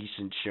make a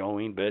decent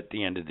showing, but at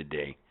the end of the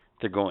day,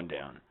 they're going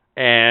down.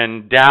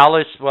 And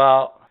Dallas,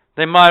 well,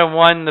 they might have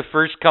won the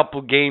first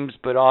couple games,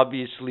 but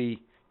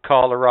obviously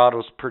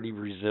Colorado's pretty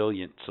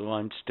resilient, so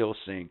I'm still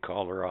saying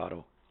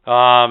Colorado.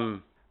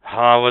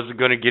 I wasn't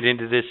going to get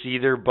into this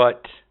either,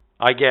 but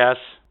I guess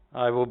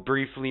I will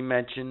briefly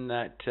mention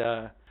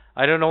that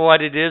I don't know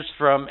what it is,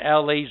 from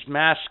LA's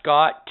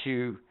mascot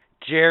to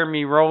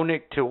Jeremy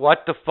Roenick to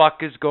what the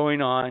fuck is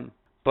going on.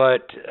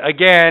 But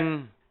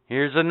again,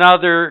 here's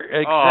another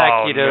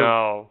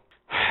executive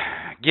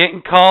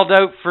getting called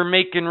out for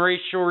making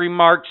racial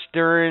remarks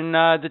during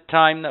the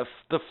time that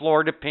the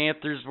Florida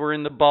Panthers were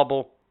in the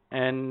bubble.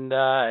 And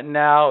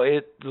now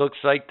it looks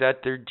like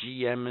that their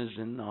GM is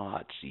in the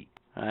hot seat.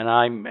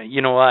 And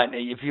you know what,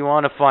 if you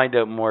want to find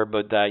out more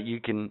about that, you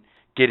can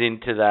get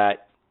into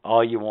that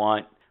all you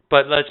want.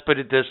 But let's put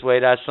it this way,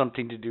 it has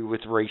something to do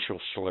with racial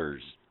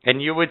slurs.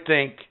 And you would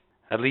think,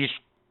 at least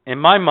in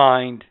my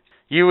mind,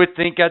 you would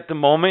think at the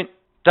moment,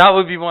 that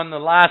would be one of the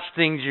last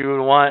things you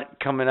would want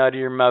coming out of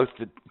your mouth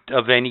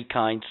of any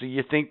kind. So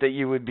you think that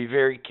you would be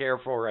very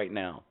careful right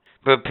now.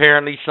 But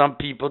apparently some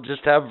people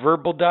just have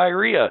verbal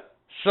diarrhea.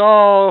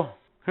 So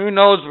who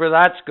knows where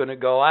that's going to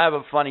go. I have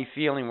a funny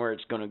feeling where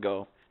it's going to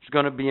go. It's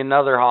going to be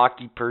another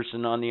hockey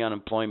person on the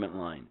unemployment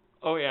line.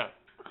 Oh, yeah.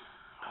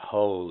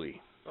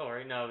 Holy. Oh,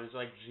 right now there's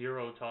like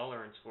zero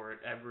tolerance for it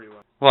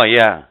everywhere. Well,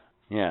 yeah,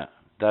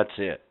 that's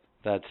it.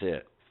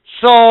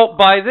 So,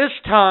 by this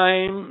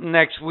time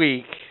next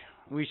week,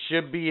 we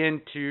should be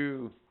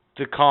into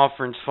the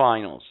conference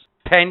finals,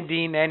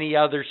 pending any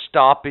other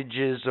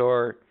stoppages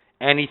or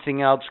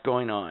anything else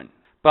going on.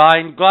 But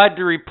I'm glad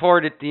to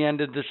report at the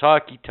end of this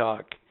hockey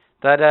talk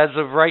that as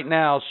of right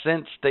now,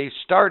 since they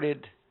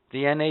started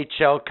the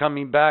NHL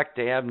coming back,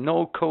 they have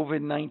no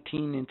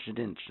COVID-19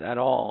 incidents at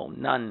all.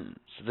 None.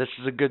 So this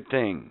is a good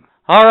thing.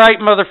 All right,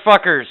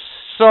 motherfuckers.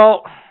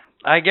 So,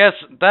 I guess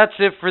that's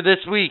it for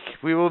this week.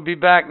 We will be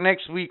back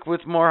next week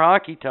with more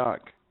hockey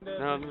talk.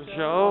 On the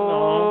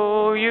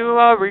show you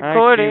are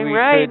recording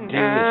right now.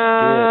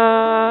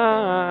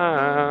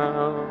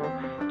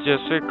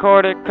 Just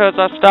record it 'cause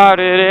I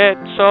started it.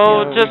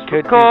 So just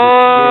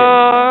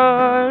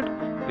record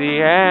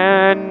the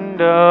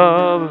end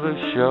of the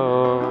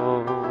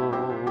show.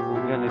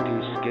 We're going to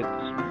do skit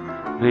this week.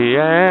 The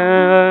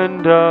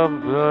end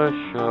of the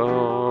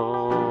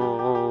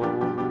show.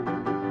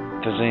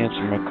 Doesn't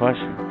answer my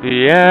question.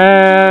 The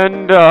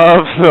end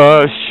of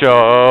the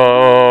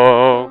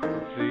show.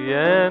 The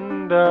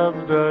end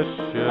of the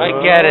show. I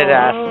get it,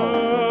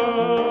 asshole.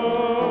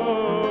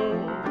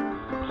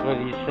 So what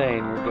are you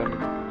saying? We're going to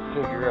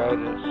figure out a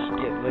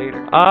skit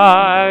later?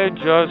 I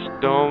just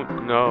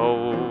don't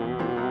know.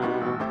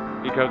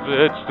 Because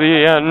it's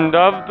the end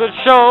of the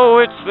show.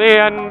 It's the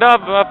end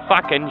of the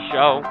fucking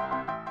show.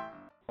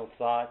 No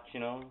thoughts, you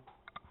know?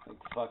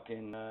 Like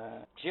fucking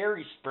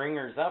Jerry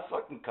Springer. Is that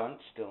fucking cunt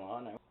still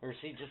on? Or is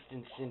he just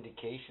in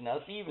syndication?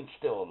 Is he even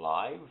still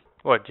alive?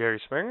 What, Jerry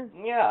Springer?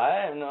 Yeah,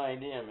 I have no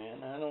idea,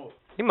 man. I don't.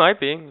 He might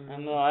be. I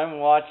know. I haven't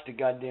watched a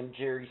goddamn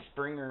Jerry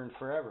Springer in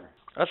forever.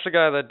 That's the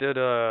guy that did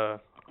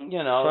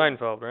you know,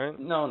 Seinfeld, right?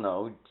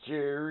 No,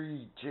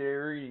 Jerry,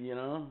 you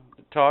know,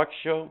 the talk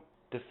show,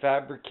 the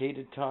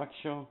fabricated talk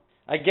show.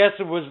 I guess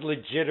it was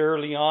legit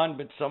early on,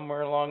 but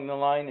somewhere along the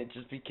line it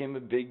just became a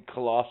big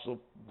colossal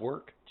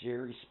work.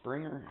 Jerry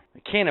Springer. I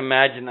can't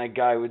imagine that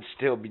guy would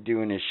still be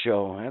doing his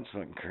show. That's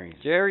fucking crazy.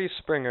 Jerry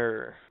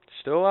Springer.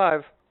 Still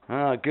alive.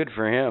 Ah, good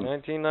for him.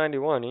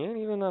 1991. He ain't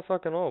even that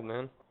fucking old,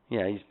 man.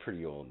 Yeah, he's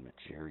pretty old, man.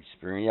 Jerry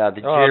Springer. Yeah,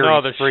 the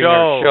the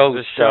Springer show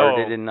the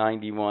started show. in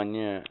 91,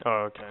 yeah.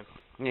 Oh, okay.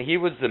 Yeah, he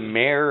was the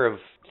mayor of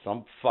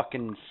some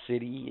fucking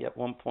city at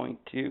one point,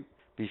 too,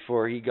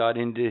 before he got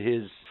into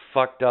his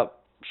fucked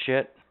up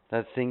shit.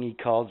 That thing he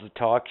calls a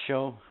talk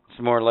show.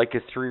 It's more like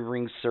a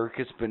three-ring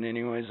circus, but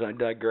anyways, I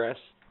digress.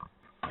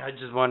 I was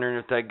just wondering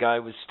if that guy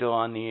was still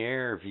on the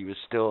air, if he was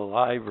still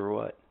alive or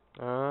what.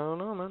 I don't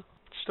know, man.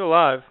 Still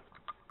alive.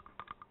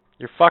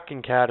 Your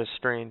fucking cat is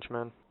strange,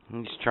 man.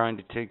 He's trying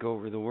to take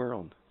over the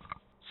world.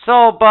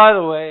 So, by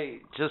the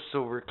way, just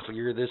so we're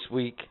clear this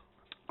week,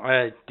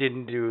 we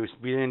didn't do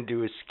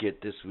a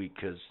skit this week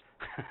because,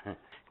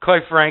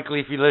 quite frankly,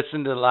 if you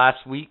listen to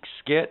last week's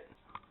skit,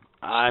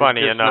 I'm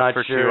funny just enough not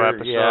for sure, 2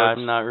 episodes. Yeah,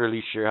 I'm not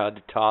really sure how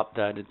to top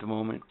that at the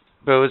moment.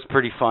 But it was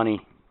pretty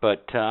funny.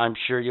 But I'm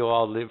sure you'll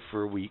all live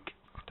for a week.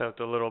 Without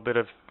the little bit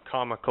of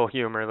comical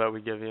humor that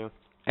we give you.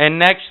 And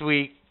next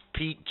week,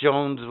 Pete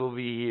Jones will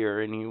be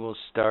here, and he will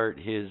start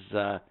his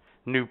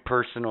new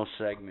personal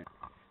segment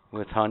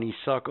with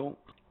Honeysuckle.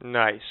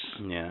 Nice.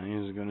 Yeah,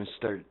 he's going to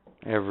start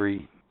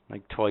every,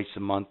 like, twice a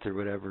month or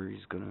whatever.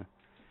 He's going to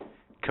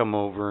come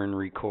over and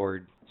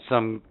record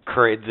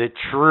the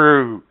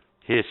true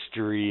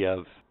history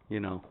of,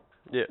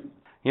 Yeah.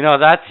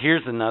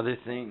 Here's another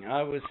thing.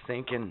 I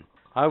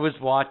was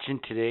watching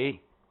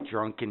today,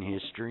 Drunken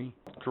History.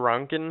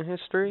 Drunken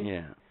history?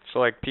 Yeah. So,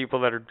 like,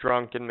 people that are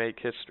drunk and make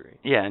history.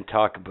 Yeah, and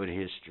talk about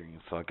history and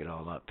fuck it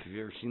all up. Have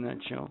you ever seen that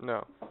show?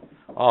 No.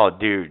 Oh,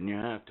 dude, you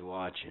have to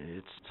watch it.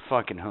 It's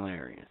fucking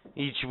hilarious.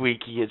 Each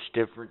week he gets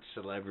different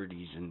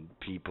celebrities and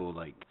people,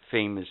 like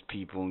famous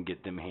people, and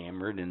get them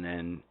hammered and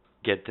then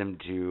get them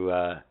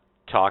to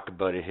talk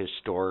about a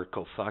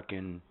historical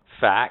fucking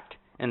fact,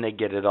 and they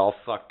get it all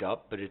fucked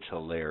up, but it's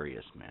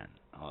hilarious, man.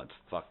 Oh, it's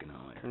fucking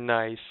hilarious.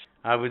 Nice.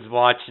 I was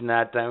watching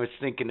that, and I was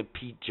thinking of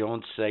Pete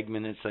Jones'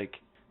 segment. It's like,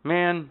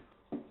 man,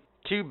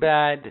 too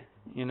bad,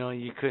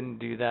 you couldn't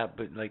do that,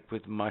 but like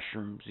with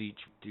mushrooms, each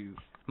do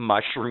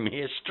mushroom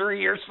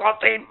history or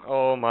something.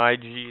 Oh my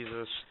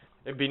Jesus.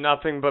 It'd be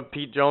nothing but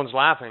Pete Jones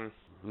laughing.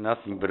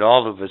 Nothing but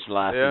all of us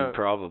laughing, Yeah.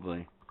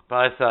 probably. But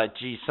I thought,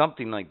 gee,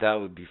 something like that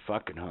would be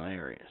fucking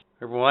hilarious.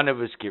 Or one of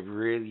us get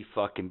really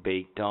fucking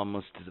baked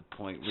almost to the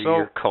point where So-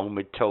 you're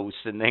comatose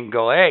and then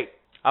go, hey.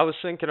 I was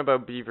thinking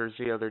about beavers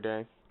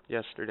yesterday.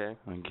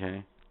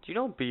 Okay. Do you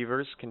know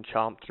beavers can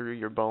chomp through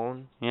your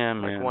bone? Yeah,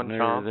 Like man. one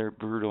chomp? They're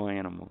brutal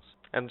animals.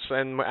 And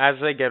as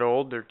they get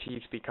old, their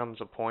teeth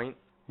becomes a point.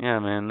 Yeah,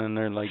 man. And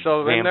they're like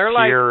So when they're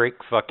like- vampiric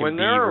fucking When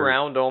they're beavers.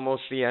 around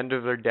almost the end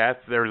of their death,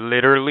 they're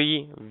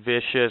literally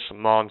vicious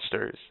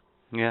monsters.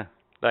 Yeah.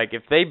 Like,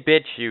 if they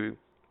bit you,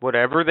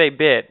 whatever they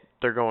bit,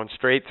 they're going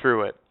straight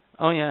through it.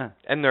 Oh, yeah.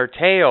 And their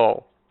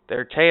tail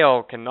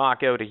can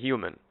knock out a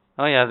human.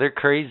 Oh, yeah. They're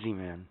crazy,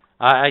 man.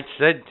 I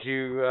said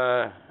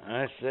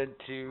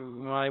to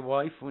my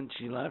wife when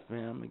she left,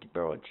 man, I'm like, you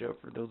better watch out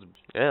for those.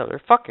 Yeah,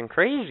 they're fucking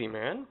crazy,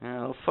 man. Yeah,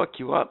 they'll fuck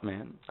you up,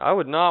 man. I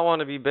would not want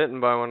to be bitten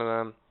by one of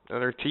them.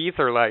 And their teeth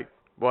are like,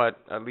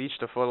 at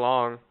least a foot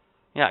long.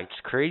 Yeah, it's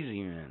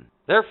crazy, man.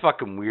 They're a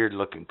fucking weird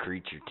looking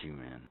creature too,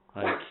 man.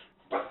 Like,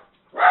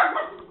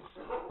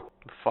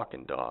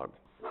 Fucking dog.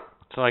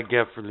 that's what I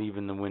get for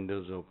leaving the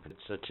windows open.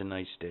 It's such a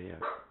nice day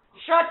out.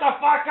 Shut the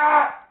fuck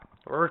up!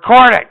 We're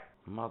recording!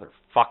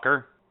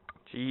 Motherfucker.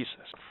 Jesus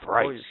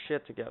Christ. Pull your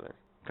shit together.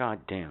 God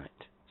damn it.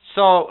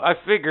 So, I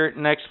figure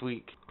next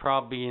week,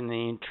 probably in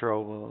the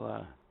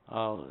intro,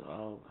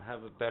 I'll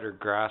have a better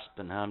grasp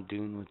on how I'm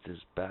doing with this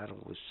battle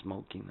with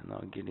smoking, and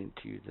I'll get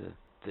into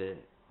the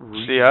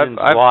reasons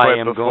I've why quit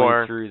I'm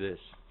before. going through this.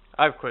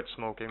 I've quit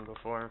smoking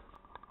before.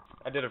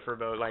 I did it for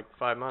about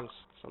 5 months,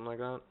 something like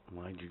that.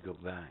 Why'd you go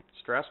back?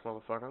 Stress,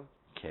 motherfucker.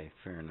 Okay,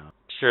 fair enough.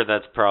 Sure,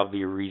 that's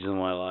probably a reason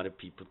why a lot of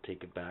people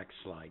take a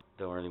backslide.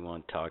 Don't really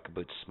want to talk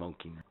about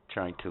smoking.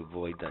 Trying to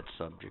avoid that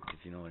subject, if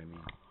you know what I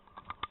mean.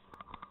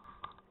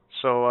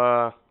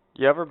 So,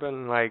 you ever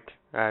been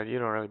you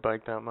don't really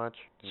bike that much.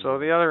 So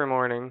the other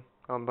morning,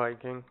 I'm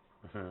biking.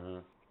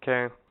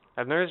 Okay.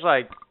 And there's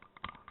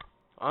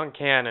on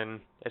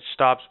Cannon, it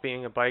stops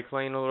being a bike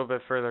lane a little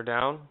bit further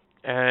down.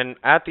 And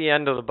at the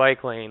end of the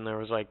bike lane, there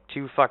was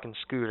 2 fucking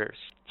scooters.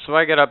 So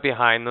I get up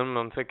behind them, and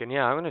I'm thinking,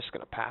 yeah, I'm just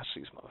going to pass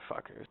these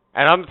motherfuckers.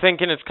 And I'm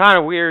thinking it's kind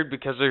of weird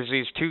because there's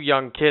these 2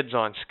 young kids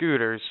on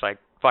scooters,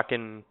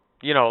 fucking,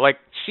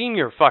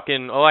 senior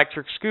fucking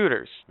electric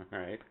scooters.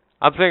 Alright.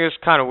 I'm thinking it's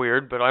kind of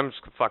weird, but I'm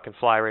just going to fucking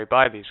fly right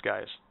by these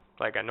guys,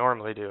 like I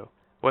normally do.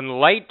 When the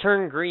light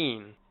turned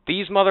green,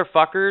 these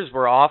motherfuckers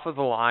were off of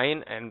the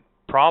line and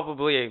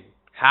probably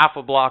half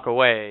a block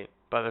away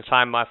by the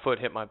time my foot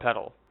hit my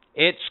pedal.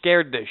 It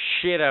scared the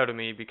shit out of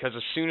me because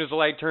as soon as the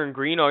light turned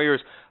green, all you hear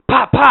was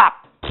pop, pop,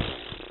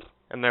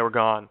 and they were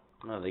gone.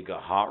 Oh, they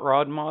got hot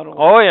rod models?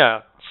 Oh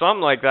yeah,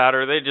 something like that,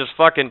 or they just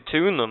fucking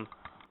tune them.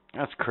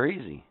 That's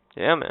crazy.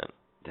 Yeah, man.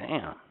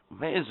 Damn.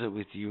 What is it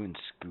with you and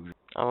scooters?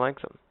 I like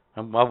them.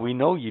 Well, we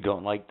know you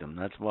don't like them.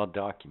 That's well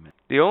documented.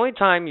 The only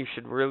time you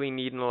should really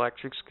need an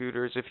electric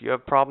scooter is if you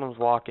have problems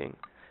walking.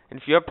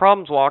 And if you have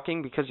problems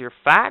walking because you're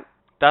fat,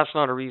 that's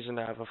not a reason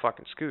to have a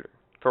fucking scooter.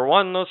 For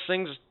one, those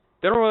things,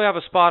 they don't really have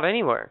a spot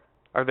anywhere.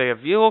 Are they a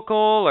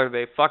vehicle? Are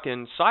they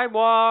fucking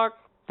sidewalk?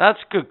 That's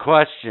a good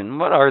question.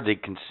 What are they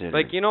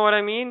considered? You know what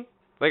I mean?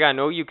 I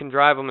know you can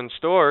drive them in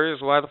stores.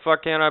 Why the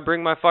fuck can't I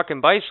bring my fucking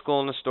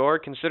bicycle in the store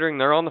considering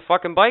they're on the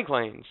fucking bike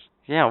lanes?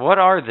 Yeah, what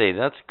are they?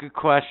 That's a good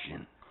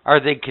question. Are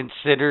they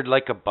considered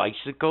like a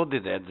bicycle? Do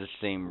they have the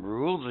same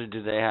rules, or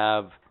do they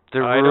have the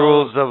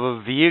rules of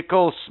a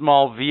vehicle,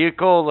 small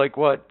vehicle?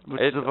 What's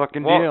the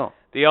fucking deal?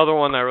 The other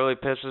one that really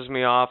pisses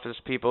me off is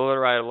people that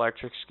ride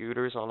electric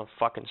scooters on a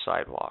fucking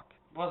sidewalk.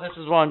 Well, this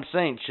is what I'm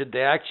saying. Should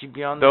they actually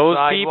be on the Those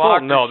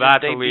sidewalk? people? No,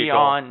 that's they illegal. Be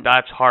on...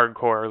 That's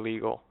hardcore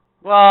illegal.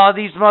 Well,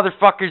 these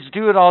motherfuckers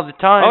do it all the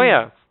time. Oh,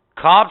 yeah.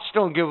 Cops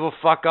don't give a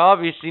fuck,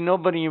 obviously.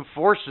 Nobody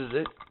enforces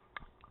it.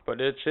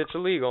 But it's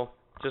illegal.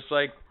 Just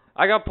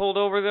I got pulled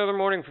over the other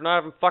morning for not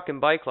having fucking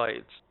bike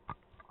lights.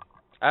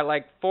 At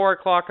 4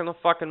 o'clock in the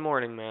fucking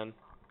morning, man.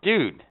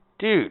 Dude.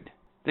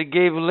 They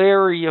gave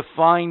Larry a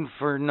fine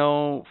for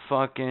no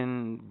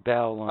fucking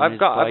bell on I've his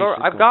got bicycle.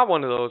 I've got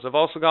one of those. I've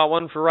also got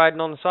one for riding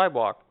on the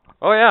sidewalk.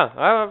 Oh yeah,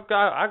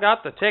 I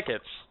got the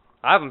tickets.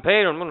 I haven't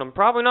paid them, and I'm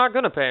probably not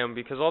gonna pay them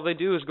because all they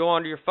do is go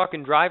onto your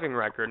fucking driving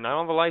record, and I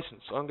don't have a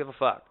license, so I don't give a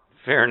fuck.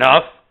 Fair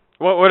enough.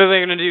 What are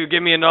they gonna do?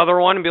 Give me another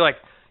one and be like,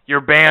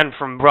 you're banned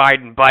from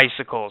riding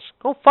bicycles?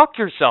 Go fuck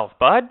yourself,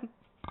 bud.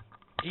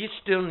 Do you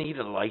still need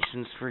a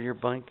license for your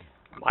bike?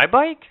 My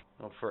bike?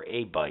 No, for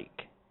a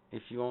bike.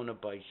 If you own a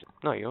bicycle.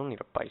 No, you don't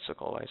need a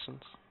bicycle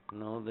license.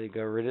 No, they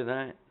got rid of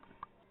that?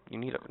 You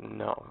need a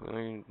no.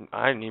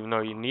 I didn't even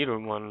know you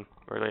needed one,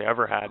 or they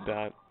ever had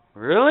that.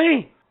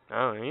 Really?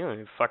 No, you don't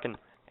need fucking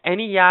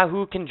any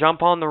yahoo can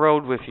jump on the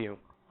road with you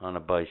On a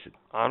bicycle.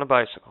 on a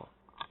bicycle,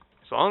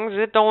 as long as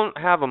it don't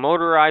have a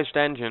motorized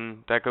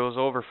engine that goes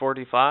over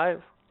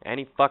 45.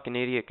 Any fucking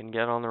idiot can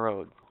get on the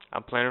road.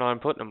 I'm planning on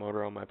putting a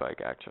motor on my bike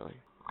actually.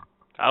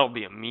 That'll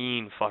be a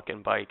mean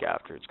fucking bike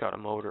after it's got a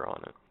motor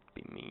on it.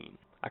 Be mean.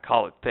 I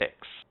call it Pix.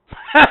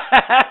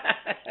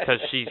 Because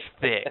she's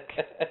thick.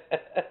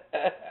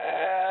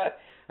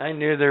 I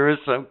knew there was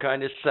some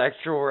kind of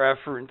sexual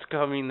reference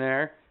coming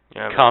there.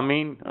 Yeah,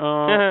 Coming?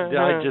 Oh,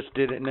 I just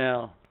did it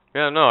now.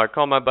 Yeah, no, I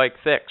call my bike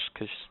Thix,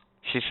 because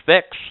she's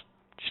thick.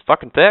 She's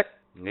fucking thick.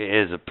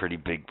 It is a pretty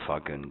big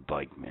fucking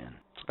bike, man.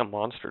 It's like a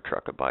monster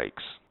truck of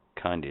bikes.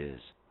 Kinda is.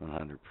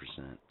 100%.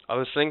 I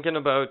was thinking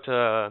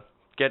about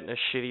getting a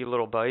shitty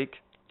little bike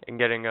and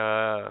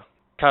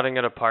cutting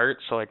it apart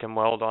so I can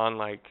weld on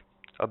like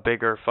a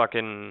bigger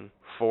fucking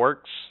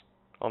forks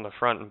on the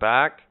front and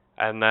back,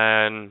 and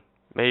then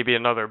maybe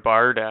another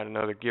bar to add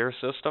another gear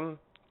system,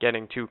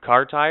 getting 2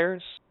 car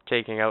tires,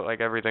 taking out like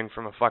everything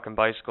from a fucking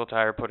bicycle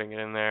tire, putting it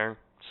in there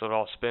so it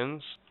all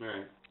spins,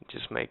 Right.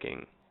 just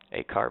making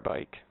a car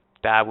bike.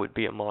 That would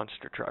be a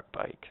monster truck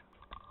bike.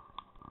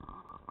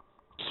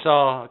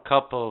 Saw a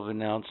couple of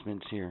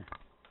announcements here.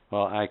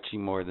 Well, actually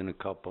more than a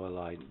couple. I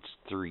lied. It's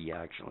 3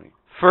 actually.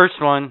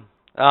 First one,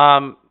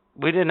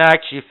 we didn't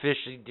actually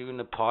officially do an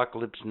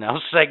Apocalypse Now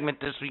segment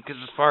this week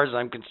because as far as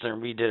I'm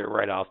concerned, we did it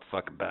right off the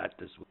fucking bat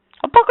this week.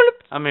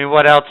 Apocalypse! I mean,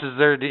 what else is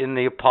there in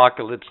the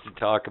apocalypse to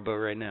talk about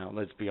right now?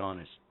 Let's be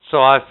honest. So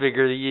I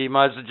figure you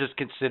might as well just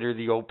consider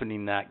the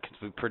opening that because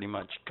we pretty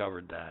much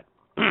covered that.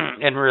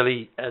 And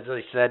really, as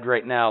I said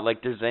right now,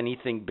 like there's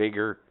anything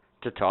bigger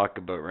to talk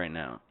about right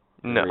now.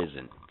 No. There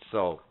isn't.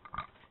 So,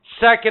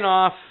 second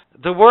off,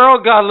 the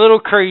world got a little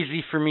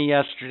crazy for me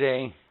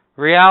yesterday.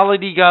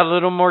 Reality got a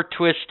little more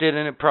twisted,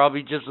 and it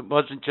probably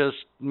wasn't just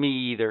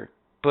me either.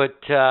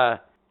 But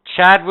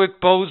Chadwick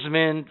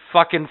Boseman,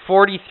 fucking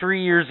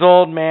 43 years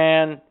old,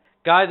 man.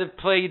 Guy that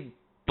played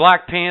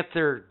Black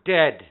Panther,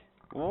 dead.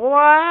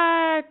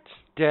 What?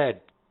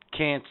 Dead.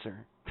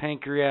 Cancer.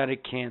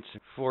 Pancreatic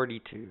cancer.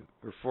 42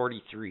 or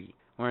 43.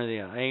 One of the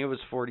other. I think it was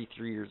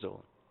 43 years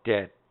old.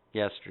 Dead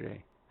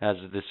yesterday, as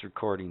of this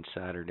recording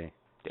Saturday.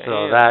 Damn.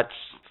 So that's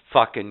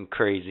fucking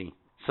crazy.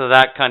 So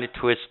that kind of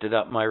twisted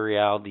up my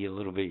reality a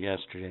little bit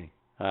yesterday.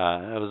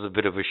 That was a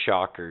bit of a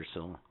shocker,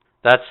 so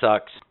that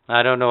sucks.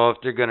 I don't know if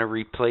they're going to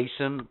replace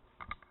him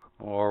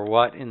or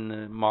what in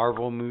the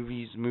Marvel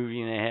movies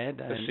moving ahead.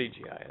 The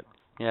CGI it.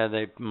 Yeah,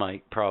 they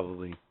might,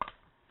 probably.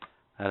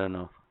 I don't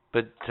know.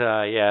 But,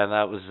 yeah,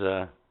 that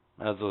was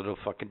a little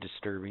fucking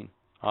disturbing.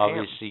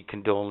 Obviously,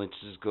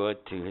 condolences go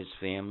out to his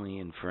family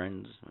and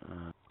friends.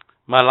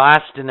 My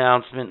last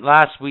announcement,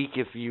 last week,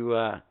 if you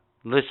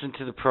listened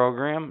to the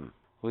program,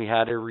 we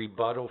had a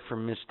rebuttal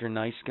from Mr.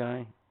 Nice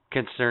Guy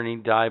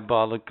concerning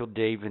Diabolical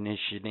Dave and his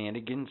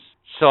shenanigans.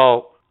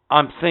 So,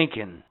 I'm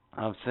thinking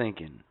of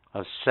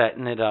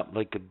setting it up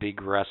like a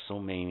big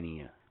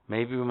WrestleMania.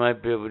 Maybe we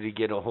might be able to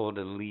get a hold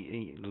of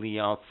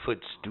Leon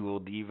Footstool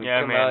to even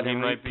come out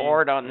and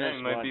report on this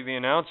he one. might be the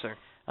announcer.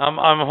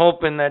 I'm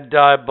hoping that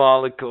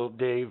Diabolical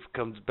Dave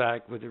comes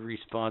back with a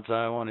response.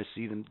 I want to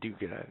see them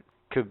duke it out.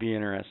 Could be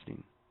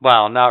interesting.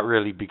 Well, not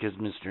really, because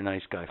Mr.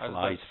 Nice Guy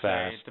flies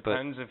fast. It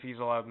depends if he's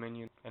allowed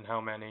minions and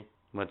how many.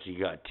 What's he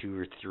got, 2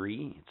 or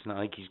 3? It's not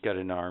like he's got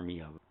an army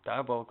of them.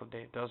 Diabolical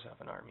Dave does have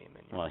an army of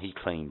minions. Well, he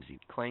claims he.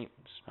 Claims.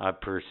 I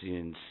personally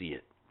didn't see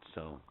it,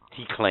 so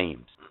he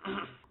claims.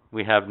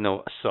 We have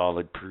no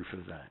solid proof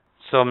of that.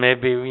 So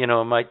maybe,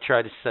 I might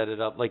try to set it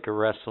up like a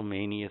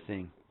WrestleMania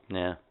thing.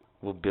 Yeah,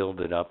 we'll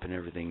build it up and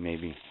everything,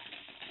 maybe.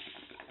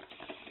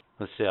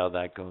 Let's see how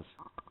that goes.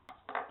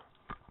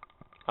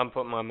 I'm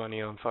putting my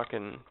money on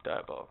fucking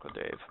Diabolical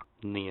Dave.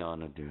 Leon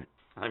will do it.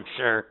 I'm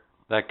sure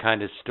that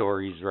kind of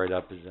story's right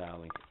up his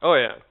alley. Oh,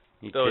 yeah.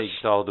 He Those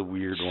takes all the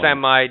weird ones.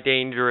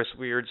 Semi-dangerous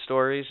weird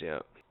stories, yeah.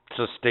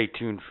 So stay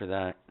tuned for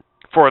that.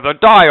 For the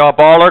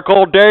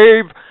Diabolical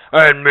Dave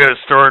and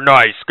Mr.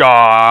 Nice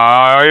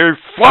Guy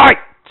fight!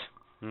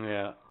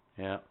 Yeah.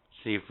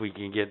 See if we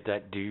can get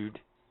that dude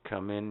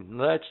come in.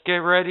 Let's get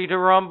ready to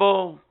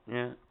rumble.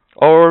 Yeah.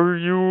 Are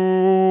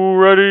you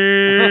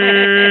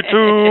ready to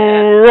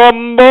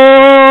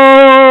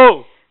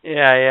rumble?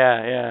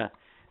 Yeah.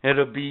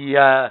 It'll be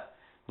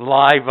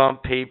live on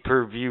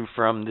pay-per-view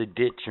from the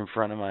ditch in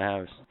front of my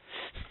house.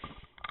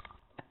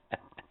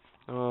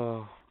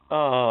 Oh.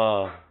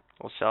 Oh.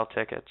 We'll sell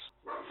tickets.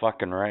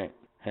 Fucking right.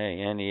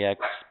 Hey, any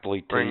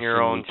exploitation. Bring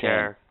your own you can.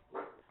 chair.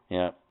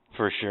 Yeah,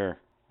 for sure.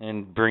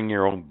 And bring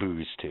your own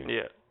booze too.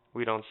 Yeah,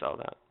 we don't sell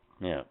that.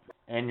 Yeah.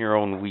 And your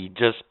own weed.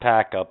 Just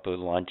pack up a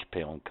lunch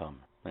pail and come.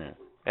 Yeah.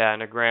 Yeah,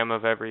 and a gram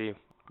of every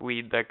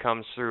weed that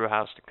comes through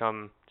has to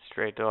come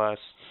straight to us.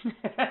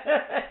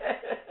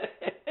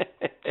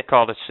 It's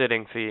called a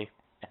sitting fee.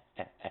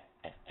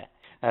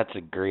 That's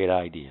a great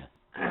idea.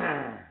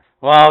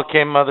 Well,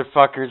 okay,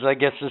 motherfuckers, I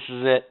guess this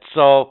is it.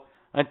 So,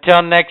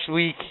 until next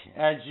week,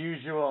 as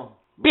usual.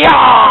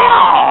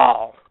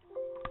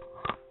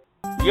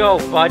 Yo,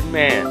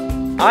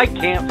 Budman, I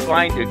can't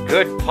find a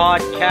good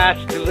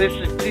podcast to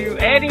listen to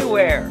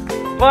anywhere.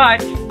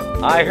 But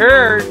I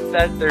heard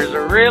that there's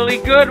a really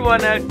good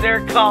one out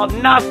there called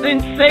Nothing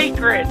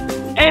Sacred.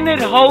 And it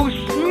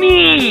hosts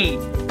me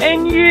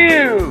and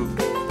you.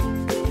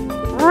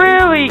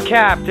 Really,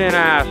 Captain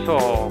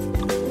Asshole?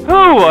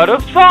 Who would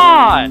have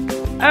thought?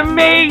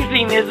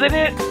 Amazing, isn't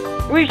it?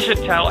 We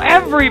should tell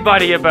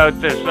everybody about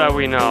this that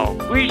we know.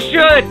 We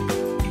should.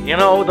 You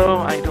know, though,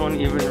 I don't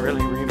even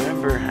really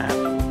remember half.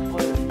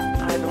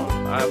 I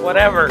don't.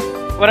 Whatever.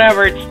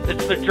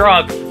 It's the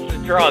drugs. It's the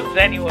drugs.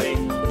 Anyway,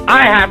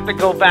 I have to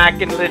go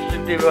back and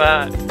listen to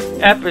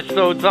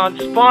episodes on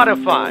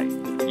Spotify,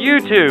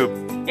 YouTube,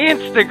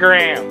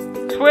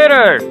 Instagram,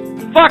 Twitter,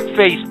 fuck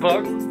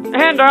Facebook.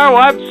 And our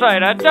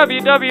website at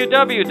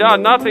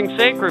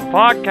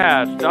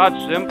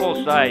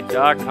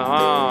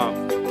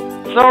www.nothing.sacredpodcast.simplesite.com.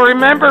 So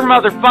remember,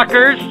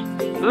 motherfuckers,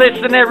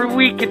 listen every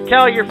week and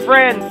tell your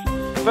friends.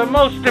 But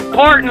most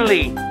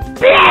importantly,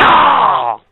 be